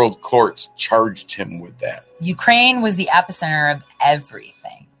 World courts charged him with that. Ukraine was the epicenter of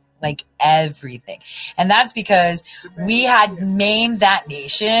everything, like everything. And that's because we had maimed that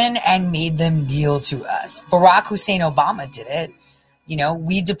nation and made them kneel to us. Barack Hussein Obama did it. You know,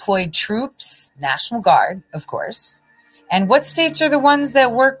 we deployed troops, National Guard, of course, And what states are the ones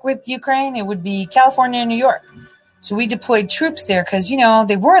that work with Ukraine? It would be California and New York. So we deployed troops there because,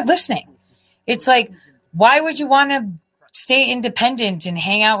 they weren't listening. It's like, why would you want to stay independent and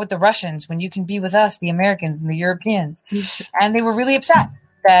hang out with the Russians when you can be with us, the Americans and the Europeans? And they were really upset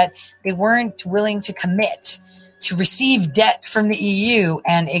that they weren't willing to commit to receive debt from the EU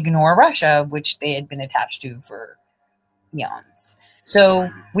and ignore Russia, which they had been attached to for eons.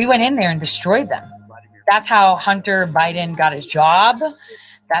 So we went in there and destroyed them. That's how Hunter Biden got his job.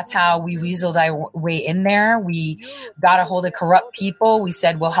 That's how we weaseled our way in there. We got a hold of corrupt people. We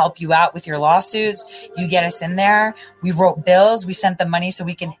said, we'll help you out with your lawsuits. You get us in there. We wrote bills. We sent them money so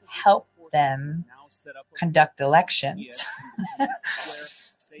we can help them conduct elections.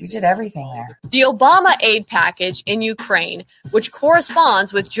 We did everything there. The Obama aid package in Ukraine, which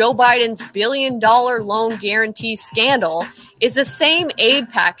corresponds with Joe Biden's billion-dollar loan guarantee scandal, is the same aid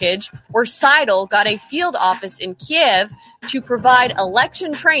package where Seidel got a field office in Kiev to provide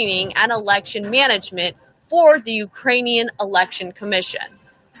election training and election management for the Ukrainian Election Commission.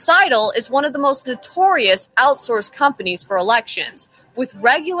 Seidel is one of the most notorious outsourced companies for elections, with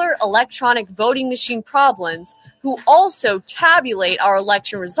regular electronic voting machine problems, who also tabulate our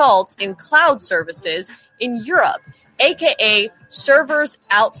election results in cloud services in Europe, aka servers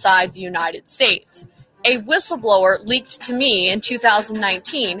outside the United States. A whistleblower leaked to me in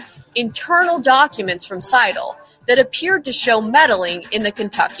 2019 internal documents from Seidel that appeared to show meddling in the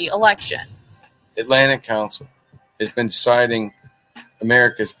Kentucky election. Atlantic Council has been deciding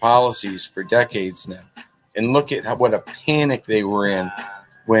America's policies for decades now. And look at what a panic they were in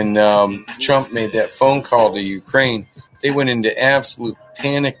when Trump made that phone call to Ukraine. They went into absolute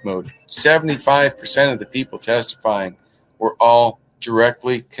panic mode. 75% of the people testifying were all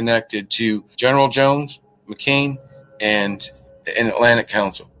directly connected to General Jones, McCain, and Atlantic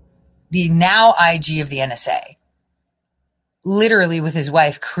Council. The now IG of the NSA, literally with his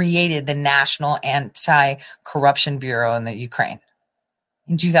wife, created the National Anti-Corruption Bureau in the Ukraine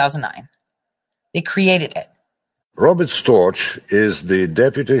in 2009. They created it. Robert Storch is the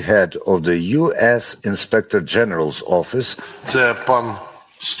deputy head of the U.S. Inspector General's office. Це пан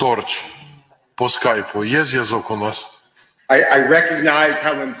Storch по скайпу. Є зв'язок у нас? I recognize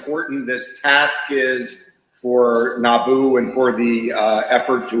how important this task is for NABU and for the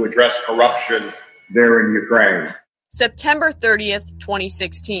effort to address corruption there in Ukraine. September 30th,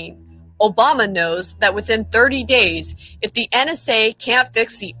 2016. Obama knows that within 30 days, if the NSA can't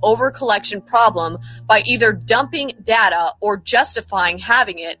fix the overcollection problem by either dumping data or justifying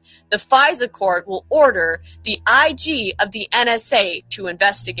having it, the FISA court will order the IG of the NSA to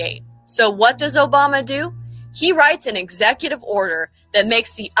investigate. So what does Obama do? He writes an executive order that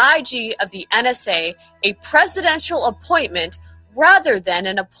makes the IG of the NSA a presidential appointment rather than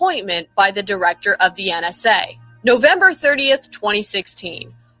an appointment by the director of the NSA. November 30th,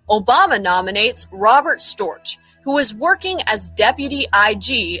 2016. Obama nominates Robert Storch, who is working as deputy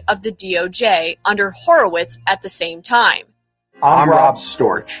IG of the DOJ under Horowitz at the same time. I'm Rob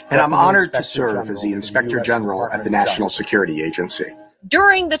Storch, and I'm honored to serve as the Inspector General at the National Security Agency.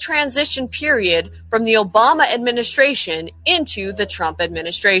 During the transition period from the Obama administration into the Trump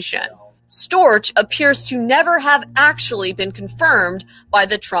administration, Storch appears to never have actually been confirmed by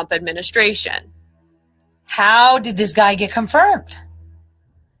the Trump administration. How did this guy get confirmed?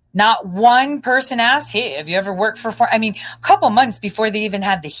 Not one person asked, hey, have you ever worked for a couple months before they even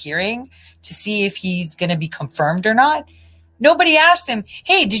had the hearing to see if he's going to be confirmed or not. Nobody asked him,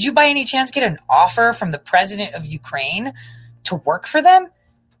 hey, did you by any chance get an offer from the president of Ukraine to work for them?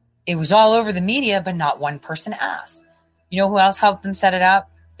 It was all over the media, but not one person asked. You know who else helped them set it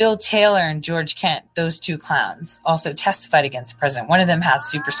up? Bill Taylor and George Kent, those two clowns, also testified against the president. One of them has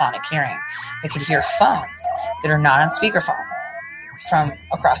supersonic hearing. They could hear phones that are not on speakerphone from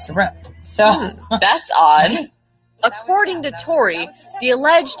across the room. So that's odd. According to Tory, the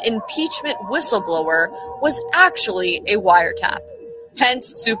alleged impeachment whistleblower was actually a wiretap,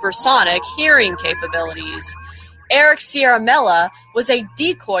 hence supersonic hearing capabilities. Eric Ciaramella was a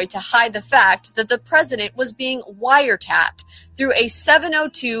decoy to hide the fact that the president was being wiretapped through a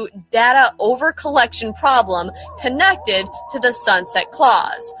 702 data overcollection problem connected to the Sunset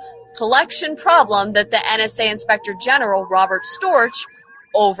Clause, collection problem that the NSA Inspector General Robert Storch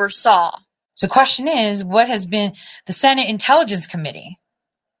oversaw. So the question is, what has been the Senate Intelligence Committee?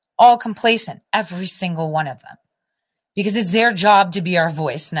 All complacent, every single one of them. Because it's their job to be our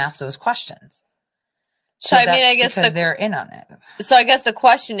voice and ask those questions. So I guess because they're in on it. So I guess the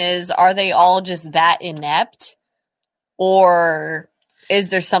question is, are they all just that inept? Or is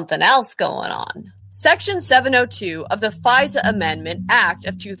there something else going on? Section 702 of the FISA Amendment Act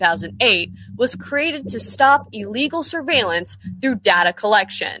of 2008 was created to stop illegal surveillance through data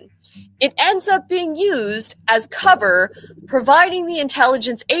collection. It ends up being used as cover, providing the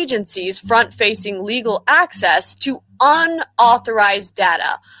intelligence agencies front-facing legal access to unauthorized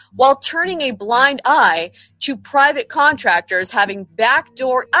data, while turning a blind eye to private contractors having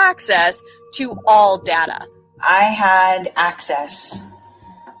backdoor access to all data. I had access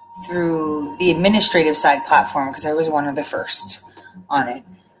through the administrative side platform, because I was one of the first on it,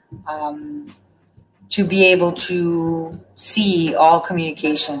 to be able to see all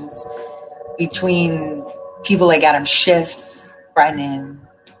communications between people like Adam Schiff, Brennan,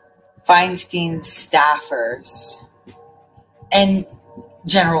 Feinstein's staffers, and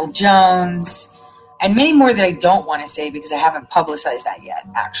General Jones, and many more that I don't want to say because I haven't publicized that yet,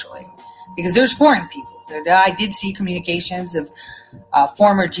 actually. Because there's foreign people. I did see communications of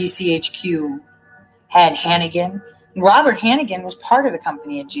former GCHQ head Hannigan. Robert Hannigan was part of the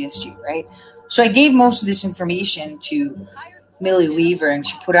company at GSG, right? So I gave most of this information to Millie Weaver, and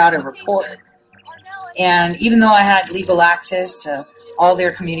she put out a report. And even though I had legal access to all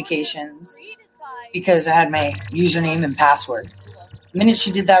their communications, because I had my username and password, the minute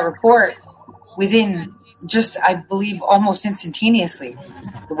she did that report, within just, I believe, almost instantaneously,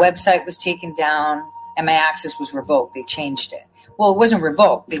 the website was taken down and my access was revoked. They changed it. Well, it wasn't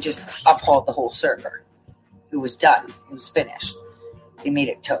revoked. They just upheld the whole server. It was done. It was finished. They made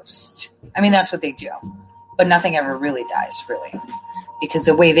it toast. I mean, that's what they do. But nothing ever really dies, really. Because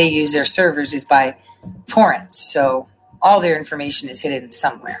the way they use their servers is by torrents. So all their information is hidden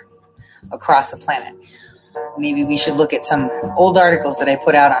somewhere across the planet. Maybe we should look at some old articles that I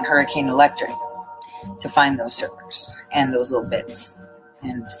put out on Hurricane Electric to find those servers and those little bits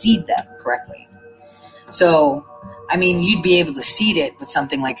and seed them correctly. So, I mean, you'd be able to seed it with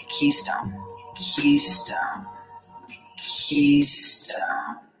something like a Keystone.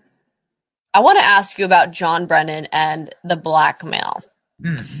 I want to ask you about John Brennan and the blackmail.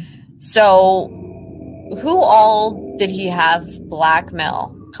 So, who all did he have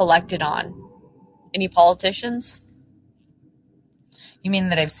blackmail collected on? Any politicians? You mean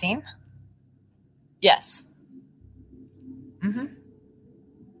that I've seen? Yes.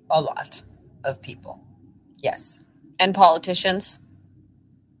 A lot of people. Yes. And politicians?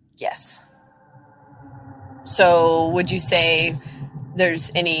 Yes. So would you say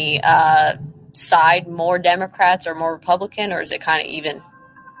there's any side more Democrats or more Republican, or is it kind of even?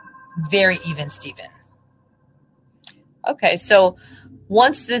 Very even, Stephen. Okay, so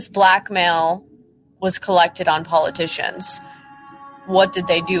once this blackmail was collected on politicians, what did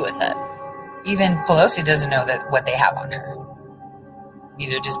they do with it? Even Pelosi doesn't know that what they have on her.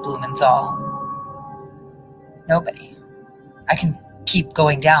 Neither does Blumenthal. Nobody. I can keep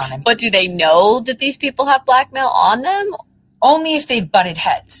going down. But do they know that these people have blackmail on them? Only if they've butted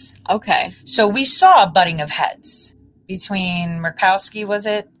heads. Okay. So we saw a butting of heads between Murkowski, was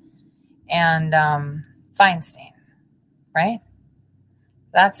it, and Feinstein, right?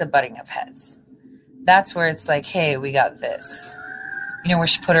 That's a butting of heads. That's where it's like, hey, we got this. You know where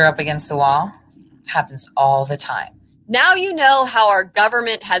she put her up against the wall? Happens all the time. Now you know how our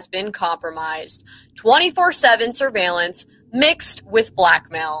government has been compromised. 24/7 surveillance mixed with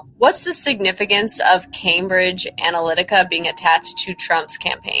blackmail. What's the significance of Cambridge Analytica being attached to Trump's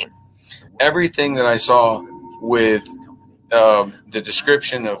campaign? Everything that I saw with the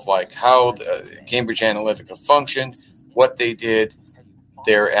description of like how Cambridge Analytica functioned, what they did,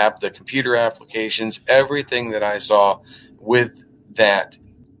 the computer applications, everything that I saw with that,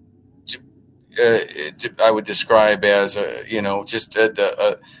 I would describe as just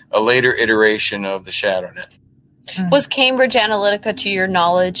a later iteration of the ShadowNet. Was Cambridge Analytica, to your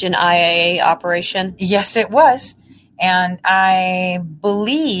knowledge, an IAA operation? Yes, it was. And I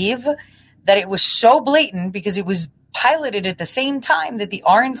believe that it was so blatant because it was piloted at the same time that the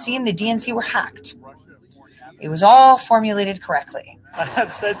RNC and the DNC were hacked. It was all formulated correctly. I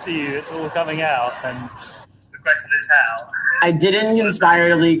have said to you, it's all coming out, and the question is how. I didn't conspire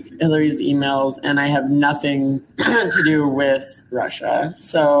to leak Hillary's emails, and I have nothing to do with Russia.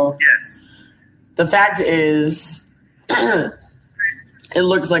 So yes. The fact is, it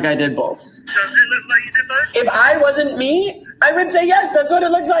looks like I did both. Does it look like you did both? If I wasn't me, I would say yes, that's what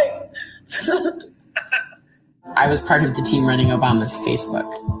it looks like. I was part of the team running Obama's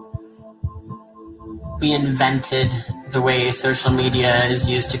Facebook. We invented the way social media is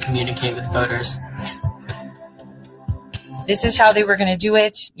used to communicate with voters. This is how they were going to do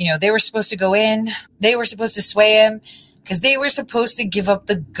it. You know, they were supposed to go in. They were supposed to sway him because they were supposed to give up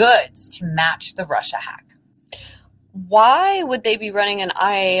the goods to match the Russia hack. Why would they be running an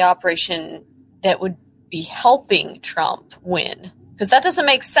IAA operation that would be helping Trump win? Because that doesn't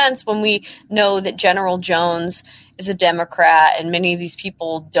make sense when we know that General Jones is a Democrat and many of these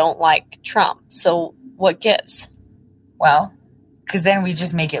people don't like Trump. So what gives? Well, because then we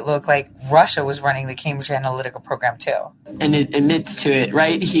just make it look like Russia was running the Cambridge Analytica program too. And it admits to it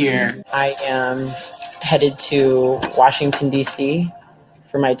right here. I am headed to Washington, D.C.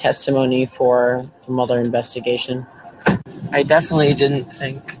 for my testimony for the Mueller investigation. I definitely didn't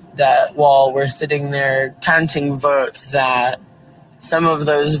think that while we're sitting there counting votes that some of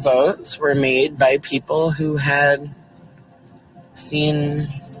those votes were made by people who had seen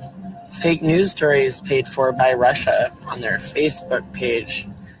fake news stories paid for by Russia on their Facebook page.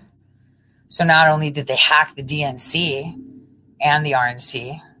 So not only did they hack the DNC and the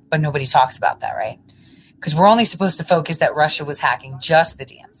RNC, but nobody talks about that, right? Because we're only supposed to focus that Russia was hacking just the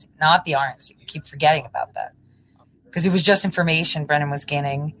DNC, not the RNC. We keep forgetting about that. Because it was just information Brennan was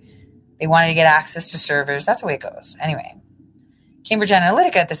gaining. They wanted to get access to servers. That's the way it goes. Anyway, Cambridge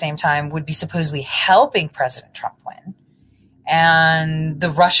Analytica at the same time would be supposedly helping President Trump win. And the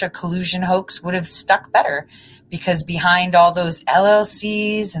Russia collusion hoax would have stuck better because behind all those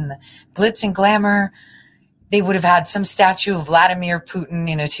LLCs and the glitz and glamour, they would have had some statue of Vladimir Putin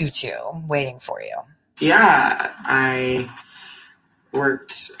in a tutu waiting for you. Yeah, I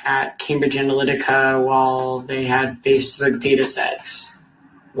worked at Cambridge Analytica while they had Facebook data sets.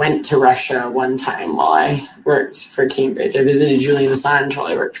 Went to Russia one time while I worked for Cambridge. I visited Julian Assange while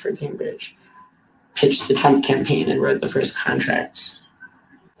I worked for Cambridge. Pitched the Trump campaign and wrote the first contract.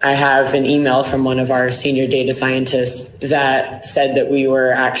 I have an email from one of our senior data scientists that said that we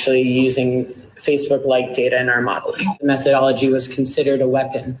were actually using Facebook-like data in our modeling. The methodology was considered a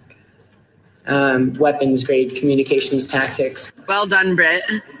weapon. Weapons-grade communications tactics. Well done, Britt.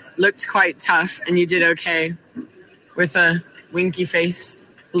 Looked quite tough, and you did okay with a winky face,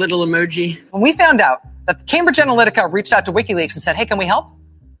 little emoji. When we found out that Cambridge Analytica reached out to WikiLeaks and said, hey, can we help?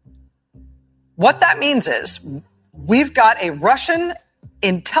 What that means is we've got a Russian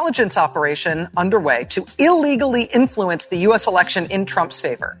intelligence operation underway to illegally influence the U.S. election in Trump's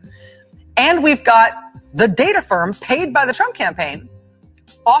favor. And we've got the data firm paid by the Trump campaign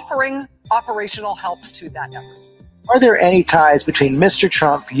offering operational help to that effort. Are there any ties between Mr.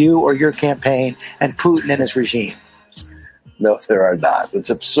 Trump, you or your campaign, and Putin and his regime? No, there are not.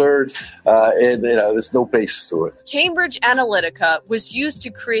 It's absurd, and there's no basis to it. Cambridge Analytica was used to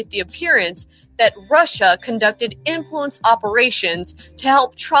create the appearance that Russia conducted influence operations to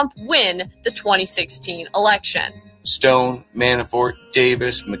help Trump win the 2016 election. Stone, Manafort,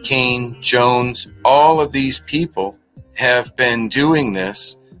 Davis, McCain, Jones, all of these people have been doing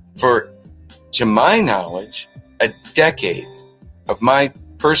this for, to my knowledge, a decade of my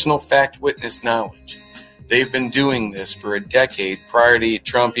personal fact witness knowledge. They've been doing this for a decade prior to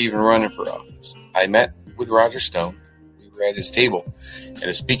Trump even running for office. I met with Roger Stone. We were at his table at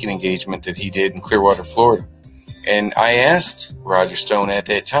a speaking engagement that he did in Clearwater, Florida. And I asked Roger Stone at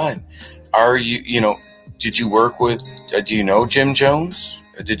that time, did you work with, do you know Jim Jones?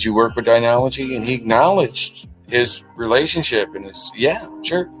 Did you work with Dynology? And he acknowledged his relationship and yeah,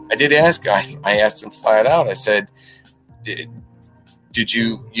 sure. I did ask, I asked him flat out. I said, did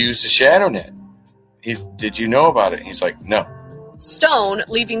you use the ShadowNet? Did you know about it? And he's like, no. Stone,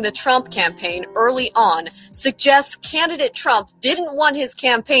 leaving the Trump campaign early on, suggests candidate Trump didn't want his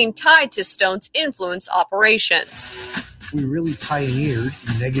campaign tied to Stone's influence operations. We really pioneered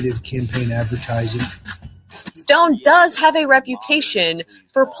negative campaign advertising. Stone does have a reputation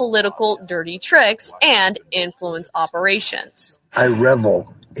for political dirty tricks and influence operations. I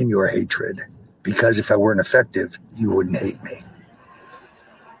revel in your hatred because if I weren't effective, you wouldn't hate me.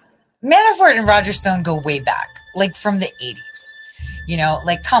 Manafort and Roger Stone go way back, like from the 80s.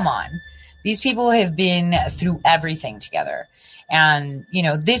 Come on. These people have been through everything together. And,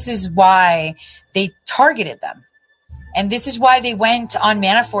 this is why they targeted them. And this is why they went on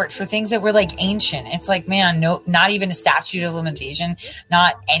Manafort for things that were ancient. It's like, man, no, not even a statute of limitation,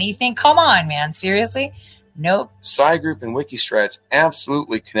 not anything. Come on, man. Seriously? Nope. Psy Group and Wikistrat's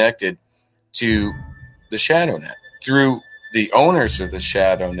absolutely connected to the ShadowNet through the owners of the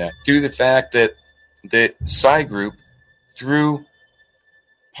ShadowNet, through the fact that Psy Group, through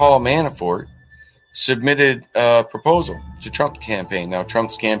Paul Manafort, submitted a proposal to Trump's campaign. Now,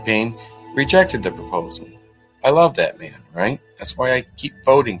 Trump's campaign rejected the proposal. I love that man, right? That's why I keep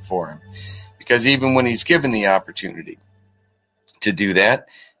voting for him. Because even when he's given the opportunity to do that,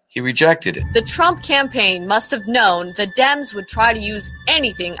 he rejected it. The Trump campaign must have known the Dems would try to use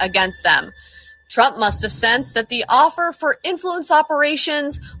anything against them. Trump must have sensed that the offer for influence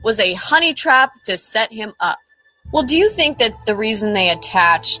operations was a honey trap to set him up. Well, do you think that the reason they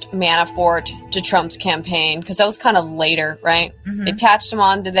attached Manafort to Trump's campaign, because that was kind of later, right? Mhm. They attached him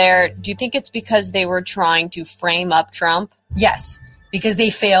onto there. Do you think it's because they were trying to frame up Trump? Yes, because they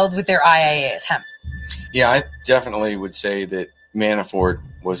failed with their IAA attempt. Yeah, I definitely would say that Manafort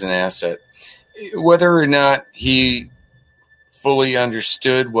was an asset. Whether or not he fully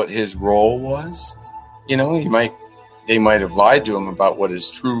understood what his role was, they might have lied to him about what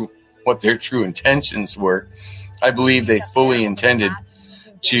their true intentions were. I believe they fully intended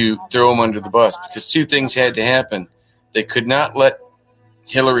to throw him under the bus because two things had to happen. They could not let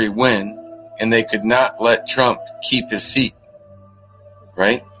Hillary win, and they could not let Trump keep his seat,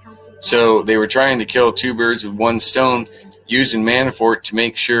 right? So they were trying to kill two birds with one stone, using Manafort to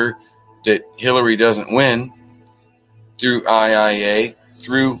make sure that Hillary doesn't win through IIA,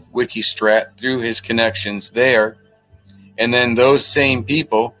 through Wikistrat, through his connections there, and then those same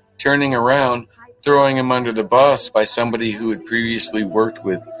people turning around, throwing him under the bus by somebody who had previously worked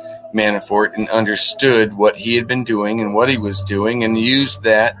with Manafort and understood what he had been doing and what he was doing and used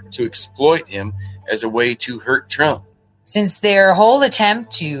that to exploit him as a way to hurt Trump. Since their whole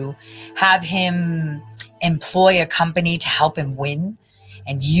attempt to have him employ a company to help him win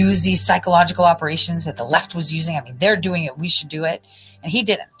and use these psychological operations that the left was using, I mean, they're doing it, we should do it, and he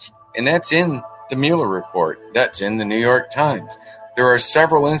didn't. And that's in the Mueller report. That's in the New York Times. There are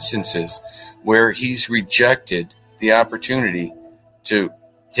several instances where he's rejected the opportunity to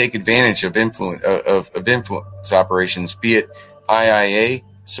take advantage of influence operations, be it IIA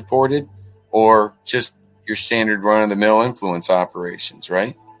supported or just your standard run-of-the-mill influence operations,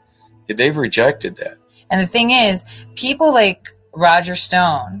 right? They've rejected that. And the thing is, people like Roger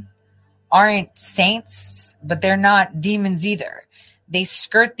Stone aren't saints, but they're not demons either. They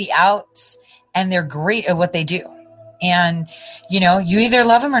skirt the outs, and they're great at what they do. And, you either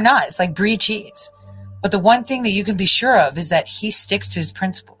love him or not. It's like brie cheese. But the one thing that you can be sure of is that he sticks to his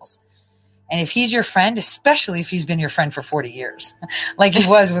principles. And if he's your friend, especially if he's been your friend for 40 years, like he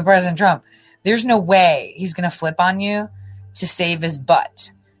was with President Trump, there's no way he's going to flip on you to save his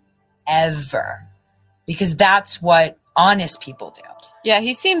butt. Ever. Because that's what honest people do. Yeah,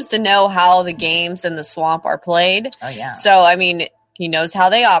 he seems to know how the games in the swamp are played. Oh, yeah. So, he knows how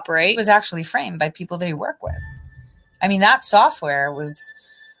they operate. It was actually framed by people that he worked with. That software was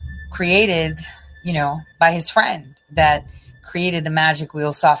created, by his friend that created the Magic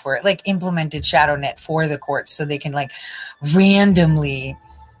Wheel software, implemented ShadowNet for the courts so they can randomly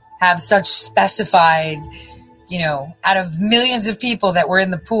have such specified, out of millions of people that were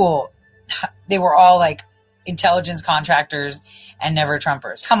in the pool, they were all intelligence contractors and never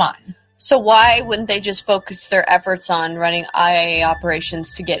Trumpers. Come on. So why wouldn't they just focus their efforts on running IAA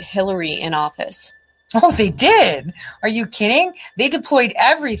operations to get Hillary in office? Oh, they did. Are you kidding? They deployed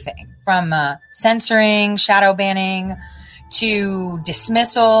everything from censoring, shadow banning, to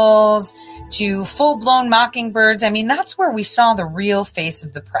dismissals, to full-blown mockingbirds. That's where we saw the real face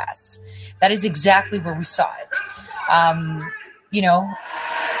of the press. That is exactly where we saw it.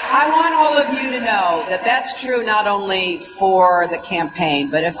 I want all of you to know that that's true not only for the campaign,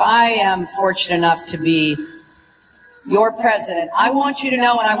 but if I am fortunate enough to be your president, I want you to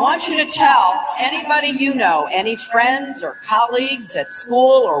know, and I want you to tell anybody you know, any friends or colleagues at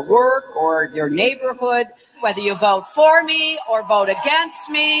school or work or your neighborhood, whether you vote for me or vote against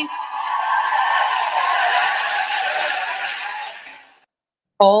me.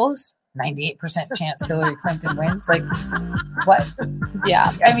 Polls, 98% chance Hillary Clinton wins. What? Yeah.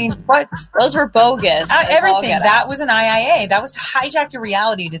 What? Those were bogus. Everything. That was an IIA. That was hijacked your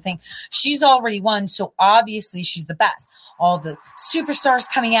reality to think she's already won, so obviously she's the best. All the superstars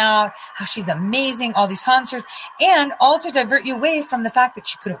coming out, how she's amazing, all these concerts, and all to divert you away from the fact that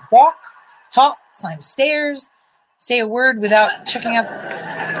she couldn't walk, talk, climb stairs, say a word without checking out.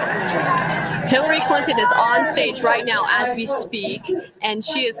 Hillary Clinton is on stage right now as we speak, and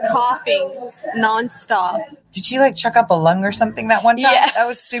she is coughing nonstop. Did she chuck up a lung or something that one time? Yeah. That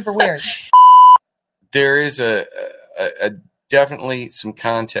was super weird. There is a definitely some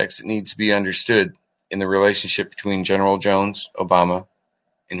context that needs to be understood in the relationship between General Jones, Obama,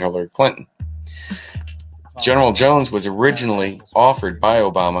 and Hillary Clinton. General Jones was originally offered by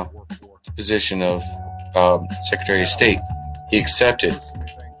Obama the position of Secretary of State. He accepted.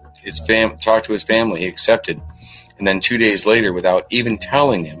 Talked to his family, he accepted. And then 2 days later, without even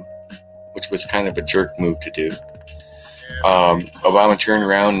telling him, which was kind of a jerk move to do, Obama turned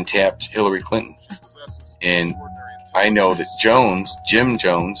around and tapped Hillary Clinton. And I know that Jim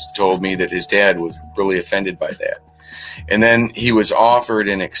Jones, told me that his dad was really offended by that. And then he was offered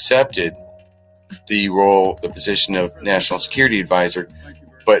and accepted the position of National Security Advisor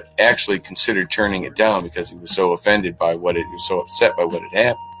but actually considered turning it down because he was so offended by what it, he was so upset by what had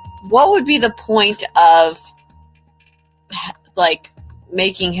happened. What would be the point of, like,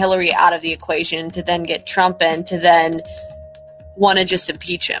 making Hillary out of the equation to then get Trump in to then want to just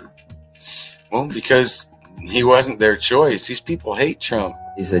impeach him? Well, because he wasn't their choice. These people hate Trump.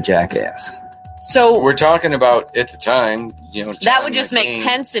 He's a jackass. So we're talking about at the time, John that would just McCain. make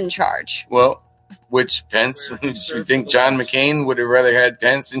Pence in charge. Well, which Pence? You think John McCain would have rather had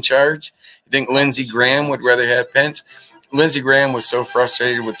Pence in charge? You think Lindsey Graham would rather have Pence? Lindsey Graham was so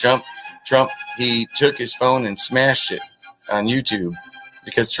frustrated with Trump, he took his phone and smashed it on YouTube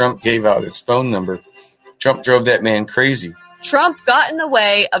because Trump gave out his phone number. Trump drove that man crazy. Trump got in the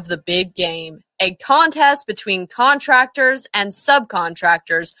way of the big game, a contest between contractors and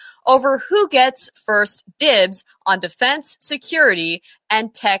subcontractors over who gets first dibs on defense, security,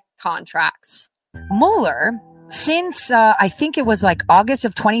 and tech contracts. Mueller, since I think it was like August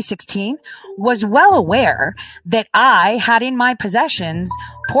of 2016, was well aware that I had in my possessions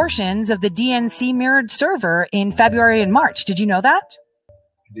portions of the DNC mirrored server in February and March. Did you know that?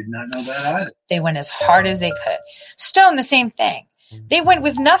 Did not know that either. They went as hard as they could. Stone, the same thing. They went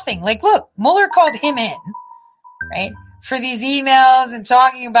with nothing. Like, look, Mueller called him in, right, for these emails and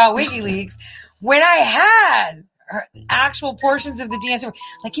talking about WikiLeaks when I had actual portions of the DNC.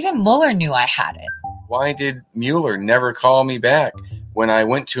 Like, even Mueller knew I had it. Why did Mueller never call me back when I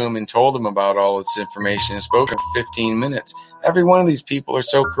went to him and told him about all this information and spoke for 15 minutes? Every one of these people are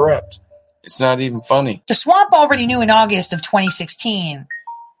so corrupt. It's not even funny. The swamp already knew in August of 2016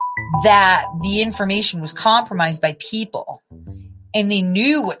 that the information was compromised by people, and they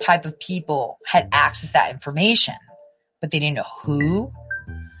knew what type of people had access to that information, but they didn't know who.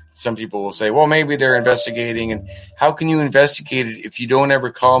 Some people will say, well, maybe they're investigating, and how can you investigate it if you don't ever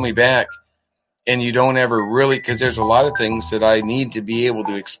call me back and you don't ever really, because there's a lot of things that I need to be able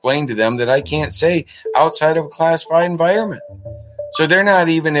to explain to them that I can't say outside of a classified environment. So they're not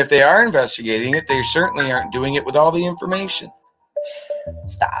even, if they are investigating it, they certainly aren't doing it with all the information.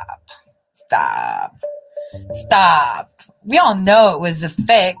 Stop. We all know it was a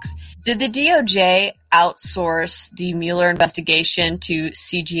fix. Did the DOJ outsource the Mueller investigation to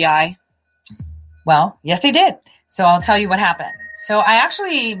CGI? Well, yes, they did. So I'll tell you what happened. So I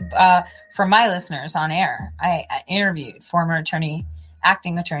actually, for my listeners on air, I interviewed former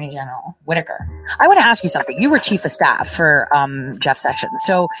acting Attorney General Whitaker. I want to ask you something. You were chief of staff for Jeff Sessions.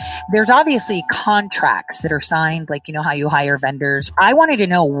 So there's obviously contracts that are signed, like, you know, how you hire vendors. I wanted to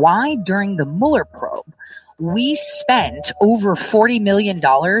know why during the Mueller probe, we spent over $40 million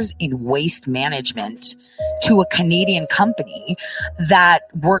in waste management to a Canadian company that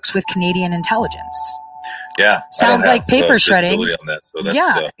works with Canadian intelligence. Yeah, sounds like paper shredding. On that, so that's,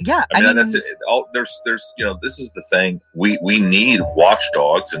 yeah. I mean, that's it. There's you know, this is the thing. We need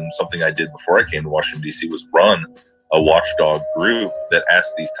watchdogs, and something I did before I came to Washington D.C. was run a watchdog group that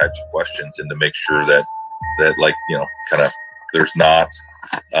asks these types of questions and to make sure that like, you know, kind of there's not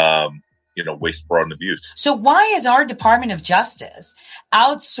you know, waste, fraud, and abuse. So why is our Department of Justice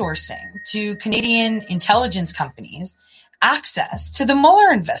outsourcing to Canadian intelligence companies access to the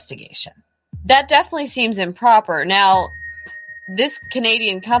Mueller investigation? That definitely seems improper. Now, this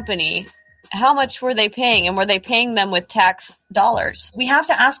Canadian company, how much were they paying? And were they paying them with tax dollars? We have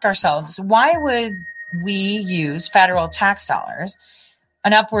to ask ourselves, why would we use federal tax dollars,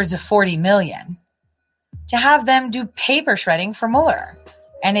 an upwards of $40 million, to have them do paper shredding for Mueller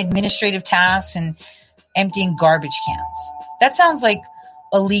and administrative tasks and emptying garbage cans? That sounds like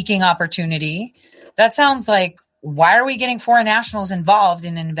a leaking opportunity. That sounds like, why are we getting foreign nationals involved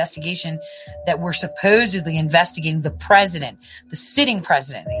in an investigation that we're supposedly investigating the president, the sitting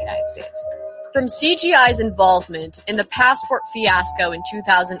president of the United States? From CGI's involvement in the passport fiasco in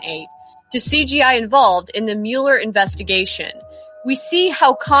 2008 to CGI involved in the Mueller investigation, we see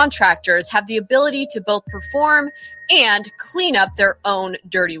how contractors have the ability to both perform and clean up their own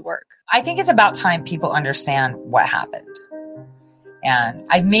dirty work. I think it's about time people understand what happened. And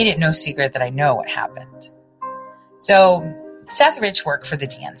I've made it no secret that I know what happened. So Seth Rich worked for the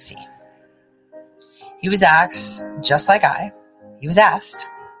DNC. He was asked, just like he was asked,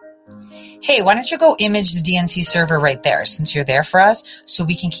 hey, why don't you go image the DNC server right there since you're there for us so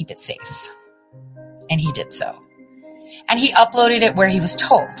we can keep it safe? And he did so. And he uploaded it where he was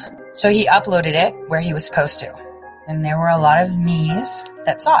told. So he uploaded it where he was supposed to. And there were a lot of me's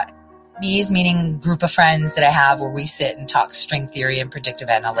that saw it. Me's meaning group of friends that I have where we sit and talk string theory and predictive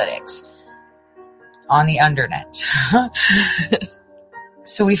analytics on the undernet.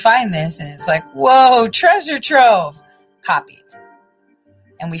 So we find this and it's like, whoa, treasure trove. Copied.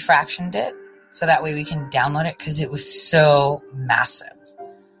 And we fractioned it so that way we can download it because it was so massive.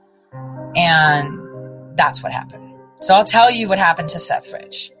 And that's what happened. So I'll tell you what happened to Seth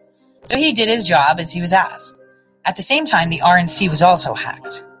Rich. So he did his job as he was asked. At the same time, the RNC was also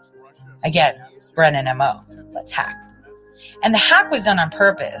hacked. Again, Brennan MO. Let's hack. And the hack was done on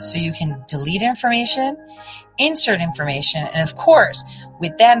purpose so you can delete information, insert information, and of course,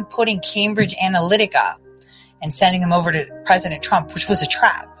 with them putting Cambridge Analytica and sending them over to President Trump, which was a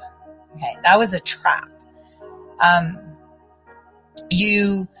trap. Okay, that was a trap.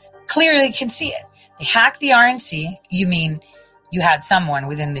 You clearly can see it. They hacked the RNC. You mean you had someone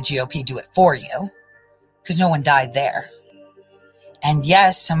within the GOP do it for you because no one died there. And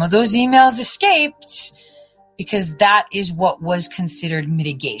yes, some of those emails escaped because that is what was considered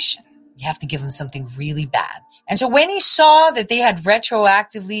mitigation. You have to give them something really bad. And so when he saw that they had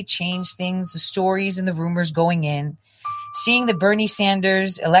retroactively changed things, the stories and the rumors going in, seeing that Bernie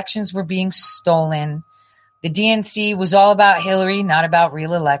Sanders elections were being stolen, the DNC was all about Hillary, not about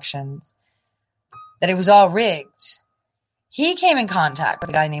real elections, that it was all rigged, he came in contact with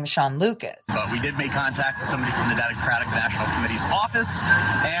a guy named Sean Lucas. But we did make contact with somebody from the Democratic National Committee's office,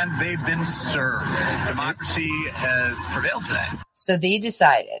 and they've been served. Democracy has prevailed today. So they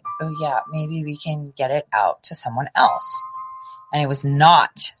decided, oh yeah, maybe we can get it out to someone else. And it was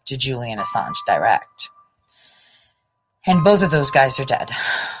not to Julian Assange direct. And both of those guys are dead.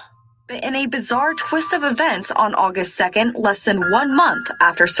 But in a bizarre twist of events on August 2nd, less than 1 month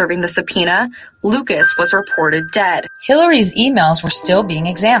after serving the subpoena, Lucas was reported dead. Hillary's emails were still being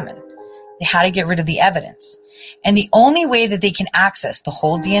examined. They had to get rid of the evidence. And the only way that they can access the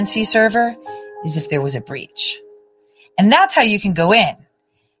whole DNC server is if there was a breach. And that's how you can go in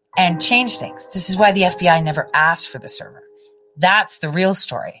and change things. This is why the FBI never asked for the server. That's the real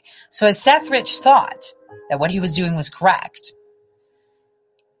story. So as Seth Rich thought that what he was doing was correct,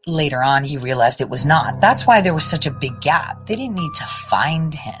 later on, he realized it was not. That's why there was such a big gap. They didn't need to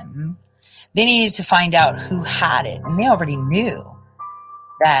find him. They needed to find out who had it. And they already knew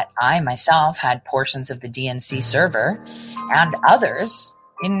that I myself had portions of the DNC server and others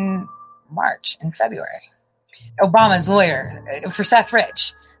in March and February. Obama's lawyer for Seth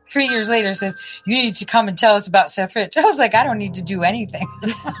Rich 3 years later says, you need to come and tell us about Seth Rich. I was like, I don't need to do anything.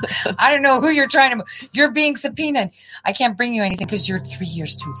 I don't know who you're being subpoenaed. I can't bring you anything because you're 3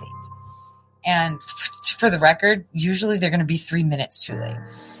 years too late. And for the record, usually they're going to be 3 minutes too late.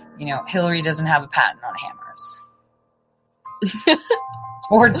 You know, Hillary doesn't have a patent on hammers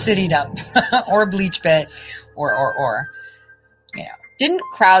or city dumps or bleach pit or, you know. Didn't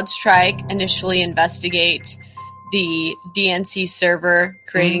CrowdStrike initially investigate the DNC server,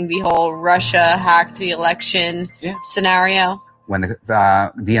 creating the whole Russia hacked the election scenario? When the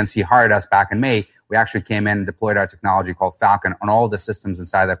DNC hired us back in May, we actually came in and deployed our technology called Falcon on all of the systems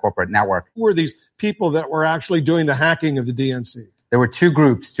inside that corporate network. Who were these people that were actually doing the hacking of the DNC? There were two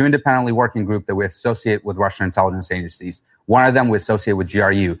independently working groups that we associate with Russian intelligence agencies. One of them we associate with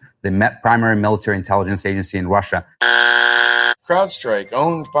GRU, the primary military intelligence agency in Russia. CrowdStrike,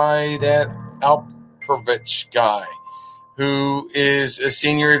 owned by that Alperovich guy, who is a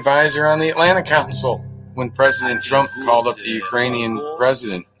senior advisor on the Atlantic Council. When President Trump called up the Ukrainian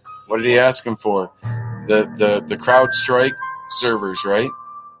president, what did he ask him for? The CrowdStrike servers, right?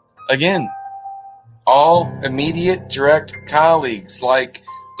 Again, all immediate direct colleagues, like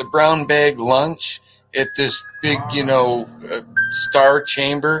the brown bag lunch at this big, star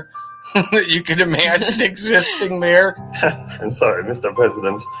chamber that you could imagine existing there. I'm sorry, Mr.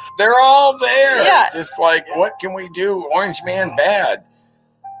 President. They're all there. Yeah. Just like, what can we do? Orange man bad.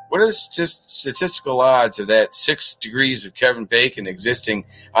 What is just statistical odds of that 6 degrees of Kevin Bacon existing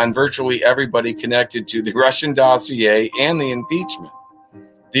on virtually everybody connected to the Russian dossier and the impeachment?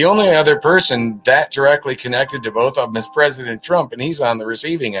 The only other person that directly connected to both of them is President Trump, and he's on the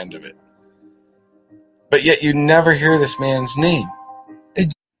receiving end of it. But yet you never hear this man's name.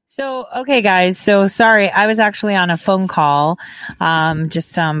 So, okay, guys. So sorry, I was actually on a phone call,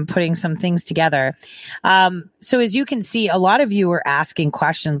 just putting some things together. So as you can see, a lot of you were asking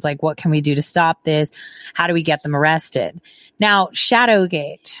questions like, what can we do to stop this? How do we get them arrested? Now,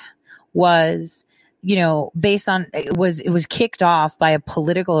 Shadowgate was, based on, it was kicked off by a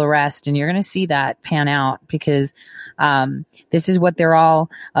political arrest, and you're going to see that pan out because this is what they're all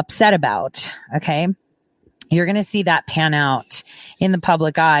upset about. Okay. You're going to see that pan out in the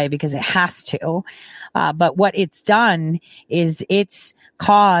public eye because it has to. But what it's done is it's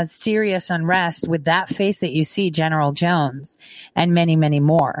caused serious unrest with that face that you see, General Jones, and many, many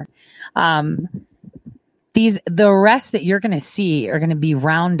more. The arrests that you're going to see are going to be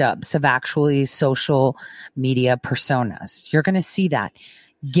roundups of actually social media personas. You're going to see that.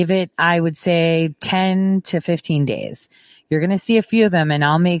 Give it, I would say, 10 to 15 days. You're going to see a few of them, and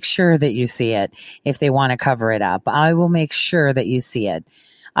I'll make sure that you see it if they want to cover it up. I will make sure that you see it.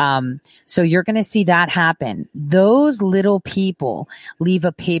 So you're going to see that happen. Those little people leave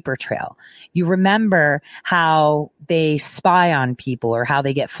a paper trail. You remember how they spy on people or how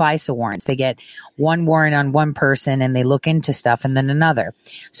they get FISA warrants. They get one warrant on one person and they look into stuff and then another.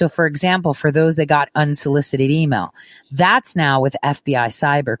 So for example, for those that got unsolicited email, that's now with FBI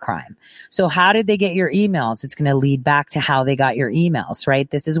cybercrime. So how did they get your emails? It's going to lead back to how they got your emails, right?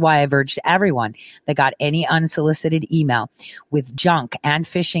 This is why I've urged everyone that got any unsolicited email with junk and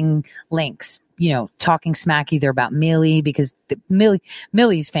phishing links, talking smack either about Milley, because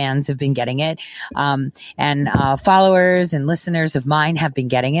Milley's fans have been getting it, and followers and listeners of mine have been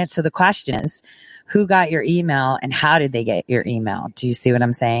getting it. So the question is, who got your email and how did they get your email? Do you see what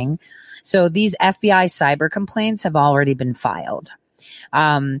I'm saying? So these FBI cyber complaints have already been filed.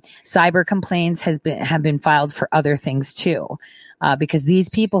 Cyber complaints have been filed for other things too, because these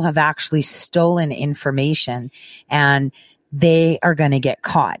people have actually stolen information and they are going to get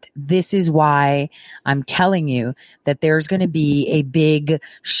caught. This is why I'm telling you that there's going to be a big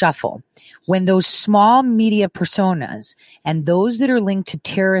shuffle. When those small media personas and those that are linked to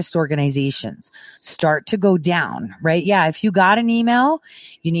terrorist organizations start to go down, right? Yeah, if you got an email,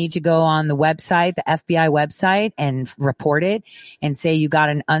 you need to go on the website, the FBI website, and report it and say you got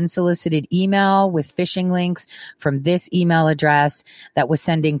an unsolicited email with phishing links from this email address that was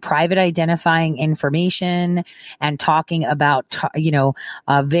sending private identifying information and talking about,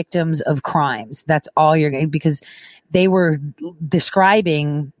 victims of crimes. That's all you're going to, because they were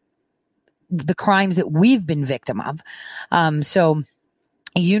describing the crimes that we've been victim of. So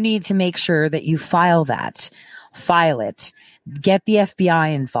you need to make sure that you file it, get the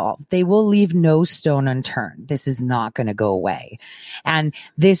FBI involved. They will leave no stone unturned. This is not going to go away. And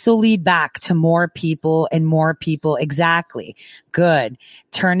this will lead back to more people and more people. Exactly. Good.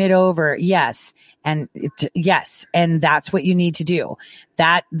 Turn it over. Yes. And yes. And that's what you need to do.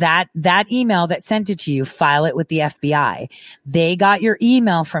 That email that sent it to you, file it with the FBI. They got your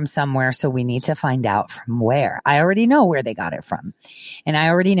email from somewhere. So we need to find out from where. I already know where they got it from, and I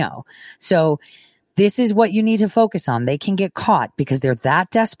already know. So this is what you need to focus on. They can get caught because they're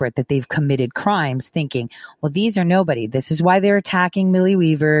that desperate that they've committed crimes thinking, well, these are nobody. This is why they're attacking Millie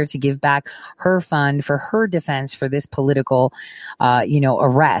Weaver to give back her fund for her defense for this political,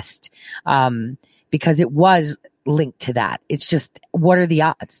 arrest. Because it was linked to that. It's just, what are the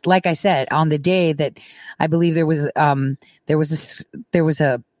odds? Like I said, on the day that I believe there was an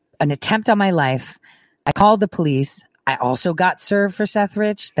attempt on my life, I called the police. I also got served for Seth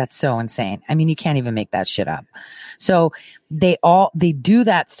Rich. That's so insane. I mean, you can't even make that shit up. So they do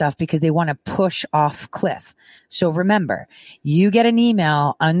that stuff because they want to push off Cliff. So remember, you get an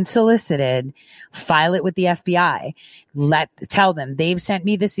email unsolicited, file it with the FBI. Tell them they've sent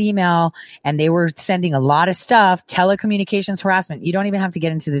me this email and they were sending a lot of stuff, telecommunications harassment. You don't even have to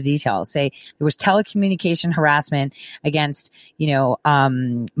get into the details. Say there was telecommunication harassment against,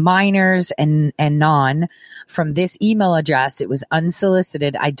 minors and non from this email address. It was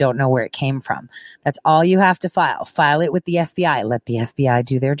unsolicited. I don't know where it came from. That's all you have to file. File it with the FBI. Let the FBI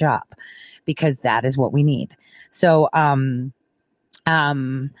do their job, because that is what we need. So,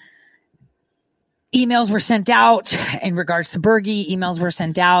 emails were sent out in regards to Bergie. Emails were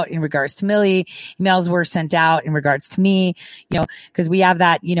sent out in regards to Millie. Emails were sent out in regards to me, because we have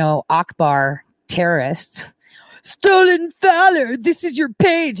that, Akbar terrorist. Stolen valor. This is your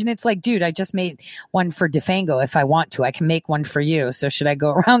page. And it's like, dude, I just made one for Defango. If I want to, I can make one for you. So should I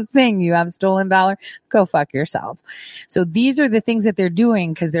go around saying you have stolen valor? Go fuck yourself. So these are the things that they're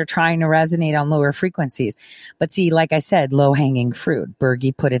doing because they're trying to resonate on lower frequencies. But see, like I said, low hanging fruit.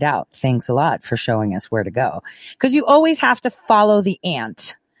 Bergie put it out. Thanks a lot for showing us where to go. Because you always have to follow the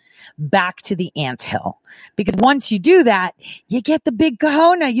ant back to the anthill, because once you do that, you get the big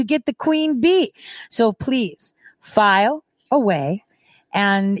kahuna, you get the queen bee. So please, file away,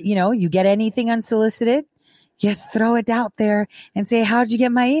 and you get anything unsolicited, you throw it out there and say, how'd you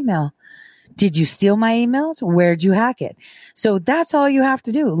get my email? Did you steal my emails? Where'd you hack it? So that's all you have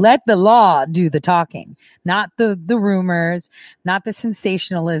to do. Let the law do the talking, not the rumors, not the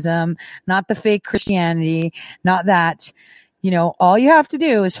sensationalism, not the fake Christianity, not that. All you have to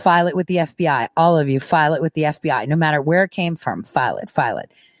do is file it with the FBI. All of you, file it with the FBI. No matter where it came from, file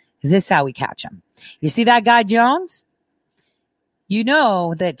it. Is this how we catch them? You see that guy Jones? You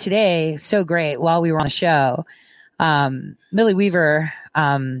know that today, so great, while we were on the show, Millie Weaver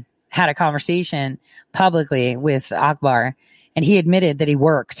had a conversation publicly with Akbar, and he admitted that he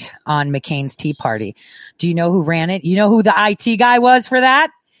worked on McCain's Tea Party. Do you know who ran it? You know who the IT guy was for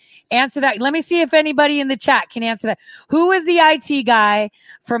that? Answer that. Let me see if anybody in the chat can answer that. Who was the IT guy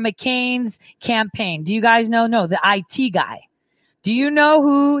for McCain's campaign? Do you guys know? No, the IT guy. Do you know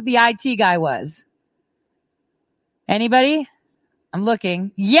who the IT guy was? Anybody? I'm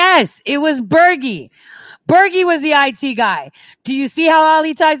looking. Yes, it was Berge. Berge was the IT guy. Do you see how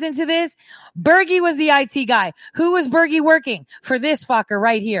Ali ties into this? Berge was the IT guy. Who was Berge working? For this fucker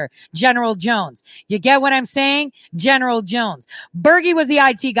right here, General Jones. You get what I'm saying? General Jones. Berge was the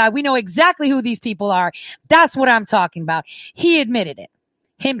IT guy. We know exactly who these people are. That's what I'm talking about. He admitted it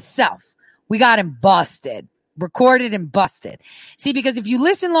himself. We got him busted. Recorded and busted. See, because if you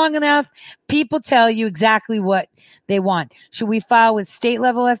listen long enough, people tell you exactly what they want. Should we file with state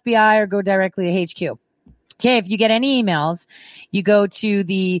level FBI or go directly to HQ? Okay, if you get any emails, you go to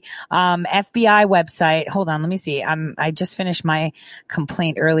the FBI website. Hold on, let me see. I just finished my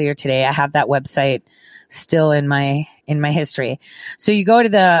complaint earlier today. I have that website still in my history. So you go to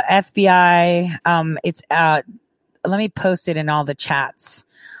the FBI. Let me post it in all the chats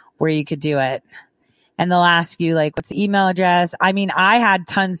where you could do it. And they'll ask you, like, what's the email address? I mean, I had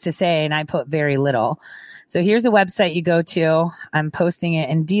tons to say and I put very little. So here's a website you go to. I'm posting it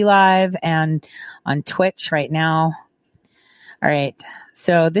in DLive and on Twitch right now. All right.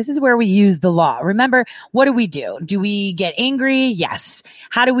 So this is where we use the law. Remember, what do? Do we get angry? Yes.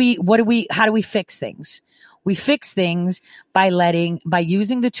 How do we fix things? We fix things by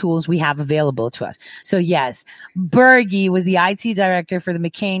using the tools we have available to us. So yes, Berge was the IT director for the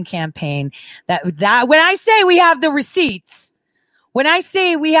McCain campaign. That when I say we have the receipts, I'm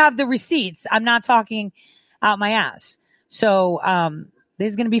not talking out my ass. So,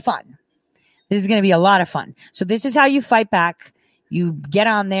 this is going to be fun. This is going to be a lot of fun. So this is how you fight back. You get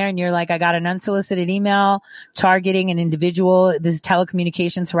on there and you're like, I got an unsolicited email targeting an individual. This is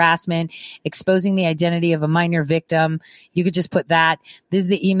telecommunications harassment, exposing the identity of a minor victim. You could just put that. This is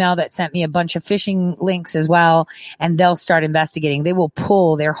the email that sent me a bunch of phishing links as well. And they'll start investigating. They will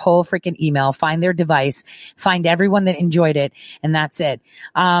pull their whole freaking email, find their device, find everyone that enjoyed it. And that's it.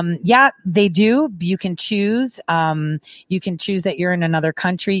 Yeah, they do. You can choose. You can choose that you're in another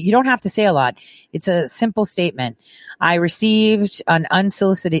country. You don't have to say a lot. It's a simple statement. I received an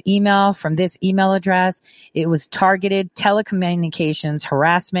unsolicited email from this email address. It was targeted telecommunications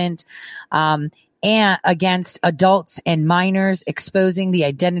harassment and against adults and minors, exposing the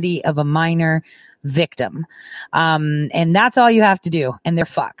identity of a minor victim. And that's all you have to do, and they're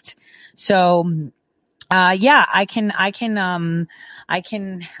fucked. So yeah, I can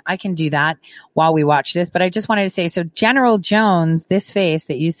do that while we watch this, but I just wanted to say, so General Jones, this face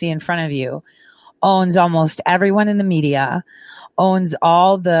that you see in front of you, owns almost everyone in the media, owns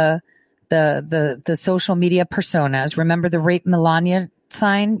all the social media personas. Remember the Rape Melania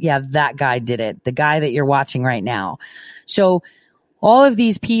sign? Yeah, that guy did it. The guy that you're watching right now. So all of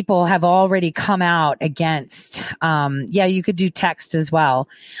these people have already come out against, yeah, you could do text as well.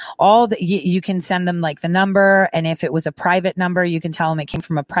 You can send them like the number. And if it was a private number, you can tell them it came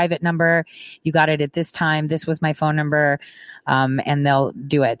from a private number. You got it at this time. This was my phone number. And they'll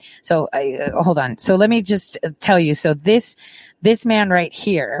do it. So hold on. So let me just tell you. So this man right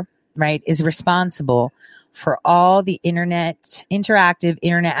here, right, is responsible for all the interactive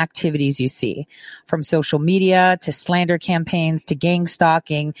internet activities you see, from social media to slander campaigns to gang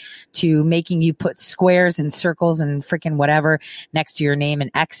stalking to making you put squares and circles and freaking whatever next to your name and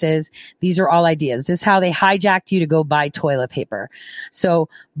X's. These are all ideas. This is how they hijacked you to go buy toilet paper. So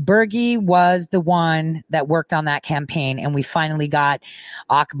Berge was the one that worked on that campaign, and we finally got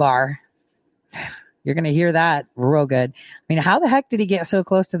Akbar. You're going to hear that real good. I mean, how the heck did he get so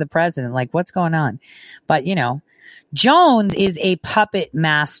close to the president? Like, what's going on? But, you know, Jones is a puppet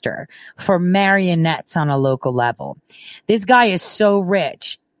master for marionettes on a local level. This guy is so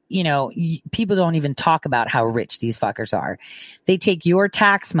rich. You know, people don't even talk about how rich these fuckers are. They take your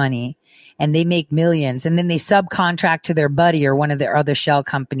tax money and they make millions, and then they subcontract to their buddy or one of their other shell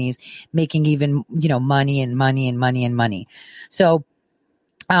companies, making even, you know, money and money and money and money. So,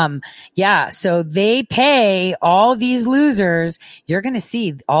 yeah, so they pay all these losers. You're going to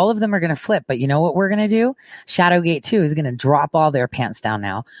see all of them are going to flip. But you know what we're going to do? Shadowgate 2 is going to drop all their pants down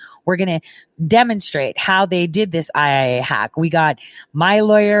now. We're going to demonstrate how they did this IIA hack. We got my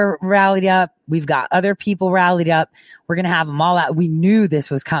lawyer rallied up. We've got other people rallied up. We're going to have them all out. We knew this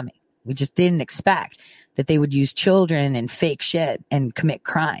was coming. We just didn't expect that they would use children and fake shit and commit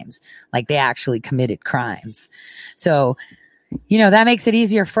crimes like they actually committed crimes. So, you know, that makes it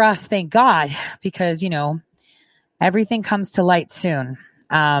easier for us, thank God, because, you know, everything comes to light soon.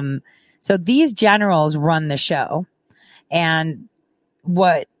 So these generals run the show, and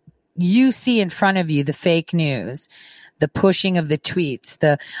what you see in front of you, the fake news, the pushing of the tweets,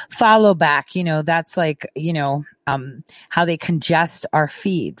 the follow back, that's like, how they congest our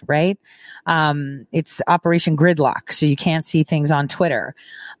feed, right? It's Operation Gridlock. So you can't see things on Twitter.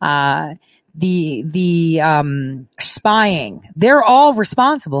 The spying, they're all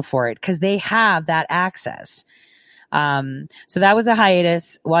responsible for it because they have that access. So that was a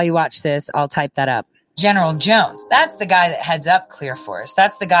hiatus. While you watch this, I'll type that up. General Jones, that's the guy that heads up Clear Force.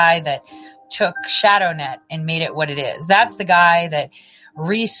 That's the guy that took ShadowNet and made it what it is. That's the guy that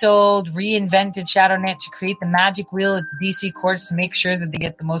reinvented ShadowNet to create the magic wheel at the DC courts to make sure that they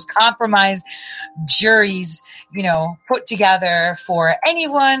get the most compromised juries, put together for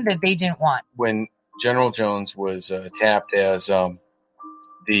anyone that they didn't want. When General Jones was tapped as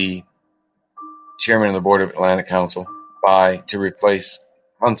the chairman of the board of Atlantic Council to replace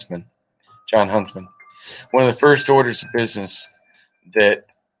John Huntsman, one of the first orders of business that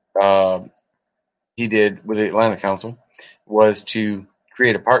he did with the Atlantic Council was to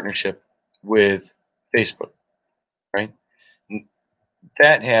create a partnership with Facebook, right?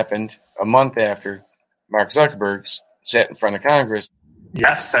 That happened a month after Mark Zuckerberg sat in front of Congress.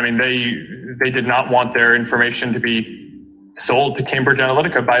 Yes, I mean, they did not want their information to be sold to Cambridge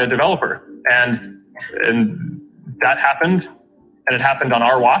Analytica by a developer. And that happened, and it happened on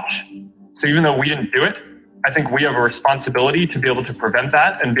our watch. So even though we didn't do it, I think we have a responsibility to be able to prevent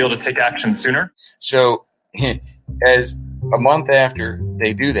that and be able to take action sooner. So as a month after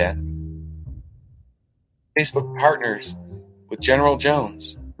they do that, Facebook partners with General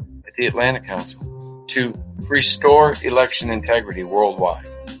Jones at the Atlantic Council to restore election integrity worldwide,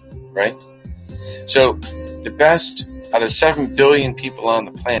 right? So the best out of 7 billion people on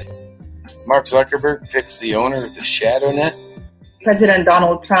the planet, Mark Zuckerberg picks the owner of the ShadowNet. President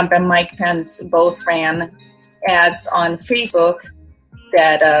Donald Trump and Mike Pence both ran ads on Facebook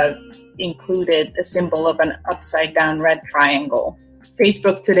that included a symbol of an upside-down red triangle.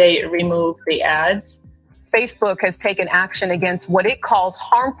 Facebook today removed the ads. Facebook has taken action against what it calls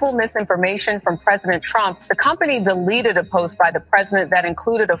harmful misinformation from President Trump. The company deleted a post by the president that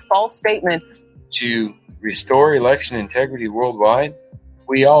included a false statement. To restore election integrity worldwide,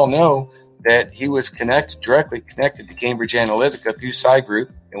 we all know that he was directly connected to Cambridge Analytica through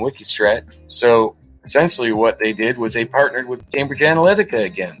SciGroup and Wikistrat. So essentially what they did was they partnered with Cambridge Analytica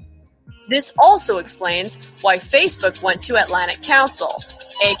again. This also explains why Facebook went to Atlantic Council,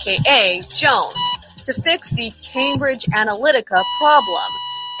 aka Jones, to fix the Cambridge Analytica problem.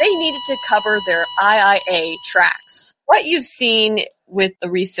 They needed to cover their IIA tracks. What you've seen with the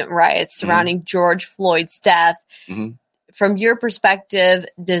recent riots surrounding George Floyd's death, from your perspective,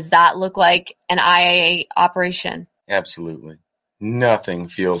 does that look like an IIA operation? Absolutely. Nothing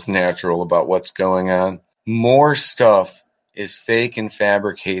feels natural about what's going on. More stuff is fake and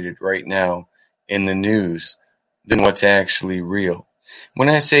fabricated right now in the news than what's actually real. When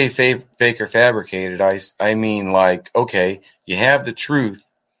I say fake or fabricated, I mean like, okay, you have the truth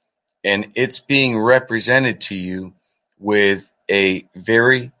and it's being represented to you with a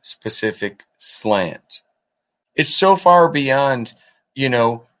very specific slant. It's so far beyond,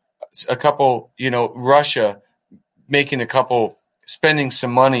 a couple, Russia spending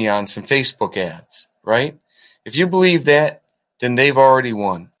some money on some Facebook ads, right? If you believe that, then they've already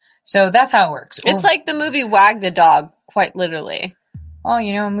won. So that's how it works. It's like the movie Wag the Dog, quite literally.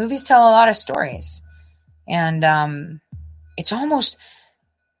 Well, movies tell a lot of stories. And it's almost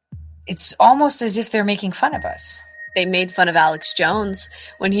as if they're making fun of us. They made fun of Alex Jones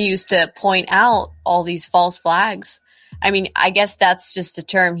when he used to point out all these false flags. I mean, I guess that's just a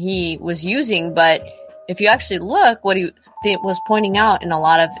term he was using, but if you actually look, what he was pointing out in a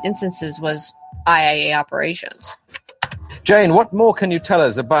lot of instances was IIA operations. Jane, what more can you tell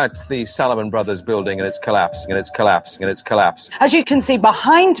us about the Salomon Brothers building and its collapsing and its collapsing and its collapse? As you can see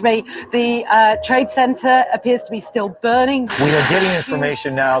behind me, the Trade Center appears to be still burning. We are getting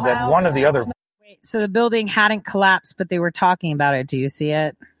information now that one of the other... So the building hadn't collapsed, but they were talking about it. Do you see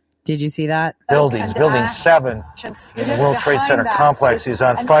it? Did you see that? Building 7 in the World Trade Center complex is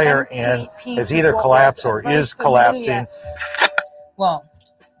on fire and has either collapsed or is collapsing. Well,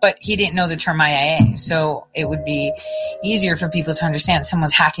 but he didn't know the term IIA, so it would be easier for people to understand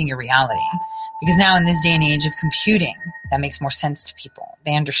someone's hacking your reality. Because now in this day and age of computing, that makes more sense to people.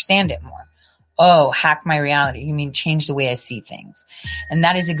 They understand it more. Oh, hack my reality. You mean change the way I see things. And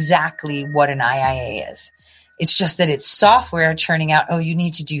that is exactly what an IIA is. It's just that it's software churning out, oh, you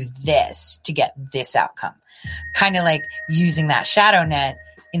need to do this to get this outcome. Kind of like using that ShadowNet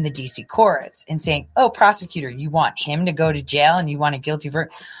in the DC courts and saying, oh, prosecutor, you want him to go to jail and you want a guilty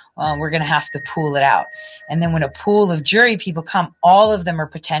verdict. we're going to have to pool it out. And then when a pool of jury people come, all of them are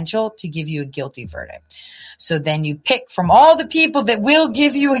potential to give you a guilty verdict. So then you pick from all the people that will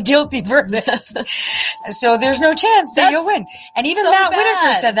give you a guilty verdict. So there's no chance that you'll win. And even Matt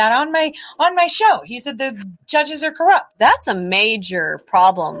Whitaker said that on my show. He said the judges are corrupt. That's a major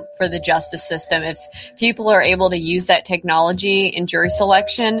problem for the justice system. If people are able to use that technology in jury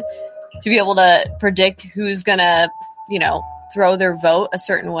selection to be able to predict who's going to, throw their vote a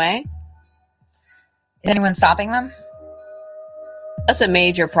certain way. Is anyone stopping them? That's a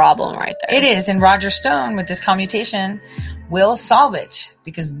major problem right there. It is. And Roger Stone, with this commutation, will solve it,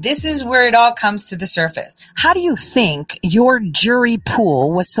 because this is where it all comes to the surface. How do you think your jury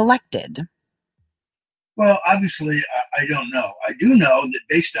pool was selected? Well, obviously, I don't know. I do know that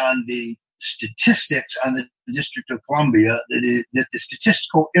based on the statistics on the District of Columbia, that the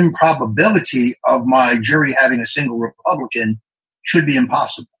statistical improbability of my jury having a single Republican should be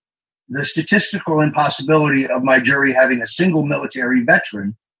impossible. The statistical impossibility of my jury having a single military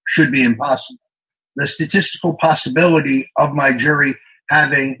veteran should be impossible. The statistical possibility of my jury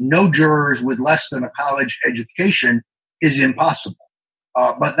having no jurors with less than a college education is impossible.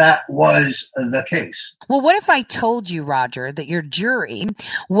 But that was the case. Well, what if I told you, Roger, that your jury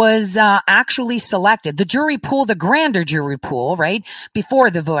was actually selected, the jury pool, the grander jury pool, right? Before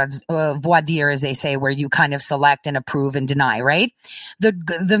the voir dire, as they say, where you kind of select and approve and deny, right?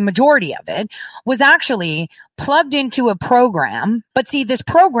 The majority of it was actually plugged into a program. But see, this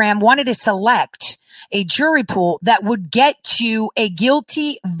program wanted to select a jury pool that would get you a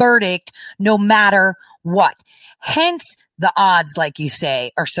guilty verdict no matter what. Hence, the odds, like you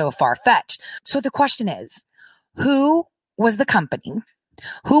say, are so far-fetched. So the question is, who was the company?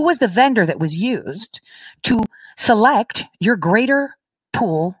 Who was the vendor that was used to select your greater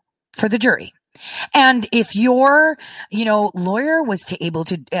pool for the jury? And if your, lawyer was able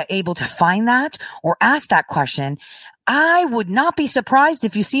to find that or ask that question, I would not be surprised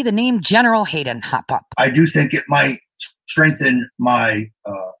if you see the name General Hayden hop up. I do think it might strengthen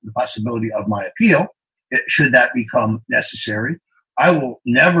the possibility of my appeal, should that become necessary. I will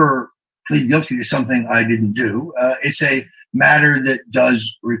never plead guilty to something I didn't do. It's a matter that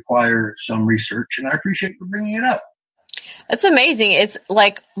does require some research, and I appreciate you bringing it up. It's amazing. It's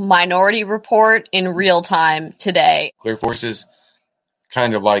like Minority Report in real time today. Clear Force is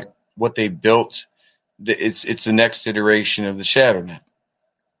kind of like what they built. It's the next iteration of the ShadowNet.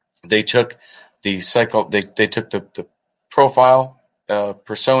 They took the the profile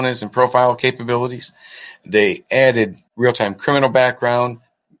personas and profile capabilities. They added real-time criminal background,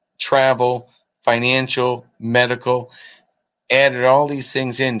 travel, financial, medical, added all these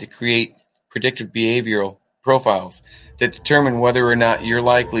things in to create predictive behavioral profiles that determine whether or not you're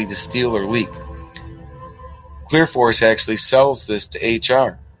likely to steal or leak. ClearForce actually sells this to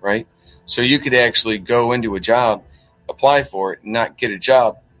HR, right? So you could actually go into a job, apply for it, and not get a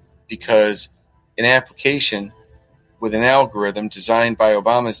job because an application with an algorithm designed by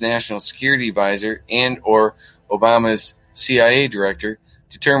Obama's national security advisor and or Obama's CIA director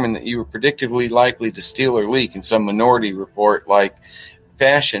determined that you were predictively likely to steal or leak in some Minority Report like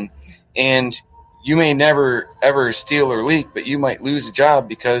fashion. And you may never ever steal or leak, but you might lose a job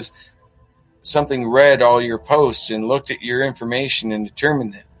because something read all your posts and looked at your information and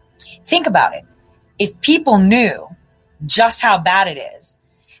determined that. Think about it. If people knew just how bad it is,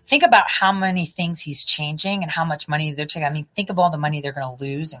 think about how many things he's changing and how much money they're taking. I mean, think of all the money they're going to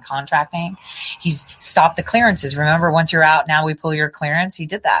lose in contracting. He's stopped the clearances. Remember, once you're out, now we pull your clearance. He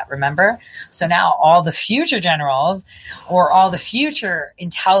did that, remember? So now all the future generals or all the future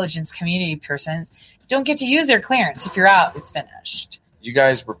intelligence community persons don't get to use their clearance. If you're out, it's finished. You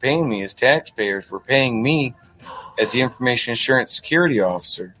guys were paying me as taxpayers, were paying me as the information assurance security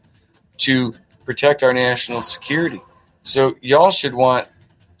officer to protect our national security. So y'all should want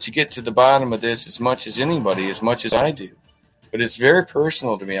to get to the bottom of this as much as anybody, as much as I do. But it's very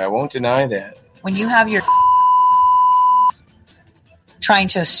personal to me. I won't deny that. When you have your trying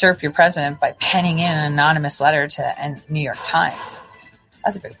to usurp your president by penning in an anonymous letter to New York Times,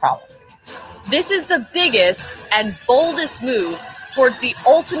 that's a big problem. This is the biggest and boldest move towards the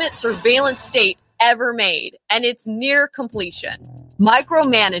ultimate surveillance state ever made, and it's near completion.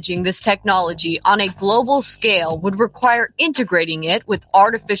 Micromanaging this technology on a global scale would require integrating it with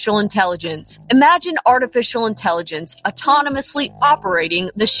artificial intelligence. Imagine artificial intelligence autonomously operating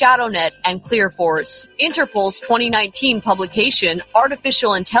the ShadowNet and ClearForce. Interpol's 2019 publication,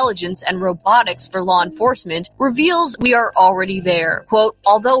 Artificial Intelligence and Robotics for Law Enforcement, reveals we are already there. Quote,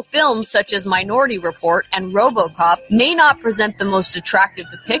 although films such as Minority Report and RoboCop may not present the most attractive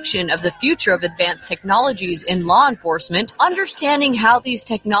depiction of the future of advanced technologies in law enforcement, understanding understanding how these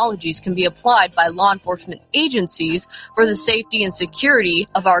technologies can be applied by law enforcement agencies for the safety and security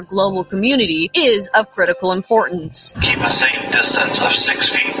of our global community is of critical importance. Keep a safe distance of 6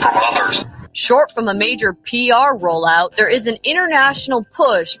 feet from others. Short from a major PR rollout, there is an international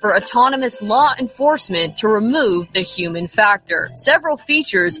push for autonomous law enforcement to remove the human factor. Several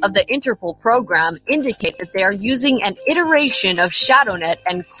features of the Interpol program indicate that they are using an iteration of ShadowNet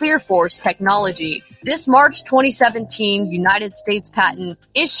and ClearForce technology. This March 2017 United States patent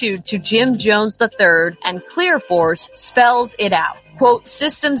issued to Jim Jones III and ClearForce spells it out. Quote,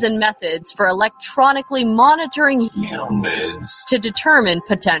 systems and methods for electronically monitoring humans to determine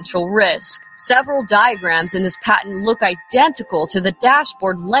potential risk. Several diagrams in this patent look identical to the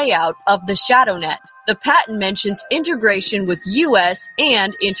dashboard layout of the ShadowNet. The patent mentions integration with U.S.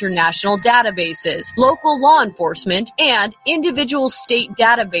 and international databases, local law enforcement, and individual state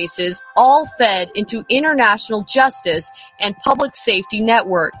databases, all fed into international justice and public safety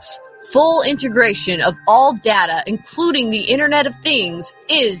networks. Full integration of all data, including the Internet of Things,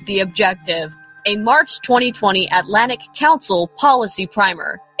 is the objective. A March 2020 Atlantic Council Policy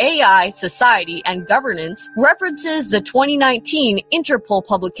Primer, AI, Society, and Governance, references the 2019 Interpol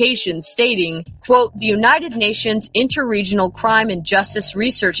publication stating, quote, the United Nations Interregional Crime and Justice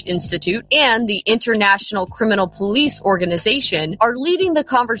Research Institute and the International Criminal Police Organization are leading the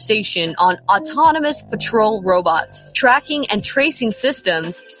conversation on autonomous patrol robots, tracking and tracing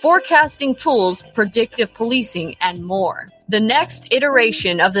systems, forecasting tools, predictive policing, and more. The next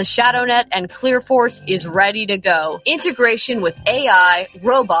iteration of the ShadowNet and ClearForce is ready to go. Integration with AI,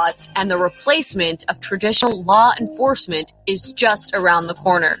 robots, and the replacement of traditional law enforcement is just around the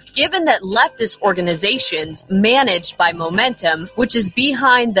corner. Given that leftist organizations managed by Momentum, which is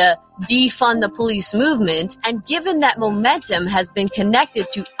behind the defund the police movement, and given that Momentum has been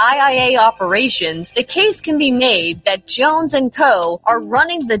connected to IIA operations, the case can be made that Jones & Co. are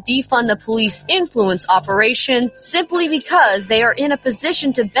running the defund the police influence operation simply because they are in a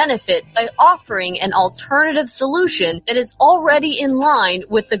position to benefit by offering an alternative solution that is already in line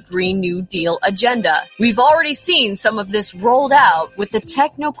with the Green New Deal agenda. We've already seen some of this rolled out with the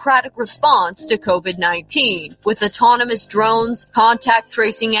technocratic response to COVID-19, with autonomous drones, contact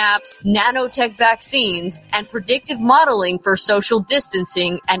tracing apps, nanotech vaccines, and predictive modeling for social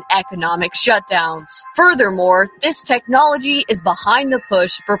distancing and economic shutdowns. Furthermore, this technology is behind the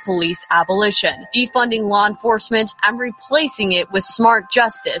push for police abolition, defunding law enforcement and replacing it with smart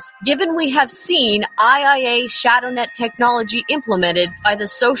justice, given we have seen IIA ShadowNet technology implemented by the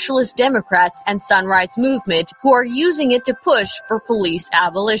Socialist Democrats and Sunrise Movement, who are using it to push for police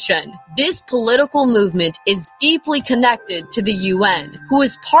abolition. This political movement is deeply connected to the UN, who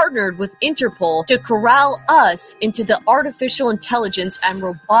is partnered with Interpol to corral us into the artificial intelligence and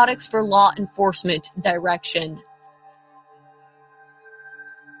robotics for law enforcement direction.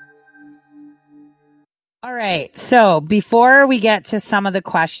 All right. So before we get to some of the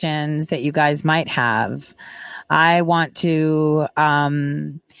questions that you guys might have, I want to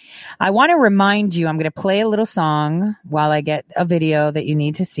remind you, I'm going to play a little song while I get a video that you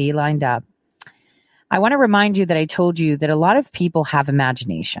need to see lined up. I want to remind you that I told you that a lot of people have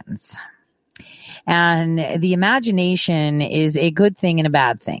imaginations. And the imagination is a good thing and a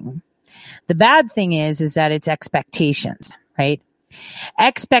bad thing. The bad thing is that it's expectations, right?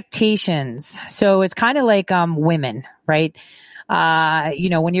 Expectations. So it's kind of like women, right?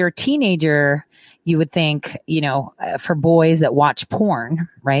 When you're a teenager, you would think, for boys that watch porn,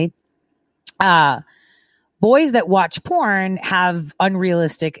 right? Boys that watch porn have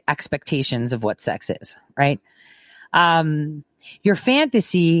unrealistic expectations of what sex is, right? Your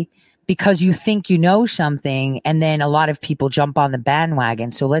fantasy, because you think you know something, and then a lot of people jump on the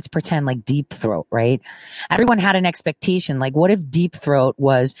bandwagon. So let's pretend like Deep Throat, right? Everyone had an expectation. Like, what if Deep Throat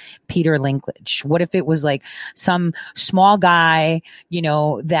was Peter Dinklage? What if it was like some small guy,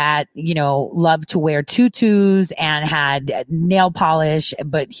 that, loved to wear tutus and had nail polish,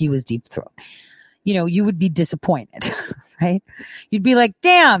 but he was Deep Throat? You would be disappointed, right? You'd be like,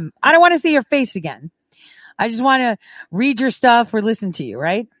 damn, I don't want to see your face again. I just want to read your stuff or listen to you,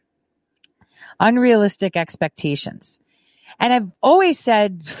 right? Unrealistic expectations. And I've always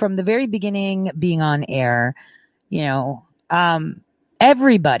said from the very beginning, being on air,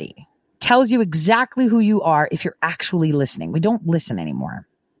 everybody tells you exactly who you are if you're actually listening. We don't listen anymore.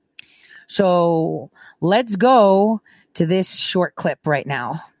 So let's go to this short clip right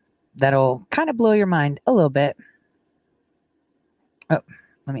now. That'll kind of blow your mind a little bit. Oh,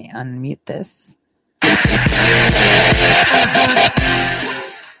 let me unmute this.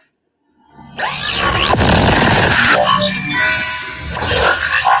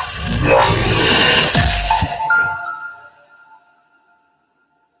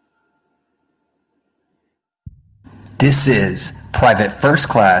 This is Private First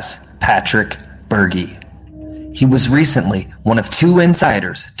Class Patrick Berge. He was recently one of 2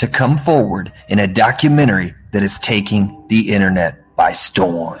 insiders to come forward in a documentary that is taking the internet by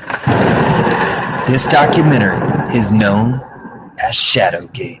storm. This documentary is known as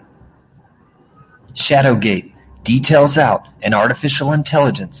Shadowgate. Shadowgate details out an artificial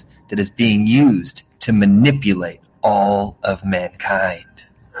intelligence that is being used to manipulate all of mankind.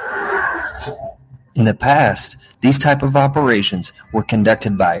 In the past, these type of operations were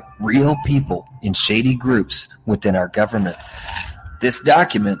conducted by real people in shady groups within our government. This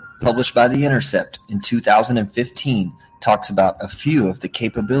document, published by The Intercept in 2015, talks about a few of the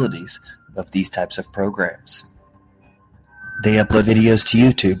capabilities of these types of programs. They upload videos to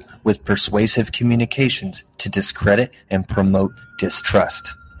YouTube with persuasive communications to discredit and promote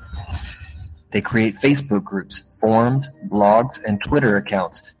distrust. They create Facebook groups, forums, blogs, and Twitter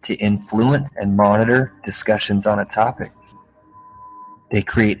accounts to influence and monitor discussions on a topic. They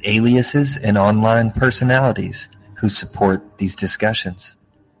create aliases and online personalities who support these discussions.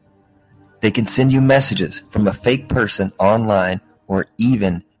 They can send you messages from a fake person online or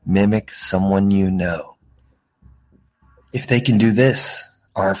even mimic someone you know. If they can do this,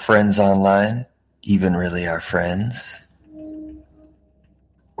 are our friends online even really our friends?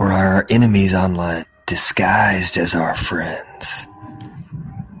 Or are our enemies online disguised as our friends?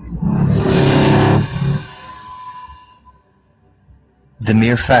 The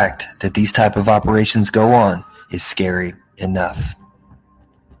mere fact that these type of operations go on is scary enough.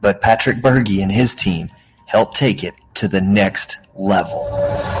 But Patrick Berge and his team helped take it to the next level.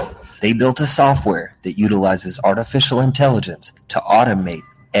 They built a software that utilizes artificial intelligence to automate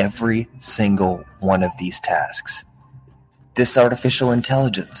every single one of these tasks. This artificial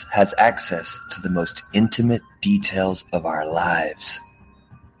intelligence has access to the most intimate details of our lives.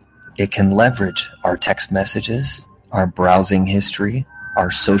 It can leverage our text messages, our browsing history,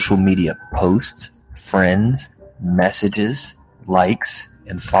 our social media posts, friends, messages, likes,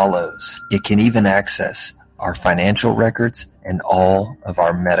 and follows. It can even access our financial records and all of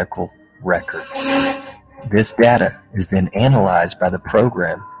our medical records. This data is then analyzed by the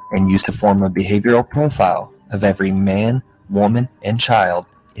program and used to form a behavioral profile of every man, woman, and child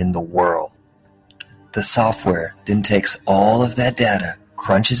in the world. The software then takes all of that data,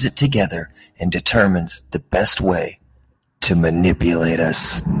 crunches it together, and determines the best way to manipulate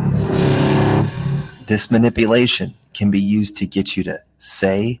us. This manipulation can be used to get you to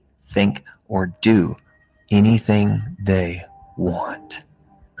say, think, or do anything they want.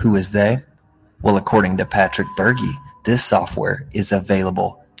 Who is they? Well, according to Patrick Berge, this software is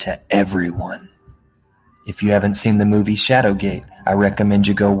available to everyone. If you haven't seen the movie Shadowgate, I recommend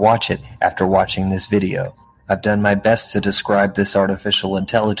you go watch it after watching this video. I've done my best to describe this artificial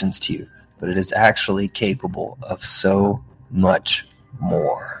intelligence to you, but it is actually capable of so much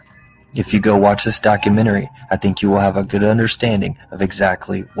more. If you go watch this documentary, I think you will have a good understanding of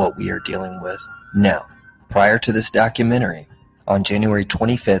exactly what we are dealing with. Now, prior to this documentary, on January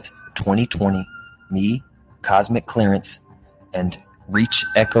 25th, 2020, me, Cosmic Clearance, and Reach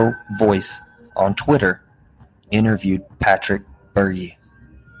Echo Voice on Twitter interviewed Patrick Berge.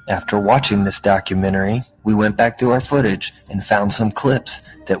 After watching this documentary, we went back through our footage and found some clips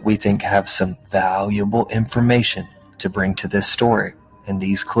that we think have some valuable information to bring to this story. And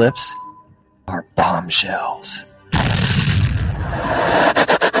these clips are bombshells.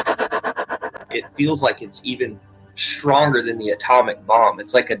 It feels like it's even stronger than the atomic bomb.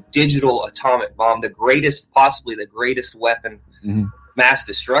 It's like a digital atomic bomb, possibly the greatest weapon, mass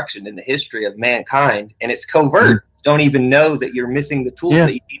destruction in the history of mankind. And it's covert. Don't even know that you're missing the tools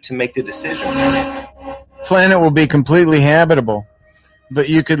that you need to make the decision. Planet will be completely habitable, but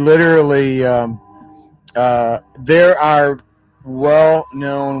you could literally, there are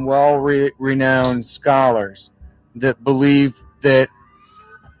well-known, well-renowned scholars that believe that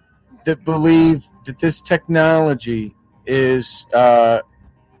this technology is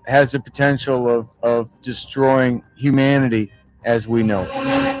has the potential of destroying humanity as we know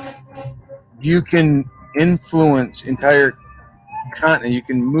it. You can influence entire continent. You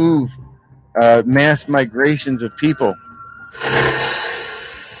can move mass migrations of people.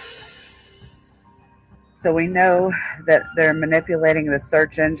 So we know that they're manipulating the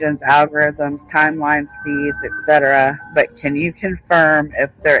search engines, algorithms, timelines, feeds, etc. But can you confirm if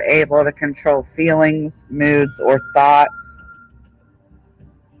they're able to control feelings, moods, or thoughts?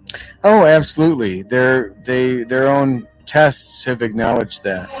 Oh, absolutely. Their own tests have acknowledged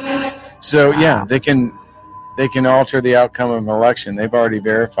that. So yeah, they can alter the outcome of an election. They've already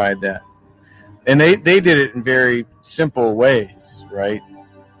verified that, and they did it in very simple ways, right?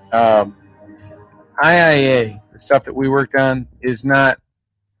 IIA the stuff that we worked on is not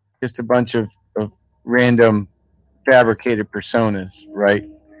just a bunch of random fabricated personas, right?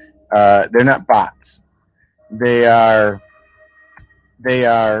 They're not bots. They are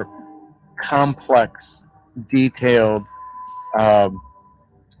complex, detailed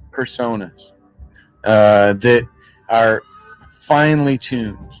personas that are finely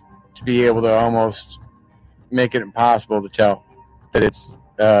tuned to be able to almost make it impossible to tell that it's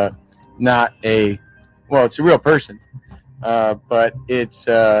not it's a real person, but it's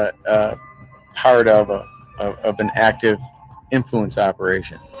part of an active influence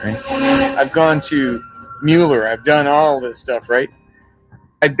operation, right? I've gone to Mueller. I've done all this stuff, right?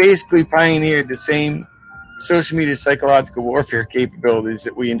 I basically pioneered the same social media psychological warfare capabilities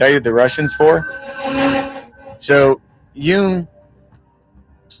that we indicted the Russians for. So Jung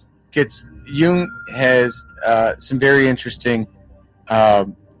has some very interesting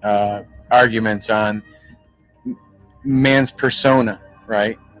arguments on man's persona,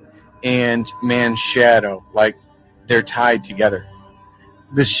 right, and man's shadow, like they're tied together.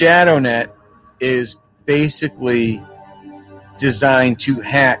 The shadow net is basically designed to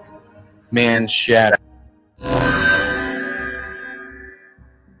hack man's shadow.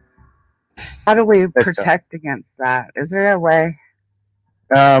 How do we protect against that? Is there a way?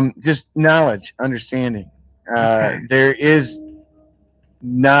 Just knowledge, understanding. There is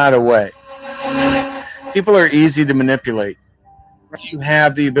not a way. People are easy to manipulate. You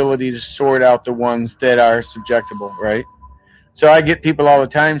have the ability to sort out the ones that are subjectable, right? So I get people all the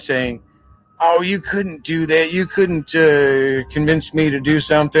time saying, "Oh, you couldn't do that. You couldn't convince me to do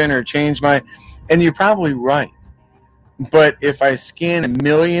something or change my..." And you're probably right. But if I scan 1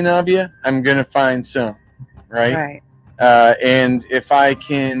 million of you, I'm going to find some, right? Right. And if I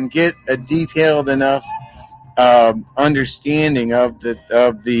can get a detailed enough understanding of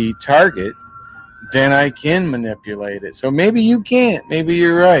the target, then I can manipulate it. So maybe you can't. Maybe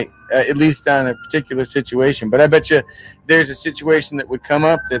you're right, at least on a particular situation. But I bet you there's a situation that would come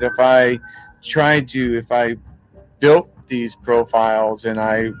up that if I built these profiles and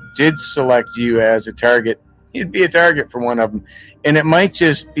I did select you as a target, you'd be a target for one of them. And it might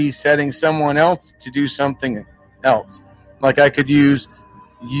just be setting someone else to do something else. Like I could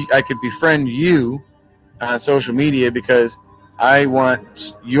befriend you on social media because I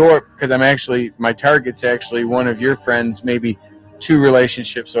want my target's actually one of your friends, maybe 2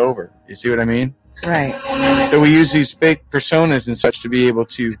 relationships over. You see what I mean? Right. So we use these fake personas and such to be able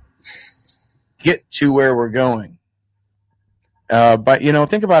to get to where we're going. But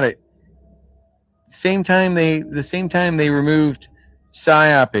think about it. The same time they removed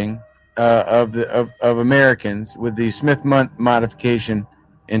psyoping of Americans with the Smith-Mundt modification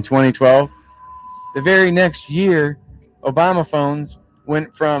in 2012, the very next year, Obama phones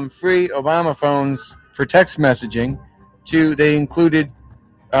went from free Obama phones for text messaging to they included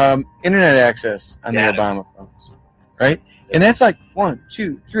internet access on the Obama phones, right? And that's like 1,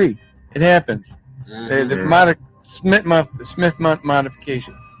 2, 3. It happens. The Smith-Mundt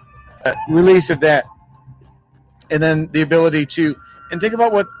modification, release of that, and then the ability to, and think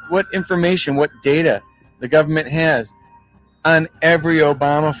about what information, what data the government has on every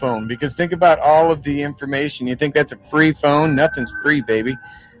Obama phone, because think about all of the information. You think that's a free phone? Nothing's free, baby.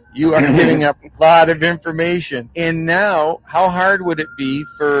 You are giving up a lot of information. And now, how hard would it be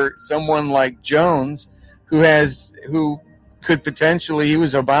for someone like Jones, who could potentially, he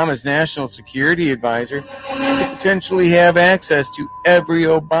was Obama's national security advisor, could potentially have access to every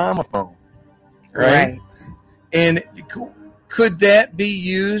Obama phone, right? And could that be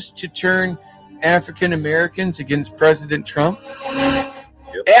used to turn African Americans against President Trump?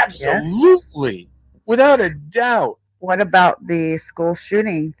 Absolutely. Yes. Without a doubt. What about the school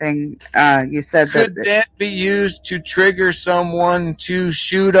shooting thing? You said could that be used to trigger someone to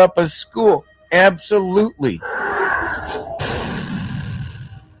shoot up a school? Absolutely.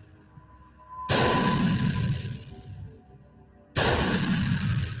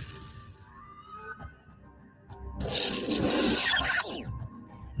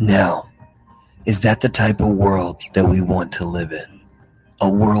 Now, is that the type of world that we want to live in? A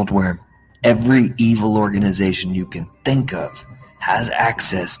world where every evil organization you can think of has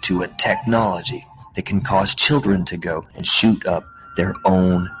access to a technology that can cause children to go and shoot up their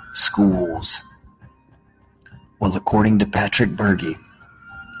own schools? Well, according to Patrick Berge,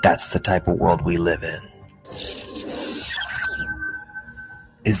 that's the type of world we live in.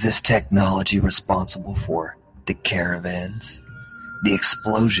 Is this technology responsible for the caravans? The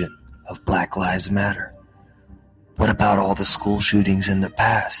explosion of Black Lives Matter? What about all the school shootings in the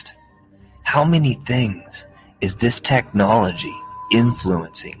past? How many things is this technology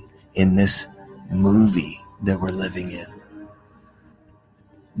influencing in this movie that we're living in?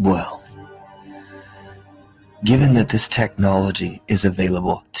 Well, given that this technology is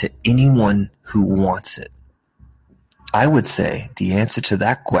available to anyone who wants it, I would say the answer to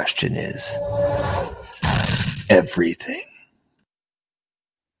that question is everything.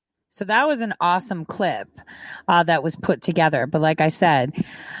 So that was an awesome clip that was put together. But like I said,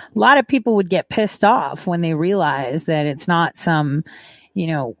 a lot of people would get pissed off when they realize that it's not some,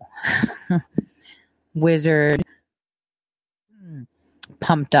 wizard,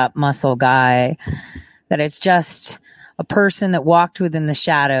 pumped up muscle guy, that it's just a person that walked within the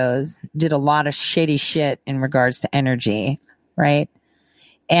shadows, did a lot of shady shit in regards to energy, right?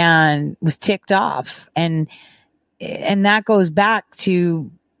 And was ticked off. And that goes back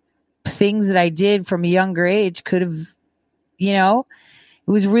to things that I did from a younger age could have, it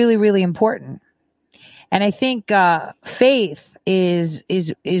was really, really important. And I think faith is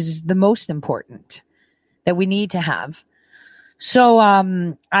the most important that we need to have. So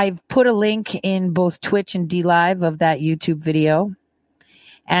I've put a link in both Twitch and DLive of that YouTube video.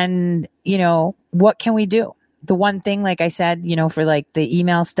 And, what can we do? The one thing, like I said, for like the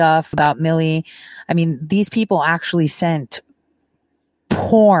email stuff about Millie, I mean, these people actually sent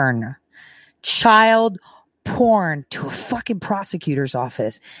porn, child porn, to a fucking prosecutor's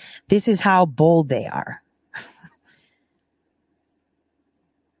office. This is how bold they are.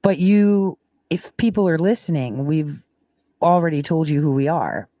 But if people are listening, we've already told you who we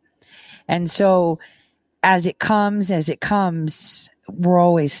are. And so as it comes, we're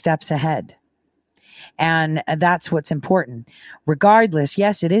always steps ahead. And that's what's important. Regardless,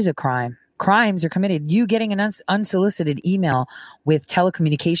 yes, it is a crime. Crimes are committed. You getting an unsolicited email with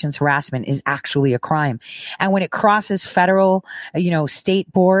telecommunications harassment is actually a crime. And when it crosses federal,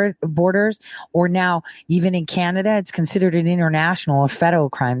 state borders, or now even in Canada, it's considered an international or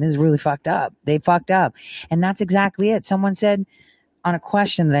federal crime. This is really fucked up. They fucked up. And that's exactly it. Someone said on a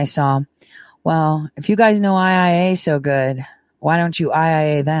question that I saw, well, if you guys know IIA so good, why don't you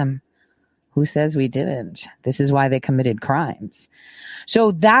IIA them? Who says we didn't? This is why they committed crimes.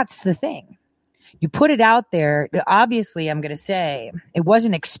 So that's the thing. You put it out there. Obviously, I'm going to say it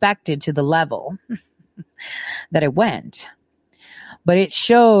wasn't expected to the level that it went, but it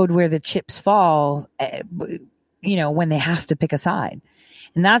showed where the chips fall, when they have to pick a side.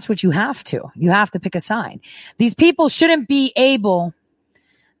 And that's what you have to. You have to pick a side. These people shouldn't be able,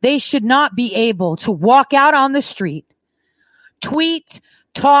 they should not be able to walk out on the street, tweet,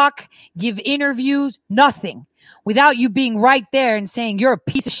 talk, give interviews, nothing, without you being right there and saying, you're a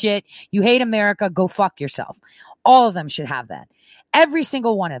piece of shit, you hate America, go fuck yourself. All of them should have that. Every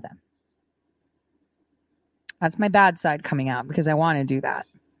single one of them. That's my bad side coming out because I want to do that.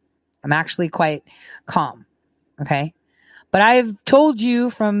 I'm actually quite calm. Okay. But I've told you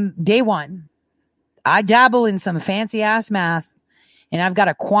from day one, I dabble in some fancy ass math, and I've got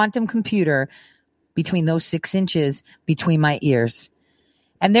a quantum computer between those 6 inches between my ears.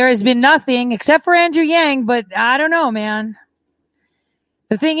 And there has been nothing except for Andrew Yang, but I don't know, man.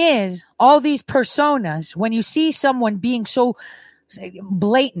 The thing is, all these personas, when you see someone being so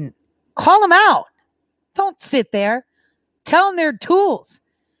blatant, call them out. Don't sit there. Tell them they're tools.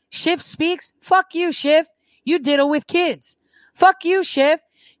 Schiff speaks. Fuck you, Schiff. You diddle with kids. Fuck you, Schiff.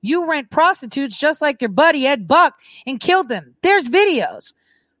 You rent prostitutes just like your buddy Ed Buck and killed them. There's videos.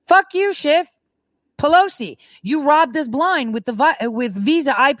 Fuck you, Schiff. Pelosi, you robbed us blind with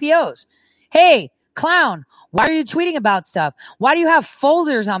Visa IPOs. Hey, clown, why are you tweeting about stuff? Why do you have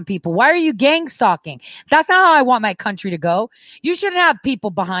folders on people? Why are you gang stalking? That's not how I want my country to go. You shouldn't have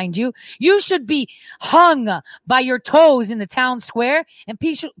people behind you. You should be hung by your toes in the town square, and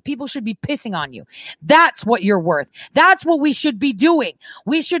people should be pissing on you. That's what you're worth. That's what we should be doing.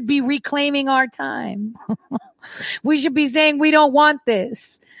 We should be reclaiming our time. We should be saying we don't want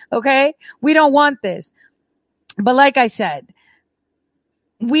this. Okay? We don't want this. But like I said,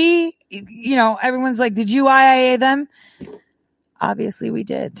 everyone's like, did you IIA them? Obviously we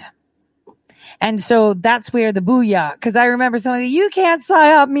did. And so that's where the booyah, because I remember somebody, you can't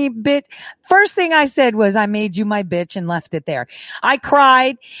psyop me, bitch. First thing I said was I made you my bitch and left it there. I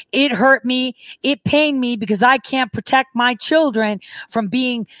cried. It hurt me. It pained me because I can't protect my children from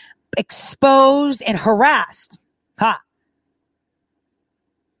being exposed and harassed.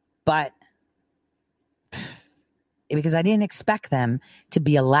 But because I didn't expect them to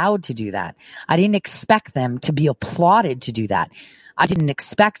be allowed to do that. I didn't expect them to be applauded to do that. I didn't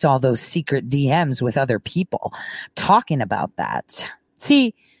expect all those secret DMs with other people talking about that.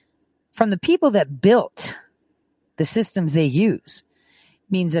 See, from the people that built the systems they use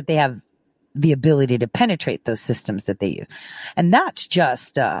means that they have the ability to penetrate those systems that they use. And that's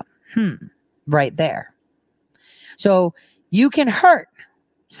just, right there. So you can hurt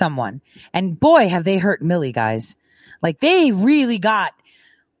someone. And boy, have they hurt Millie, guys. Like, they really got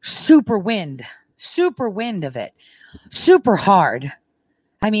super wind of it. Super hard.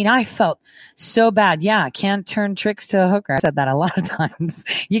 I mean, I felt so bad. Yeah, can't turn tricks to a hooker. I said that a lot of times.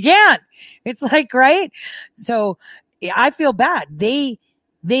 You can't. It's like, right? So I feel bad. They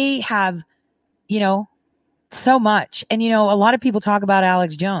have, so much. And, a lot of people talk about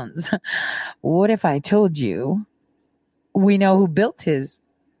Alex Jones. What if I told you we know who built his?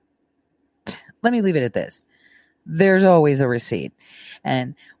 Let me leave it at this. There's always a receipt.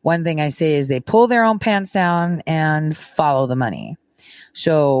 And one thing I say is they pull their own pants down and follow the money.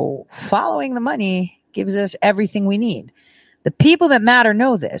 So following the money gives us everything we need. The people that matter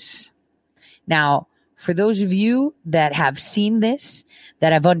know this. Now, for those of you that have seen this,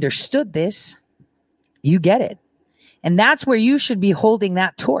 that have understood this, you get it. And that's where you should be holding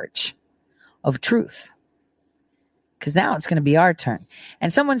that torch of truth. Because now it's going to be our turn.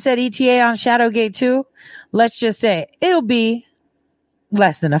 And someone said ETA on Shadowgate 2. Let's just say it'll be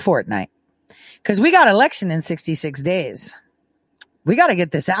less than a fortnight. Because we got election in 66 days. We got to get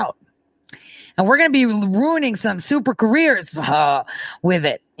this out. And we're going to be ruining some super careers with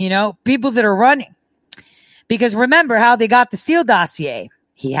it. People that are running. Because remember how they got the Steele dossier.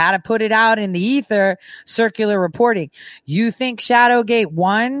 He had to put it out in the ether, circular reporting. You think Shadowgate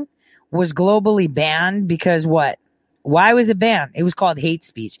 1 was globally banned because what? Why was it banned? It was called hate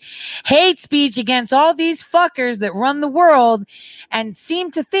speech. Hate speech against all these fuckers that run the world and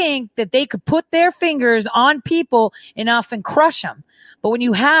seem to think that they could put their fingers on people enough and crush them. But when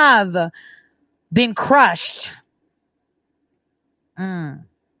you have been crushed,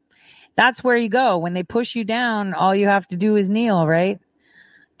 that's where you go. When they push you down, all you have to do is kneel, right?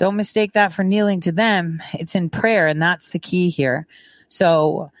 Don't mistake that for kneeling to them. It's in prayer, and that's the key here.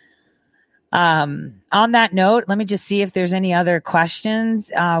 So, on that note, let me just see if there's any other questions.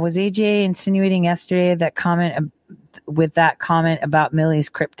 Was AJ insinuating yesterday that comment about Millie's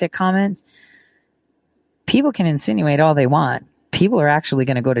cryptic comments? People can insinuate all they want. People are actually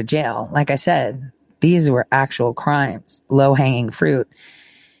going to go to jail. Like I said, these were actual crimes, low-hanging fruit.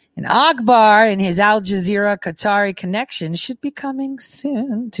 And Akbar and his Al Jazeera Qatari connection should be coming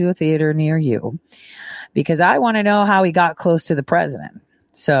soon to a theater near you, because I want to know how he got close to the president.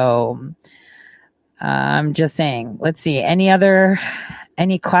 So I'm just saying, let's see.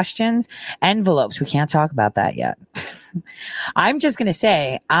 Any questions? Envelopes. We can't talk about that yet. I'm just going to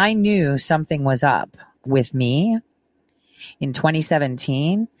say I knew something was up with me in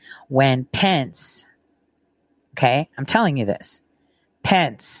 2017 when Pence, okay, I'm telling you this,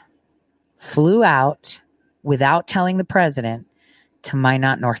 Pence flew out without telling the president to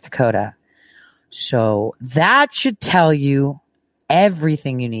Minot, North Dakota. So that should tell you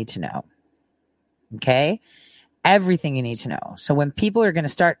everything you need to know. Okay? Everything you need to know. So when people are going to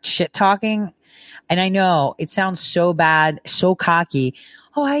start shit talking, and I know it sounds so bad, so cocky.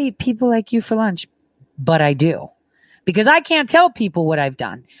 Oh, I eat people like you for lunch. But I do. Because I can't tell people what I've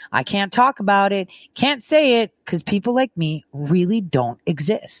done. I can't talk about it. Can't say it because people like me really don't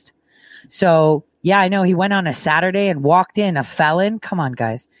exist. So, yeah, I know he went on a Saturday and walked in a felon. Come on,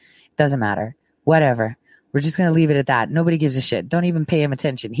 guys. Doesn't matter. Whatever. We're just going to leave it at that. Nobody gives a shit. Don't even pay him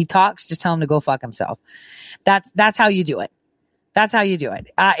attention. He talks, just tell him to go fuck himself. That's how you do it. That's how you do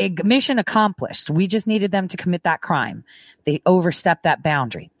it. Mission accomplished. We just needed them to commit that crime. They overstepped that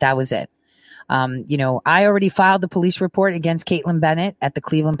boundary. That was it. I already filed the police report against Caitlin Bennett at the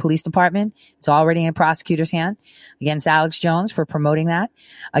Cleveland Police Department. It's already in a prosecutor's hand, against Alex Jones for promoting that,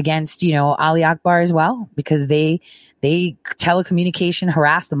 against, Ali Akbar as well, because they telecommunication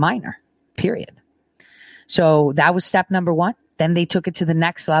harassed a minor, period. So that was step number one. Then they took it to the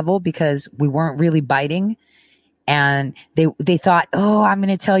next level because we weren't really biting. And they thought, oh, I'm going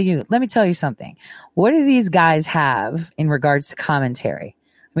to tell you. Let me tell you something. What do these guys have in regards to commentary?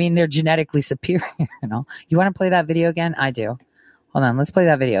 I mean, they're genetically superior. You want to play that video again? I do. Hold on. Let's play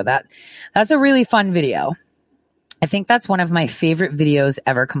that video. That's a really fun video. I think that's one of my favorite videos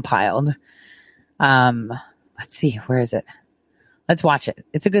ever compiled. Let's see. Where is it? Let's watch it.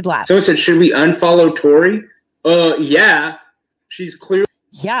 It's a good laugh. Someone said, should we unfollow Tori? Yeah. She's clearly.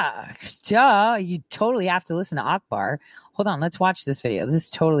 Yeah. You totally have to listen to Akbar. Hold on. Let's watch this video. This is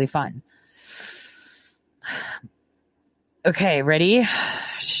totally fun. Okay, ready?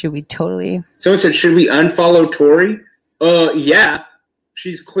 Should we totally... Someone said, should we unfollow Tori? Yeah.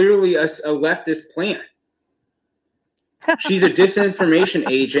 She's clearly a leftist plant. She's a disinformation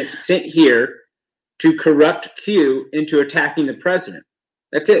agent sent here to corrupt Q into attacking the president.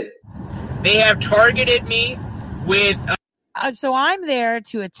 That's it. They have targeted me with... So I'm there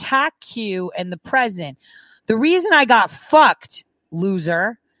to attack Q and the president. The reason I got fucked,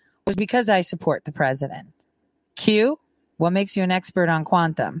 loser, was because I support the president. Q, what makes you an expert on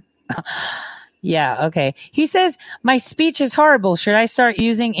quantum? Yeah, okay. He says, my speech is horrible. Should I start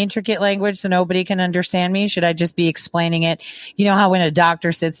using intricate language so nobody can understand me? Should I just be explaining it? You know how when a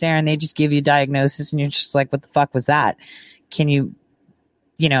doctor sits there and they just give you a diagnosis and you're just like, what the fuck was that? Can you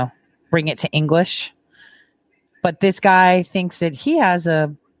bring it to English? But this guy thinks that he has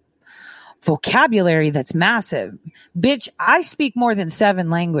a vocabulary that's massive. Bitch, I speak more than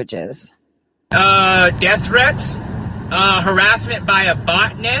 7 languages. Death threats? Harassment by a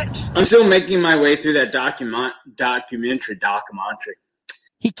botnet? I'm still making my way through that documentary.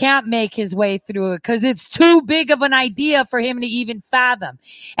 He can't make his way through it because it's too big of an idea for him to even fathom.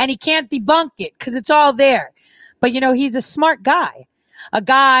 And he can't debunk it because it's all there. But, he's a smart guy. A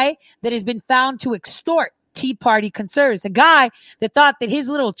guy that has been found to extort Tea Party conservatives. A guy that thought that his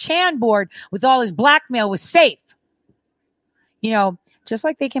little Chan board with all his blackmail was safe. Just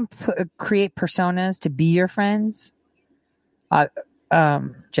like they can create personas to be your friends.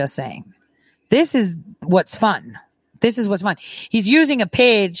 Just saying. This is what's fun. He's using a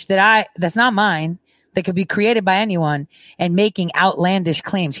page that's not mine, that could be created by anyone, and making outlandish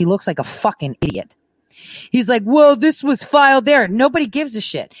claims. He looks like a fucking idiot. He's like, well, this was filed there. Nobody gives a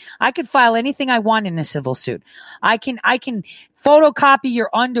shit. I could file anything I want in a civil suit. I can photocopy your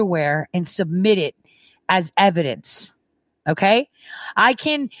underwear and submit it as evidence. Okay. I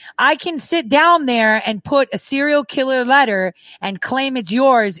can sit down there and put a serial killer letter and claim it's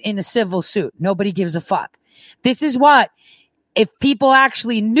yours in a civil suit. Nobody gives a fuck. This is what, if people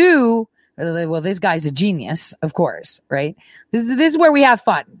actually knew, well, this guy's a genius, of course, right? This is where we have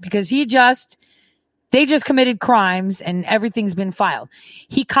fun, because they just committed crimes and everything's been filed.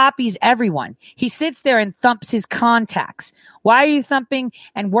 He copies everyone. He sits there and thumps his contacts. Why are you thumping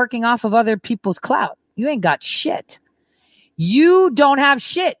and working off of other people's clout? You ain't got shit. You don't have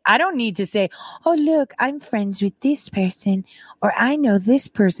shit. I don't need to say, oh, look, I'm friends with this person, or I know this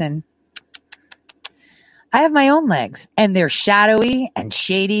person. I have my own legs, and they're shadowy and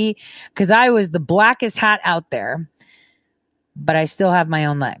shady because I was the blackest hat out there, but I still have my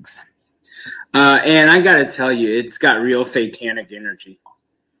own legs. And I got to tell you, it's got real satanic energy.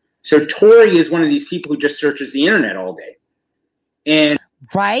 So Tori is one of these people who just searches the internet all day. And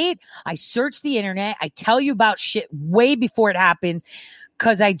right? I search the internet. I tell you about shit way before it happens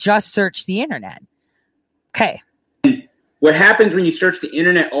because I just searched the internet. Okay. What happens when you search the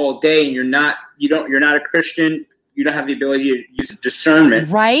internet all day and you're not a Christian, you don't have the ability to use discernment.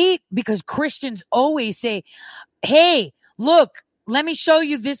 Right? Because Christians always say, hey, look, let me show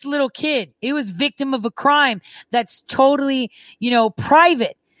you this little kid. It was victim of a crime that's totally,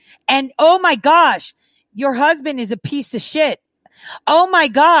 private. And oh my gosh, your husband is a piece of shit. Oh my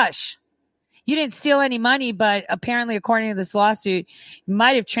gosh. You didn't steal any money, but apparently, according to this lawsuit, you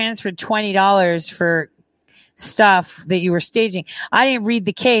might have transferred $20 for stuff that you were staging. I didn't read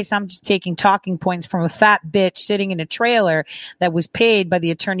the case. I'm just taking talking points from a fat bitch sitting in a trailer that was paid by the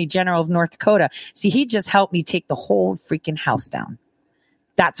Attorney General of North Dakota. See, he just helped me take the whole freaking house down.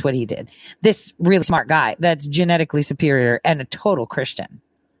 That's what he did. This really smart guy that's genetically superior and a total Christian.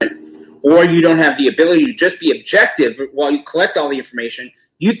 Or you don't have the ability to just be objective while you collect all the information.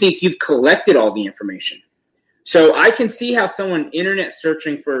 You think you've collected all the information. So I can see how someone internet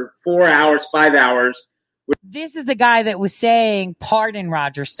searching for 4 hours, 5 hours. This is the guy that was saying, pardon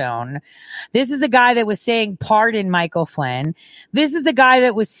Roger Stone. This is the guy that was saying, pardon Michael Flynn. This is the guy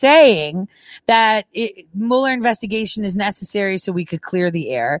that was saying that Mueller investigation is necessary so we could clear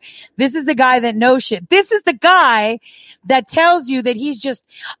the air. This is the guy that knows shit. This is the guy that tells you that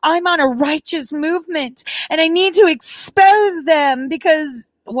I'm on a righteous movement and I need to expose them because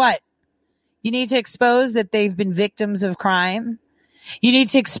what? You need to expose that they've been victims of crime. You need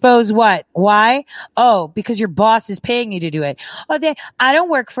to expose what? Why? Oh, because your boss is paying you to do it. Oh, I don't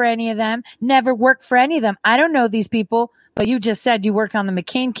work for any of them. Never worked for any of them. I don't know these people. But you just said you worked on the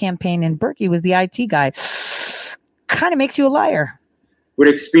McCain campaign and Berkey was the IT guy. Kind of makes you a liar. Would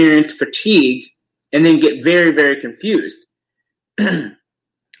experience fatigue and then get very, very confused.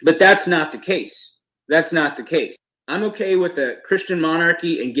 But that's not the case. That's not the case. I'm okay with a Christian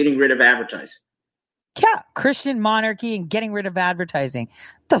monarchy and getting rid of advertising. Yeah, Christian monarchy and getting rid of advertising.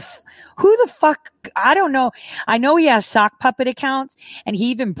 Who the fuck? I don't know. I know he has sock puppet accounts and he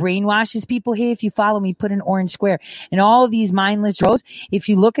even brainwashes people. Hey, if you follow me, put an orange square. And all of these mindless trolls, if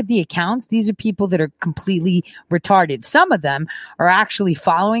you look at the accounts, these are people that are completely retarded. Some of them are actually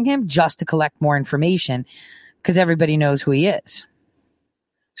following him just to collect more information because everybody knows who he is.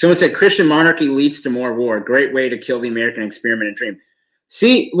 Someone said Christian monarchy leads to more war. Great way to kill the American experiment and dream.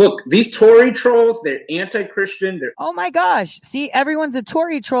 See, look, these Tory trolls, they're anti-Christian. Oh my gosh. See, everyone's a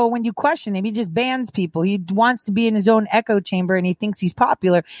Tory troll when you question him. He just bans people. He wants to be in his own echo chamber and he thinks he's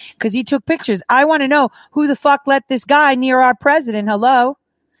popular because he took pictures. I want to know who the fuck let this guy near our president. Hello?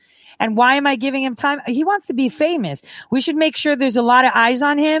 And why am I giving him time? He wants to be famous. We should make sure there's a lot of eyes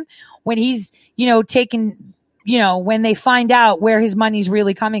on him when he's, taking, when they find out where his money's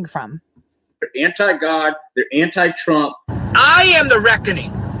really coming from. They're anti-God. They're anti-Trump. I am the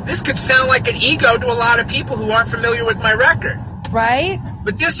reckoning. This could sound like an ego to a lot of people who aren't familiar with my record. Right?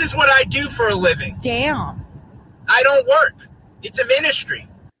 But this is what I do for a living. Damn. I don't work. It's a ministry.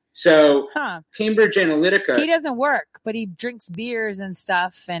 So, Cambridge Analytica. He doesn't work, but he drinks beers and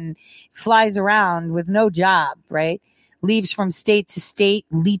stuff and flies around with no job, right? Leaves from state to state,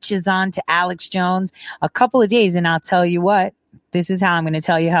 leeches on to Alex Jones. A couple of days, and I'll tell you what. This is how I'm going to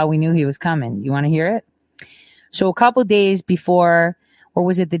tell you how we knew he was coming. You want to hear it? So a couple of days before, or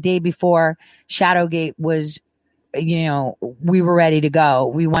was it the day before, Shadowgate was, we were ready to go.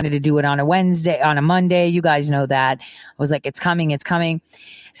 We wanted to do it on a Monday. You guys know that. I was like, it's coming.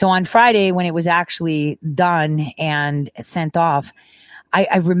 So on Friday, when it was actually done and sent off,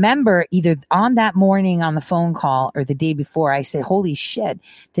 I remember either on that morning on the phone call or the day before, I said, holy shit,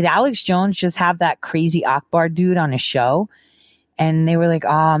 did Alex Jones just have that crazy Akbar dude on his show? And they were like,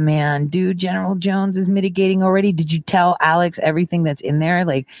 oh man, dude, General Jones is mitigating already. Did you tell Alex everything that's in there?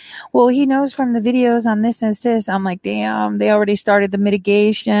 Like, well, he knows from the videos on this and this. I'm like, damn, they already started the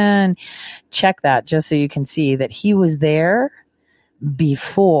mitigation. Check that just so you can see that he was there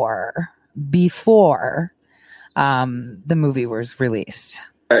before the movie was released.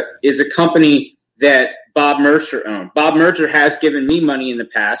 Is a company that Bob Mercer owned. Bob Mercer has given me money in the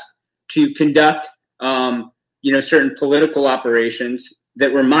past to conduct certain political operations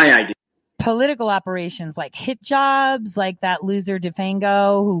that were my idea. Political operations like hit jobs, like that loser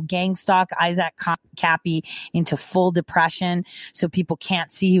DeFango who gang stalked Isaac Cappy into full depression so people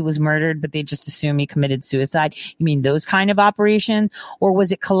can't see he was murdered, but they just assume he committed suicide. You mean those kind of operations? Or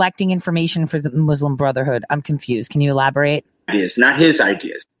was it collecting information for the Muslim Brotherhood? I'm confused. Can you elaborate? Ideas, not his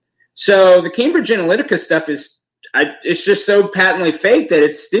ideas. So the Cambridge Analytica stuff it's just so patently fake that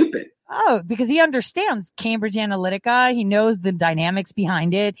it's stupid. Oh, because he understands Cambridge Analytica. He knows the dynamics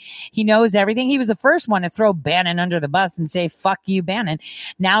behind it. He knows everything. He was the first one to throw Bannon under the bus and say, fuck you, Bannon.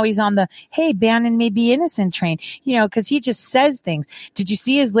 Now he's on the, hey, Bannon may be innocent train, because he just says things. Did you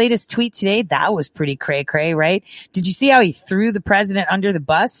see his latest tweet today? That was pretty cray-cray, right? Did you see how he threw the president under the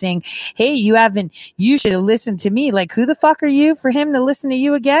bus saying, hey, you should have listened to me. Like, who the fuck are you for him to listen to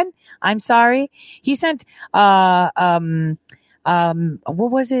you again? I'm sorry. He sent, what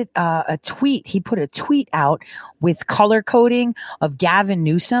was it? A tweet. He put a tweet out with color coding of Gavin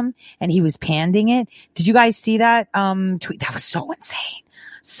Newsom and he was panning it. Did you guys see that tweet? That was so insane.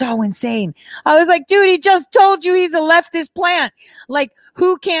 So insane. I was like, dude, he just told you he's a leftist plant. Like,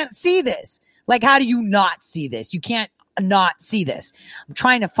 who can't see this? Like, how do you not see this? You can't not see this. I'm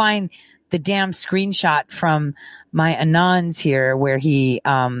trying to find the damn screenshot from my Anons here where he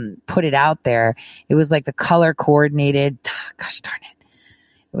put it out there. It was like the color coordinated. Gosh darn it.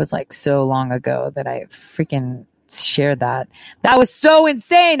 It was like so long ago that I freaking shared that. That was so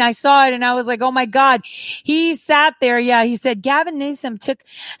insane. I saw it and I was like, oh my God. He sat there. Yeah. He said, Gavin Newsom took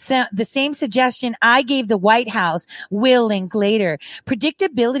the same suggestion I gave the White House. Will link later.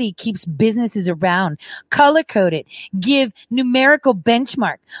 Predictability keeps businesses around. Color code it. Give numerical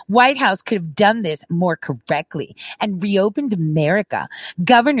benchmark. White House could have done this more correctly and reopened America.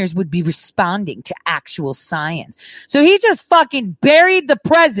 Governors would be responding to actual science. So he just fucking buried the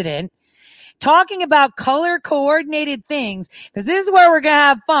president talking about color coordinated things, because this is where we're going to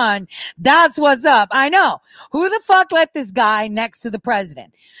have fun. That's what's up. I know. Who the fuck let this guy next to the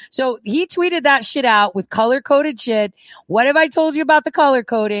president? So he tweeted that shit out with color coded shit. What have I told you about the color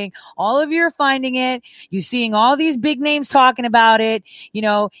coding? All of you are finding it. You're seeing all these big names talking about it.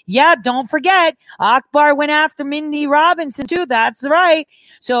 Yeah, don't forget Akbar went after Mindy Robinson too. That's right.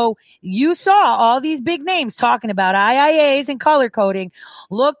 So you saw all these big names talking about IIAs and color coding.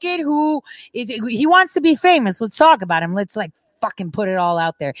 Look at who he wants to be famous. Let's talk about him. Let's fucking put it all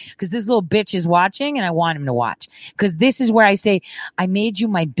out there, because this little bitch is watching and I want him to watch, because this is where I say, I made you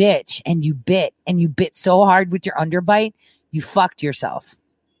my bitch and you bit so hard with your underbite, you fucked yourself.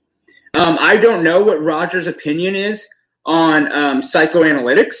 I don't know what Roger's opinion is on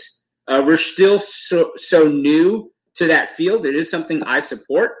psychoanalytics. We're still so new to that field. It is something I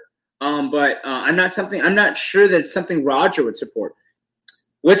support, but I'm not sure that it's something Roger would support.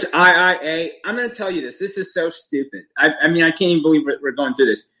 What's IIA? I'm going to tell you this. This is so stupid. I mean, I can't even believe we're going through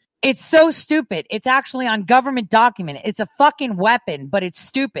this. It's so stupid. It's actually on government document. It's a fucking weapon, but it's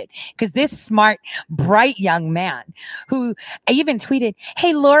stupid because this smart, bright young man who even tweeted,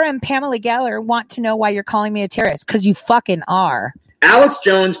 "Hey, Laura and Pamela Geller want to know why you're calling me a terrorist because you fucking are." Alex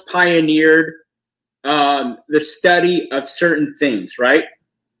Jones pioneered the study of certain things, right?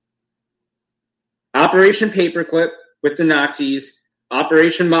 Operation Paperclip with the Nazis,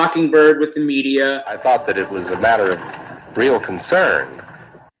 Operation Mockingbird with the media. I thought that it was a matter of real concern.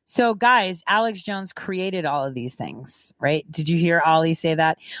 So, guys, Alex Jones created all of these things, right? Did you hear Ollie say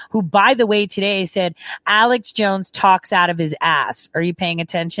that? Who, by the way, today said Alex Jones talks out of his ass. Are you paying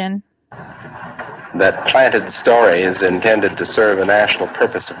attention? That planted story is intended to serve a national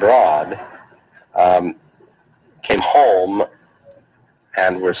purpose abroad, came home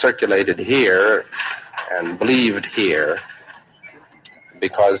and were circulated here and believed here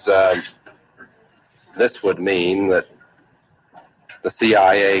because this would mean that the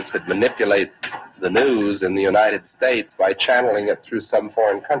CIA could manipulate the news in the United States by channeling it through some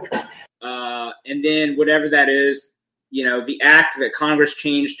foreign country. And then whatever that is, the act that Congress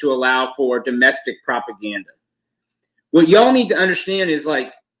changed to allow for domestic propaganda. What y'all need to understand is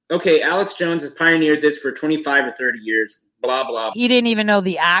okay, Alex Jones has pioneered this for 25 or 30 years, blah, blah. He didn't even know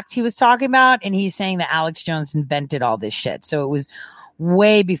the act he was talking about, and he's saying that Alex Jones invented all this shit. So it was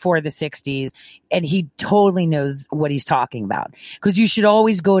way before the 60s, and he totally knows what he's talking about. Because you should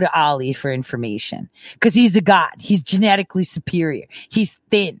always go to Ali for information. Because he's a god. He's genetically superior. He's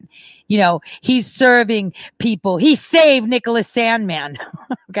thin. He's serving people. He saved Nicholas Sandman.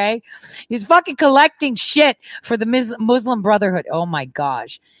 Okay? He's fucking collecting shit for the Muslim Brotherhood. Oh my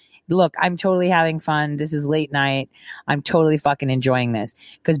gosh. Look, I'm totally having fun. This is late night. I'm totally fucking enjoying this.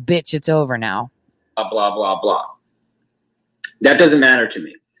 Because, bitch, it's over now. Blah, blah, blah, blah. That doesn't matter to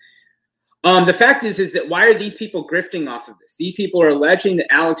me. The fact is that why are these people grifting off of this? These people are alleging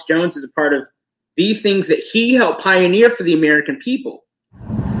that Alex Jones is a part of these things that he helped pioneer for the American people.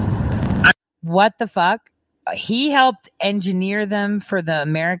 What the fuck? He helped engineer them for the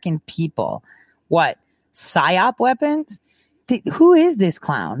American people. What? PSYOP weapons? Who is this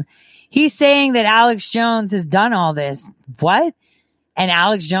clown? He's saying that Alex Jones has done all this. What? And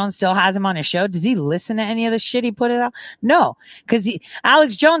Alex Jones still has him on his show. Does he listen to any of the shit he put it out? No, because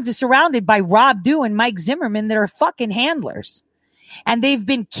Alex Jones is surrounded by Rob Dew and Mike Zimmerman that are fucking handlers. And they've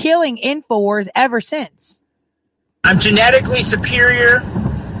been killing InfoWars ever since. I'm genetically superior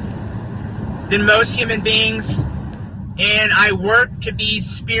than most human beings, and I work to be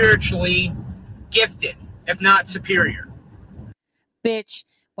spiritually gifted, if not superior. Bitch.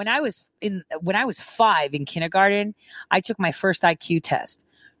 When I was 5 in kindergarten, I took my first IQ test.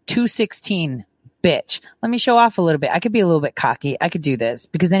 216, bitch. Let me show off a little bit. I could be a little bit cocky. I could do this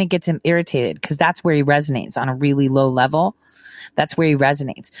because then it gets him irritated because that's where he resonates on a really low level. That's where he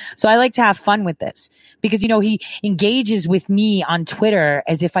resonates. So I like to have fun with this because, he engages with me on Twitter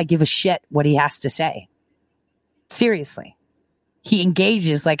as if I give a shit what he has to say. Seriously. He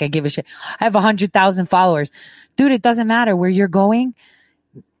engages like I give a shit. I have 100,000 followers. Dude, it doesn't matter where you're going.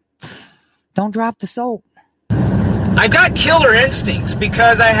 Don't drop the soap. I got killer instincts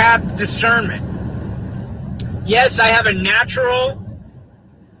because I have discernment. Yes, I have a natural,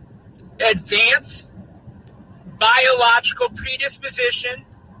 advanced, biological predisposition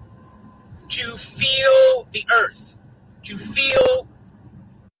to feel the earth, to feel.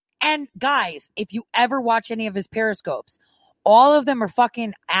 And guys, if you ever watch any of his periscopes, all of them are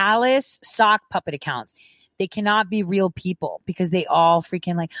fucking Alice sock puppet accounts. They cannot be real people because they all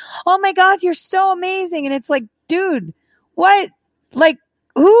freaking oh my God, you're so amazing. And it's like, dude, what?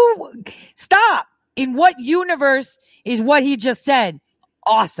 Who? Stop. In what universe is what he just said?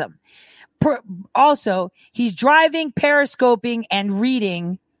 Awesome. Also, he's driving, periscoping, and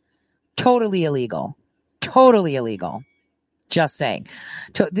reading. Totally illegal. Totally illegal. Just saying.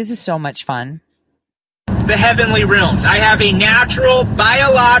 This is so much fun. The heavenly realms. I have a natural,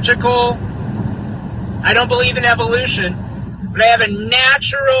 biological... I don't believe in evolution, but I have a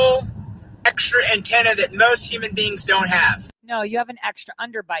natural extra antenna that most human beings don't have. No, you have an extra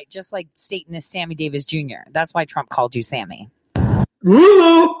underbite, just like Satanist Sammy Davis Jr. That's why Trump called you Sammy.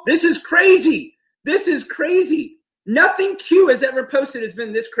 Lulu, this is crazy. This is crazy. Nothing Q has ever posted has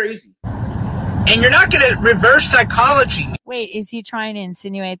been this crazy. And you're not going to reverse psychology. Wait, is he trying to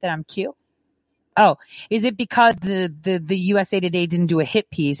insinuate that I'm Q? Oh, is it because the USA Today didn't do a hit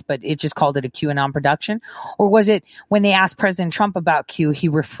piece, but it just called it a QAnon production? Or was it when they asked President Trump about Q, he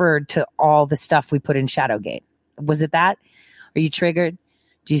referred to all the stuff we put in Shadowgate? Was it that? Are you triggered?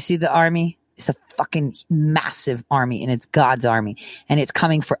 Do you see the army? It's a fucking massive army, and it's God's army. And it's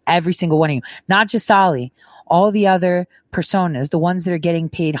coming for every single one of you. Not just Ali. all the other personas, the ones that are getting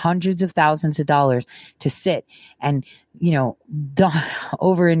paid hundreds of thousands of dollars to sit and,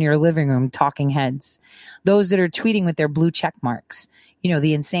 over in your living room, talking heads, those that are tweeting with their blue check marks,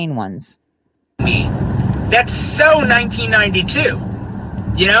 the insane ones. That's so 1992,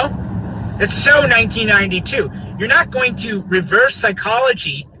 That's so 1992. You're not going to reverse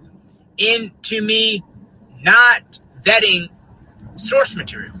psychology into me not vetting source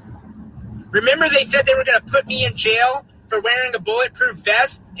material. Remember they said they were going to put me in jail for wearing a bulletproof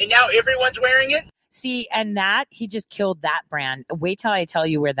vest, and now everyone's wearing it? See, and that, he just killed that brand. Wait till I tell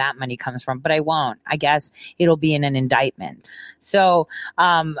you where that money comes from, but I won't. I guess it'll be in an indictment. So,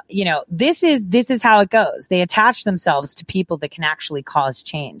 this is how it goes. They attach themselves to people that can actually cause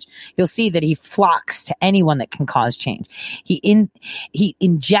change. You'll see that he flocks to anyone that can cause change. He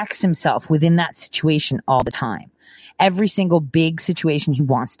injects himself within that situation all the time. Every single big situation, he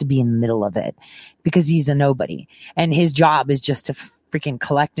wants to be in the middle of it because he's a nobody. And his job is just to freaking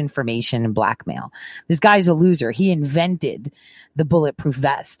collect information and blackmail. This guy's a loser. He invented the bulletproof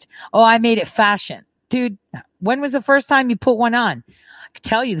vest. Oh, I made it fashion. Dude, when was the first time you put one on? I could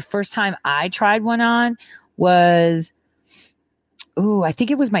tell you the first time I tried one on was, I think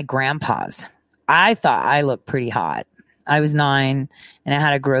it was my grandpa's. I thought I looked pretty hot. I was 9 and I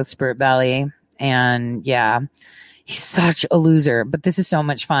had a growth spurt belly. And yeah, he's such a loser, but this is so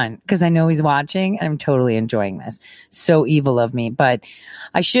much fun because I know he's watching and I'm totally enjoying this. So evil of me, but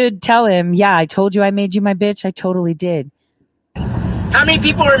I should tell him, yeah, I told you I made you my bitch. I totally did. How many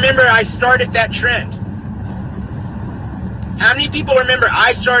people remember I started that trend? How many people remember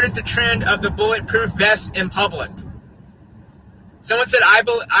I started the trend of the bulletproof vest in public? Someone said,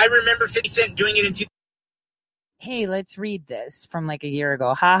 I remember 50 Cent doing it in 2000. Hey, let's read this from like a year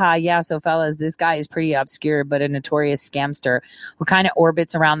ago. Haha, yeah, so fellas, this guy is pretty obscure, but a notorious scamster who kind of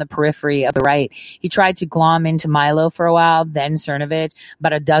orbits around the periphery of the right. He tried to glom into Milo for a while, then Cernovich,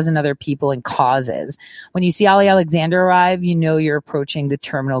 about a dozen other people and causes. When you see Ali Alexander arrive, you know you're approaching the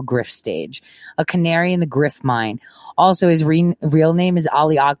terminal grift stage. A canary in the grift mine. Also, his real name is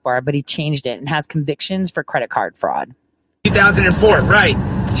Ali Akbar, but he changed it and has convictions for credit card fraud. 2004, right,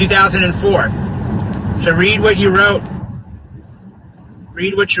 2004. So read what you wrote.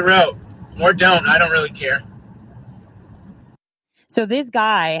 Read what you wrote. Or don't. I don't really care. So this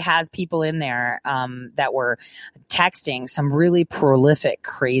guy has people in there that were texting some really prolific,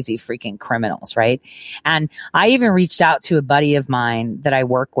 crazy freaking criminals, right? And I even reached out to a buddy of mine that I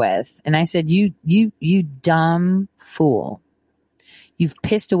work with. And I said, you dumb fool. You've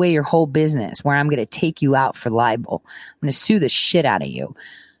pissed away your whole business where I'm going to take you out for libel. I'm going to sue the shit out of you.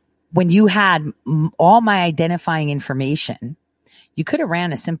 When you had all my identifying information, you could have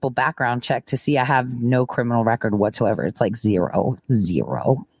ran a simple background check to see I have no criminal record whatsoever. It's like zero.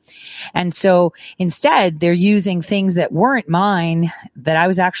 And so instead, they're using things that weren't mine, that I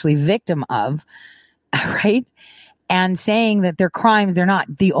was actually victim of, right? And saying that they're crimes. They're not.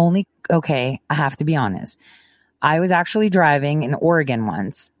 I have to be honest. I was actually driving in Oregon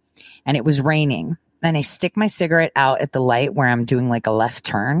once, and it was raining. And I stick my cigarette out at the light where I'm doing like a left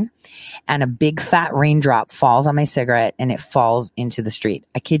turn, and a big fat raindrop falls on my cigarette and it falls into the street.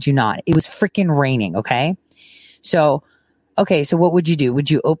 I kid you not. It was freaking raining. Okay. So what would you do?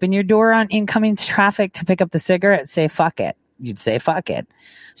 Would you open your door on incoming traffic to pick up the cigarette? Say, fuck it. You'd say, fuck it.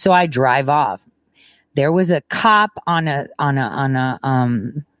 So I drive off. There was a cop on a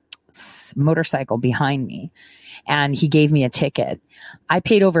motorcycle behind me, and he gave me a ticket. I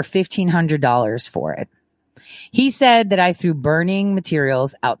paid over $1,500 for it. He said that I threw burning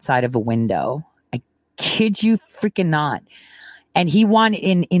materials outside of a window. I kid you freaking not. And he wanted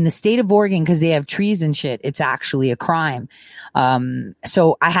in the state of Oregon, because they have trees and shit, it's actually a crime.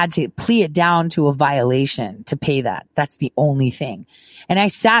 So I had to plea it down to a violation to pay that. That's the only thing. And I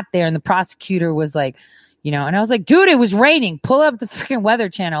sat there, and the prosecutor was like, and I was like, dude, it was raining. Pull up the freaking Weather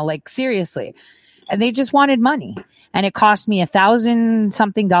Channel. Like, seriously. And they just wanted money. And it cost me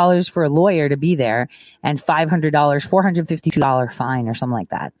 $1,000-something for a lawyer to be there, and $500, $452 fine or something like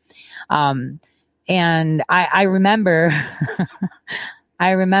that. And I remember,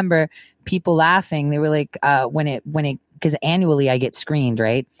 people laughing. They were like, because annually I get screened,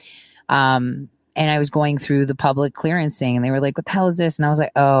 right? And I was going through the public clearance thing, and they were like, what the hell is this? And I was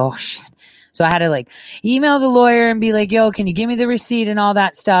like, oh shit. So I had to like email the lawyer and be like, yo, can you give me the receipt and all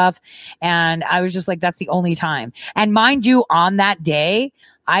that stuff? And I was just like, that's the only time. And mind you, on that day,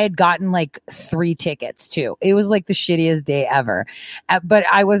 I had gotten like 3 tickets too. It was like the shittiest day ever. But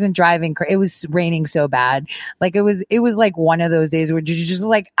I wasn't driving. It was raining so bad. Like it was like one of those days where you just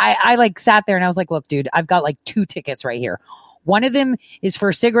like, I like sat there and I was like, look, dude, I've got like 2 tickets right here. One of them is for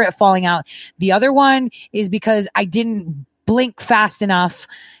a cigarette falling out. The other one is because I didn't blink fast enough.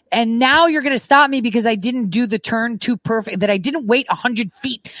 And now you're going to stop me because I didn't do the turn too perfect, that I didn't wait 100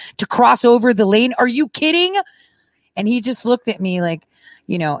 feet to cross over the lane. Are you kidding? And he just looked at me like,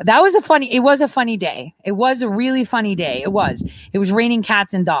 you know, it was a funny day. It was a really funny day. It was raining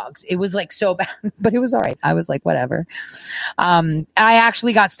cats and dogs. It was like so bad, but it was all right. I was like, whatever. I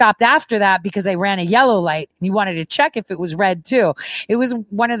actually got stopped after that because I ran a yellow light and he wanted to check if it was red too. It was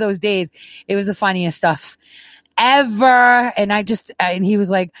one of those days. It was the funniest stuff ever. And and he was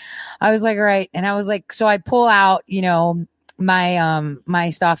like, I was like, all right. And I was like, so I pull out, you know, my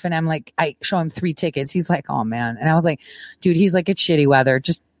stuff, and I'm like, I show him 3 tickets. He's like, oh man. And I was like, dude, he's like, it's shitty weather,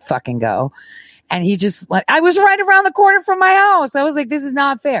 just fucking go. And he just like, I was right around the corner from my house. I was like, this is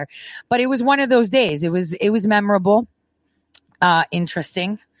not fair. But it was one of those days. It was memorable,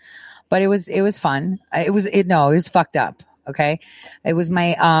 interesting, but it was fun. It was fucked up. Okay. It was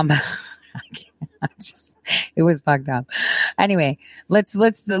my, it was fucked up. Anyway, let's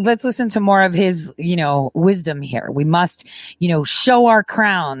listen to more of his, you know, wisdom here. We must, you know, show our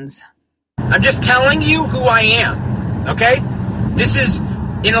crowns. I'm just telling you who I am. Okay? This is,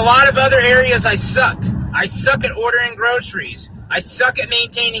 in a lot of other areas, I suck. I suck at ordering groceries. I suck at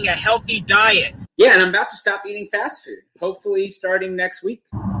maintaining a healthy diet. Yeah, and I'm about to stop eating fast food. Hopefully starting next week.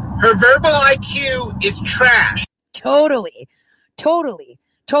 Her verbal IQ is trash. Totally.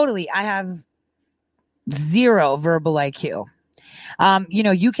 I have 0 verbal IQ. You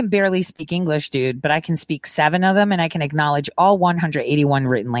know, you can barely speak English, dude, but I can speak 7 of them and I can acknowledge all 181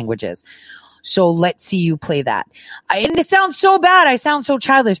 written languages. So let's see you play that. And it sounds so bad. I sound so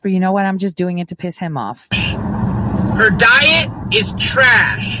childish, but you know what? I'm just doing it to piss him off. Her diet is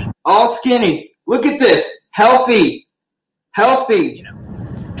trash. All skinny. Look at this. Healthy. You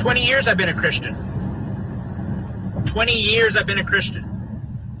know, 20 years I've been a Christian. 20 years I've been a Christian.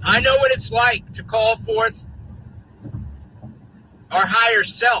 I know what it's like to call forth our higher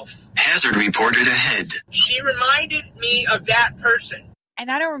self. Hazard reported ahead. She reminded me of that person. And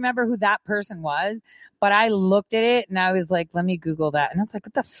I don't remember who that person was, but I looked at it and I was like, let me Google that. And I was like,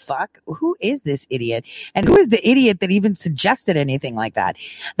 what the fuck? Who is this idiot? And who is the idiot that even suggested anything like that?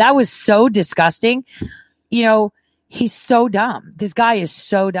 That was so disgusting. You know, he's so dumb. This guy is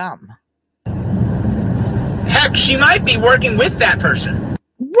so dumb. Heck, she might be working with that person.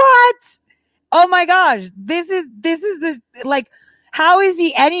 What? Oh my gosh. This is the, like, how is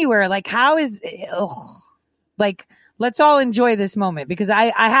he anywhere? Like, how is, like, let's all enjoy this moment because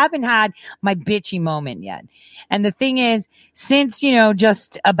I haven't had my bitchy moment yet. And the thing is, since, you know,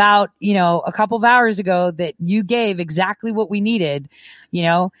 just about, you know, a couple of hours ago that you gave exactly what we needed, you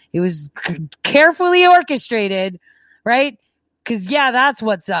know, it was carefully orchestrated, right? Cause yeah, that's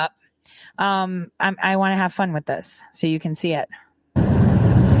what's up. I want to have fun with this so you can see it.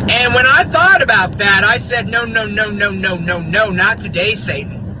 And when I thought about that, I said, no, not today,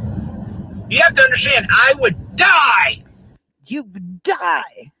 Satan. You have to understand, I would die. You would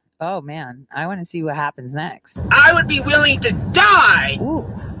die. Oh, man. I want to see what happens next. I would be willing to die. Ooh.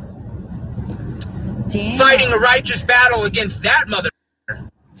 Damn. Fighting a righteous battle against that mother.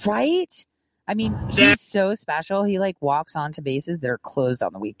 Right? I mean, he's so special. He, like, walks onto bases that are closed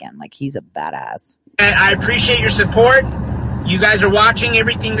on the weekend. Like, he's a badass. And I appreciate your support. You guys are watching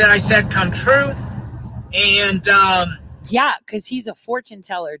everything that I said come true. And, yeah, because he's a fortune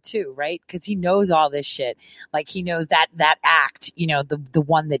teller too, right? Because he knows all this shit. Like he knows that act, you know, the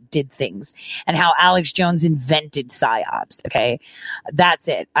one that did things and how Alex Jones invented PSYOPs. Okay. That's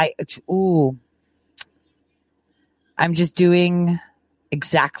it. I'm just doing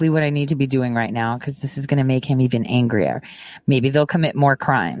exactly what I need to be doing right now because this is going to make him even angrier. Maybe they'll commit more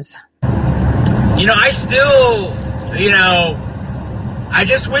crimes. You know, I still... You know, I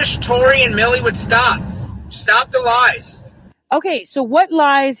just wish Tori and Millie would stop. Stop the lies. Okay, so what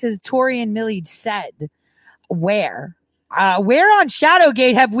lies has Tori and Millie said? Where? Where on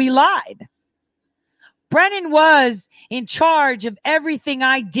Shadowgate have we lied? Brennan was in charge of everything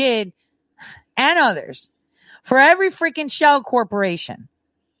I did and others for every freaking shell corporation.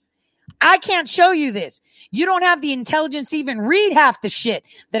 I can't show you this. You don't have the intelligence to even read half the shit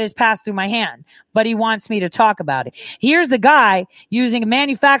that has passed through my hand, but he wants me to talk about it. Here's the guy using a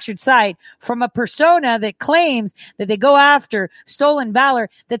manufactured site from a persona that claims that they go after stolen valor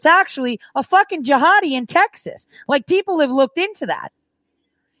that's actually a fucking jihadi in Texas. Like people have looked into that.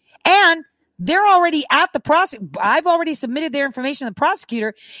 And They're already at the prosecutor. I've already submitted their information to the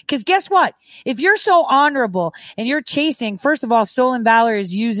prosecutor, because guess what? If you're so honorable and you're chasing, first of all, Stolen Valor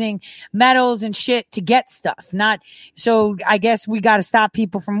is using medals and shit to get stuff. So I guess we got to stop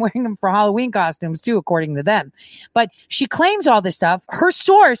people from wearing them for Halloween costumes too, according to them. But she claims all this stuff. Her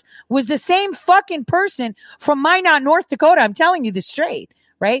source was the same fucking person from Minot, North Dakota. I'm telling you this straight,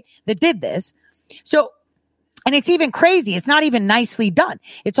 right? That did this. So, and it's even crazy. It's not even nicely done.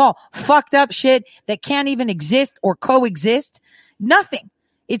 It's all fucked up shit that can't even exist or coexist. Nothing.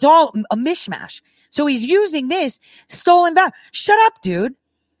 It's all a mishmash. So he's using this Stolen Valor. Shut up, dude.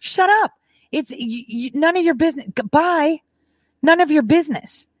 Shut up. It's none of your business. Bye. None of your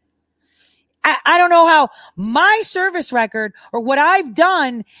business. I don't know how my service record or what I've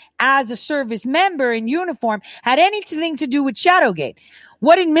done as a service member in uniform had anything to do with Shadowgate.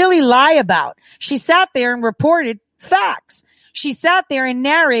 What did Millie lie about? She sat there and reported facts. She sat there and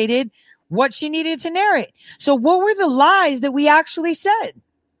narrated what she needed to narrate. So what were the lies that we actually said?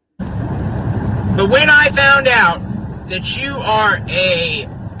 But when I found out that you are a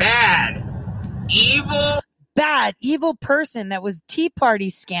bad, evil person that was Tea Party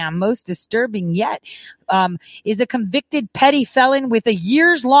scam, most disturbing yet, is a convicted petty felon with a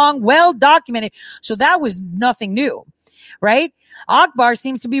years-long, well-documented. So that was nothing new, right? Akbar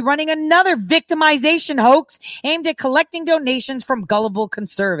seems to be running another victimization hoax aimed at collecting donations from gullible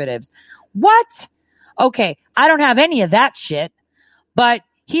conservatives. What? Okay, I don't have any of that shit, but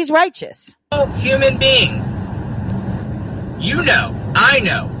he's righteous. Human being. You know, I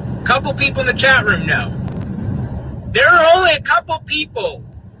know, a couple people in the chat room know. There are only a couple people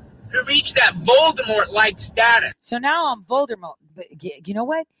who reach that Voldemort-like status. So now I'm Voldemort. But you know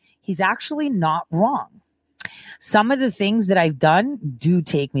what? He's actually not wrong. Some of the things that I've done do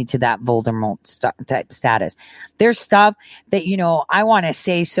take me to that Voldemort type status. There's stuff that, I want to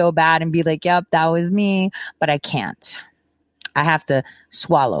say so bad and be like, yep, that was me, but I can't. I have to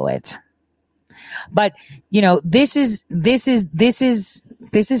swallow it. But, this is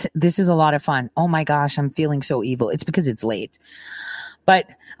a lot of fun. Oh my gosh, I'm feeling so evil. It's because it's late. But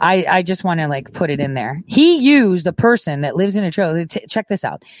I just want to put it in there. He used a person that lives in a trailer. Check this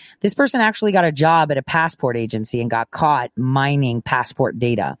out. This person actually got a job at a passport agency and got caught mining passport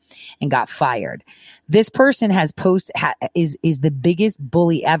data and got fired. This person is the biggest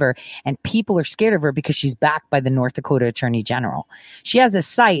bully ever, and people are scared of her because she's backed by the North Dakota Attorney General. She has a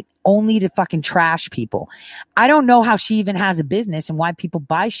site only to fucking trash people. I don't know how she even has a business and why people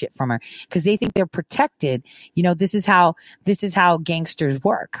buy shit from her, because they think they're protected. This is how gangsters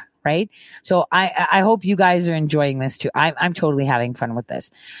work, right? So I hope you guys are enjoying this too. I'm totally having fun with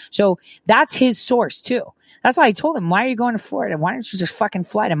this. So that's his source too. That's why I told him, why are you going to Florida? Why don't you just fucking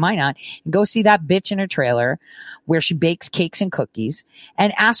fly to Minot and go see that bitch in her trailer where she bakes cakes and cookies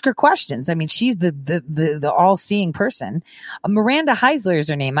and ask her questions? I mean, she's the all-seeing person. Miranda Heisler is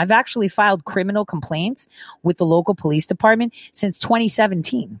her name. I've actually filed criminal complaints with the local police department since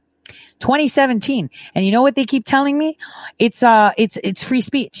 2017. 2017. And you know what they keep telling me? It's free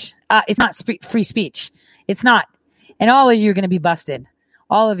speech. It's not free speech. It's not. And all of you are going to be busted.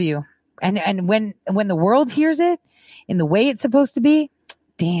 All of you. And when the world hears it in the way it's supposed to be,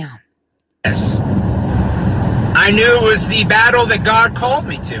 damn. Yes. I knew it was the battle that God called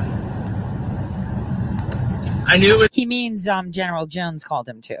me to. I knew it was. He means General Jones called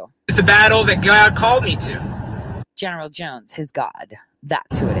him to. It's the battle that God called me to. General Jones, his God.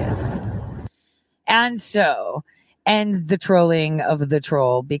 That's who it is. And so ends the trolling of the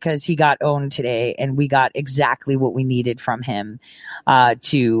troll, because he got owned today and we got exactly what we needed from him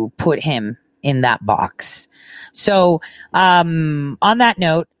to put him in that box. So on that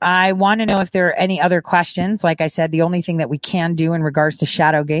note, I want to know if there are any other questions. Like I said, the only thing that we can do in regards to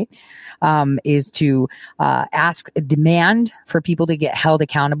Shadowgate is to demand for people to get held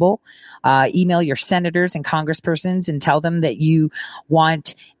accountable. Email your senators and congresspersons and tell them that you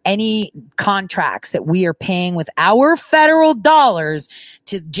want any contracts that we are paying with our federal dollars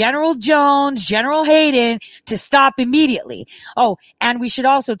to General Jones, General Hayden, to stop immediately. Oh, and we should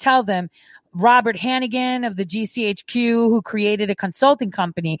also tell them Robert Hannigan of the GCHQ, who created a consulting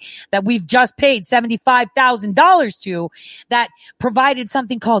company that we've just paid $75,000 to, that provided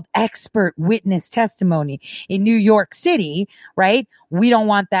something called expert witness testimony in New York City, right? We don't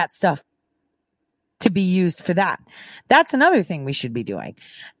want that stuff to be used for that. That's another thing we should be doing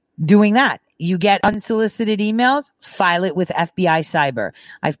that. You get unsolicited emails, file it with FBI Cyber.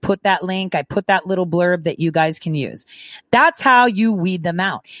 I've put that link. I put that little blurb that you guys can use. That's how you weed them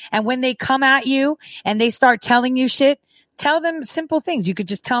out. And when they come at you and they start telling you shit, tell them simple things. You could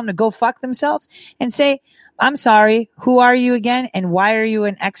just tell them to go fuck themselves and say, I'm sorry, who are you again? And why are you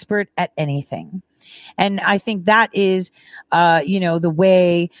an expert at anything? And I think that is, the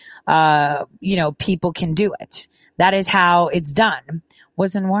way, people can do it. That is how it's done.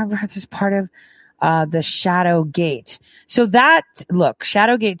 Wasn't Warren Brothers part of the Shadow Gate? So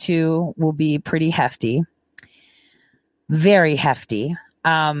Shadow Gate 2 will be pretty hefty. Very hefty.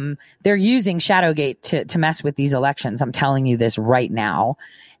 They're using Shadowgate to mess with these elections. I'm telling you this right now.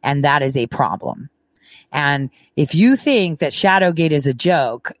 And that is a problem. And if you think that Shadowgate is a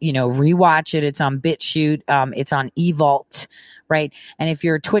joke, rewatch it. It's on BitChute. It's on eVault, right? And if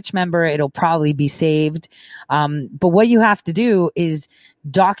you're a Twitch member, it'll probably be saved. But what you have to do is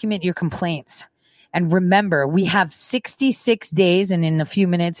document your complaints. And remember, we have 66 days, and in a few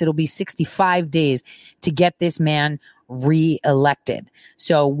minutes, it'll be 65 days to get this man re-elected.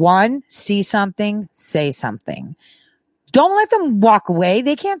 So 1, see something, say something. Don't let them walk away.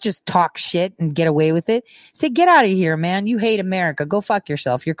 They can't just talk shit and get away with it. Say, get out of here, man. You hate America. Go fuck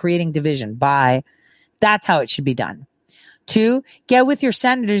yourself. You're creating division. Bye. That's how it should be done. 2, get with your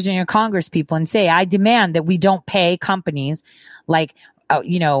senators and your Congress people and say, I demand that we don't pay companies like,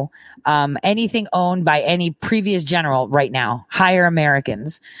 anything owned by any previous general right now. Hire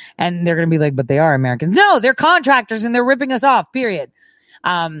Americans. And they're going to be like, but they are Americans. No, they're contractors and they're ripping us off, period.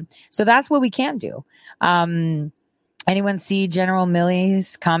 So that's what we can do. Anyone see General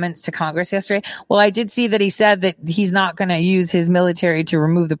Milley's comments to Congress yesterday? Well, I did see that he said that he's not going to use his military to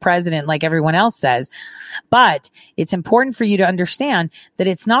remove the president like everyone else says. But it's important for you to understand that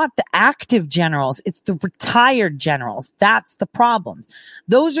it's not the active generals. It's the retired generals. That's the problem.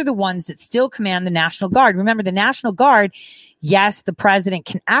 Those are the ones that still command the National Guard. Remember, the National Guard, yes, the president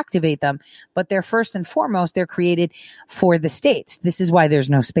can activate them, but they're first and foremost, they're created for the states. This is why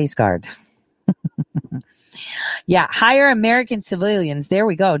there's no Space Guard. Yeah, hire American civilians. There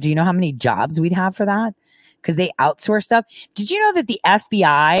we go. Do you know how many jobs we'd have for that? Because they outsource stuff. Did you know that the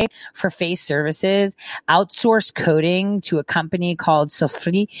FBI for face services outsourced coding to a company called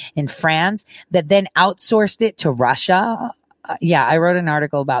Sofri in France that then outsourced it to Russia? Yeah, I wrote an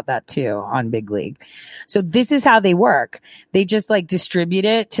article about that too on Big League. So this is how they work. They just distribute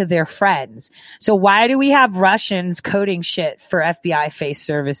it to their friends. So why do we have Russians coding shit for FBI face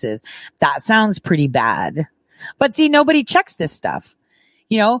services? That sounds pretty bad. But see, nobody checks this stuff.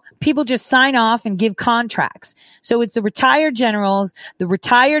 People just sign off and give contracts. So it's the retired generals, the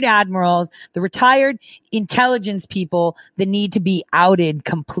retired admirals, the retired intelligence people that need to be outed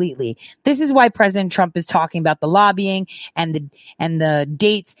completely. This is why President Trump is talking about the lobbying and the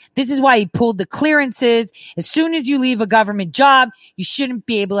dates. This is why he pulled the clearances. As soon as you leave a government job, you shouldn't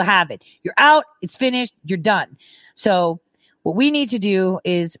be able to have it. You're out. It's finished. You're done. So what we need to do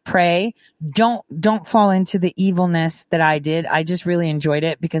is pray. Don't fall into the evilness that I did. I just really enjoyed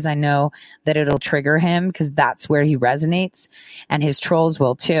it because I know that it'll trigger him because that's where he resonates, and his trolls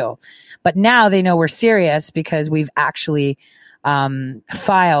will too. But now they know we're serious because we've actually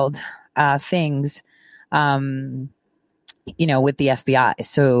filed things, with the FBI.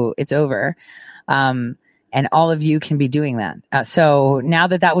 So it's over. And all of you can be doing that. So now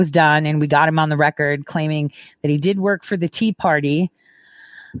that was done and we got him on the record claiming that he did work for the Tea Party,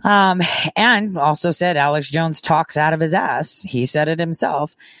 and also said Alex Jones talks out of his ass. He said it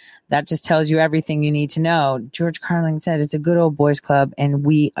himself. That just tells you everything you need to know. George Carlin said it's a good old boys club and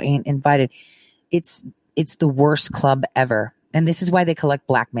we ain't invited. It's the worst club ever. And this is why they collect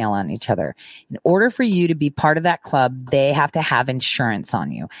blackmail on each other. In order for you to be part of that club, they have to have insurance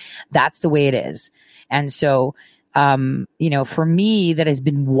on you. That's the way it is. And so, for me that has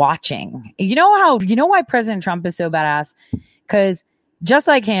been watching, why President Trump is so badass? Because just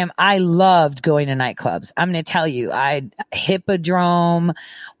like him, I loved going to nightclubs. I'm going to tell you, Hippodrome,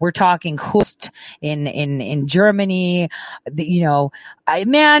 we're talking Hust in Germany,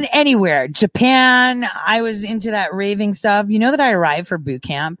 anywhere, Japan. I was into that raving stuff. You know that I arrived for boot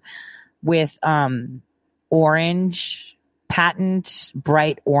camp with, orange patent,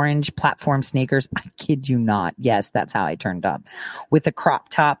 bright orange platform sneakers. I kid you not. Yes, that's how I turned up with a crop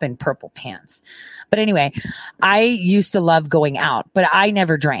top and purple pants. But anyway, I used to love going out, but I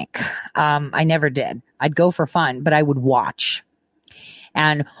never drank. I never did. I'd go for fun, but I would watch.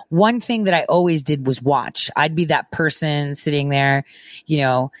 And one thing that I always did was watch. I'd be that person sitting there,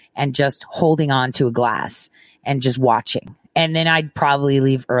 and just holding on to a glass and just watching. And then I'd probably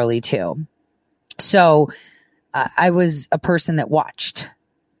leave early too. So I was a person that watched.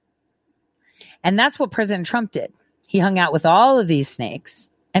 And that's what President Trump did. He hung out with all of these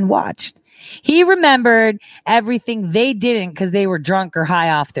snakes and watched. He remembered everything they didn't because they were drunk or high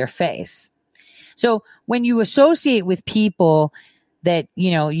off their face. So when you associate with people that,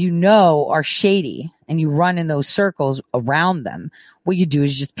 you know are shady and you run in those circles around them, what you do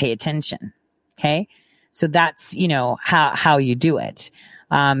is just pay attention. Okay. So that's, how you do it.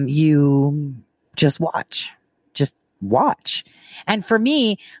 You just watch. And for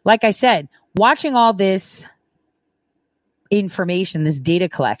me, like I said, watching all this information, this data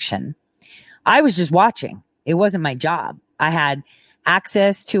collection, I was just watching. It wasn't my job. I had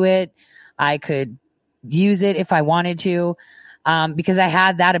access to it. I could use it if I wanted to, because I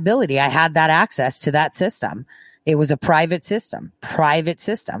had that ability. I had that access to that system. It was a private system.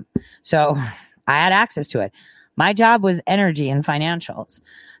 So I had access to it. My job was energy and financials.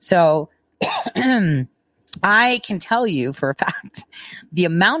 So I can tell you for a fact, the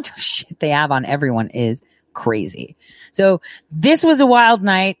amount of shit they have on everyone is crazy. So this was a wild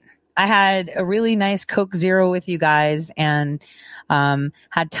night. I had a really nice Coke Zero with you guys and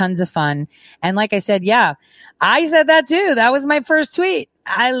had tons of fun. And like I said, yeah, I said that too. That was my first tweet.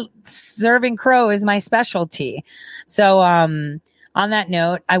 Serving crow is my specialty. So on that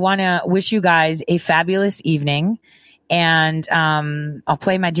note, I want to wish you guys a fabulous evening, and I'll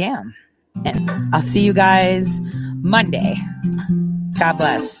play my jam. And I'll see you guys Monday. God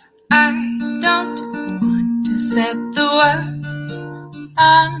bless. I don't want to set the world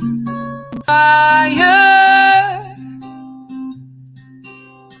on fire.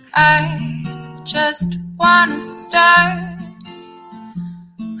 I just want to start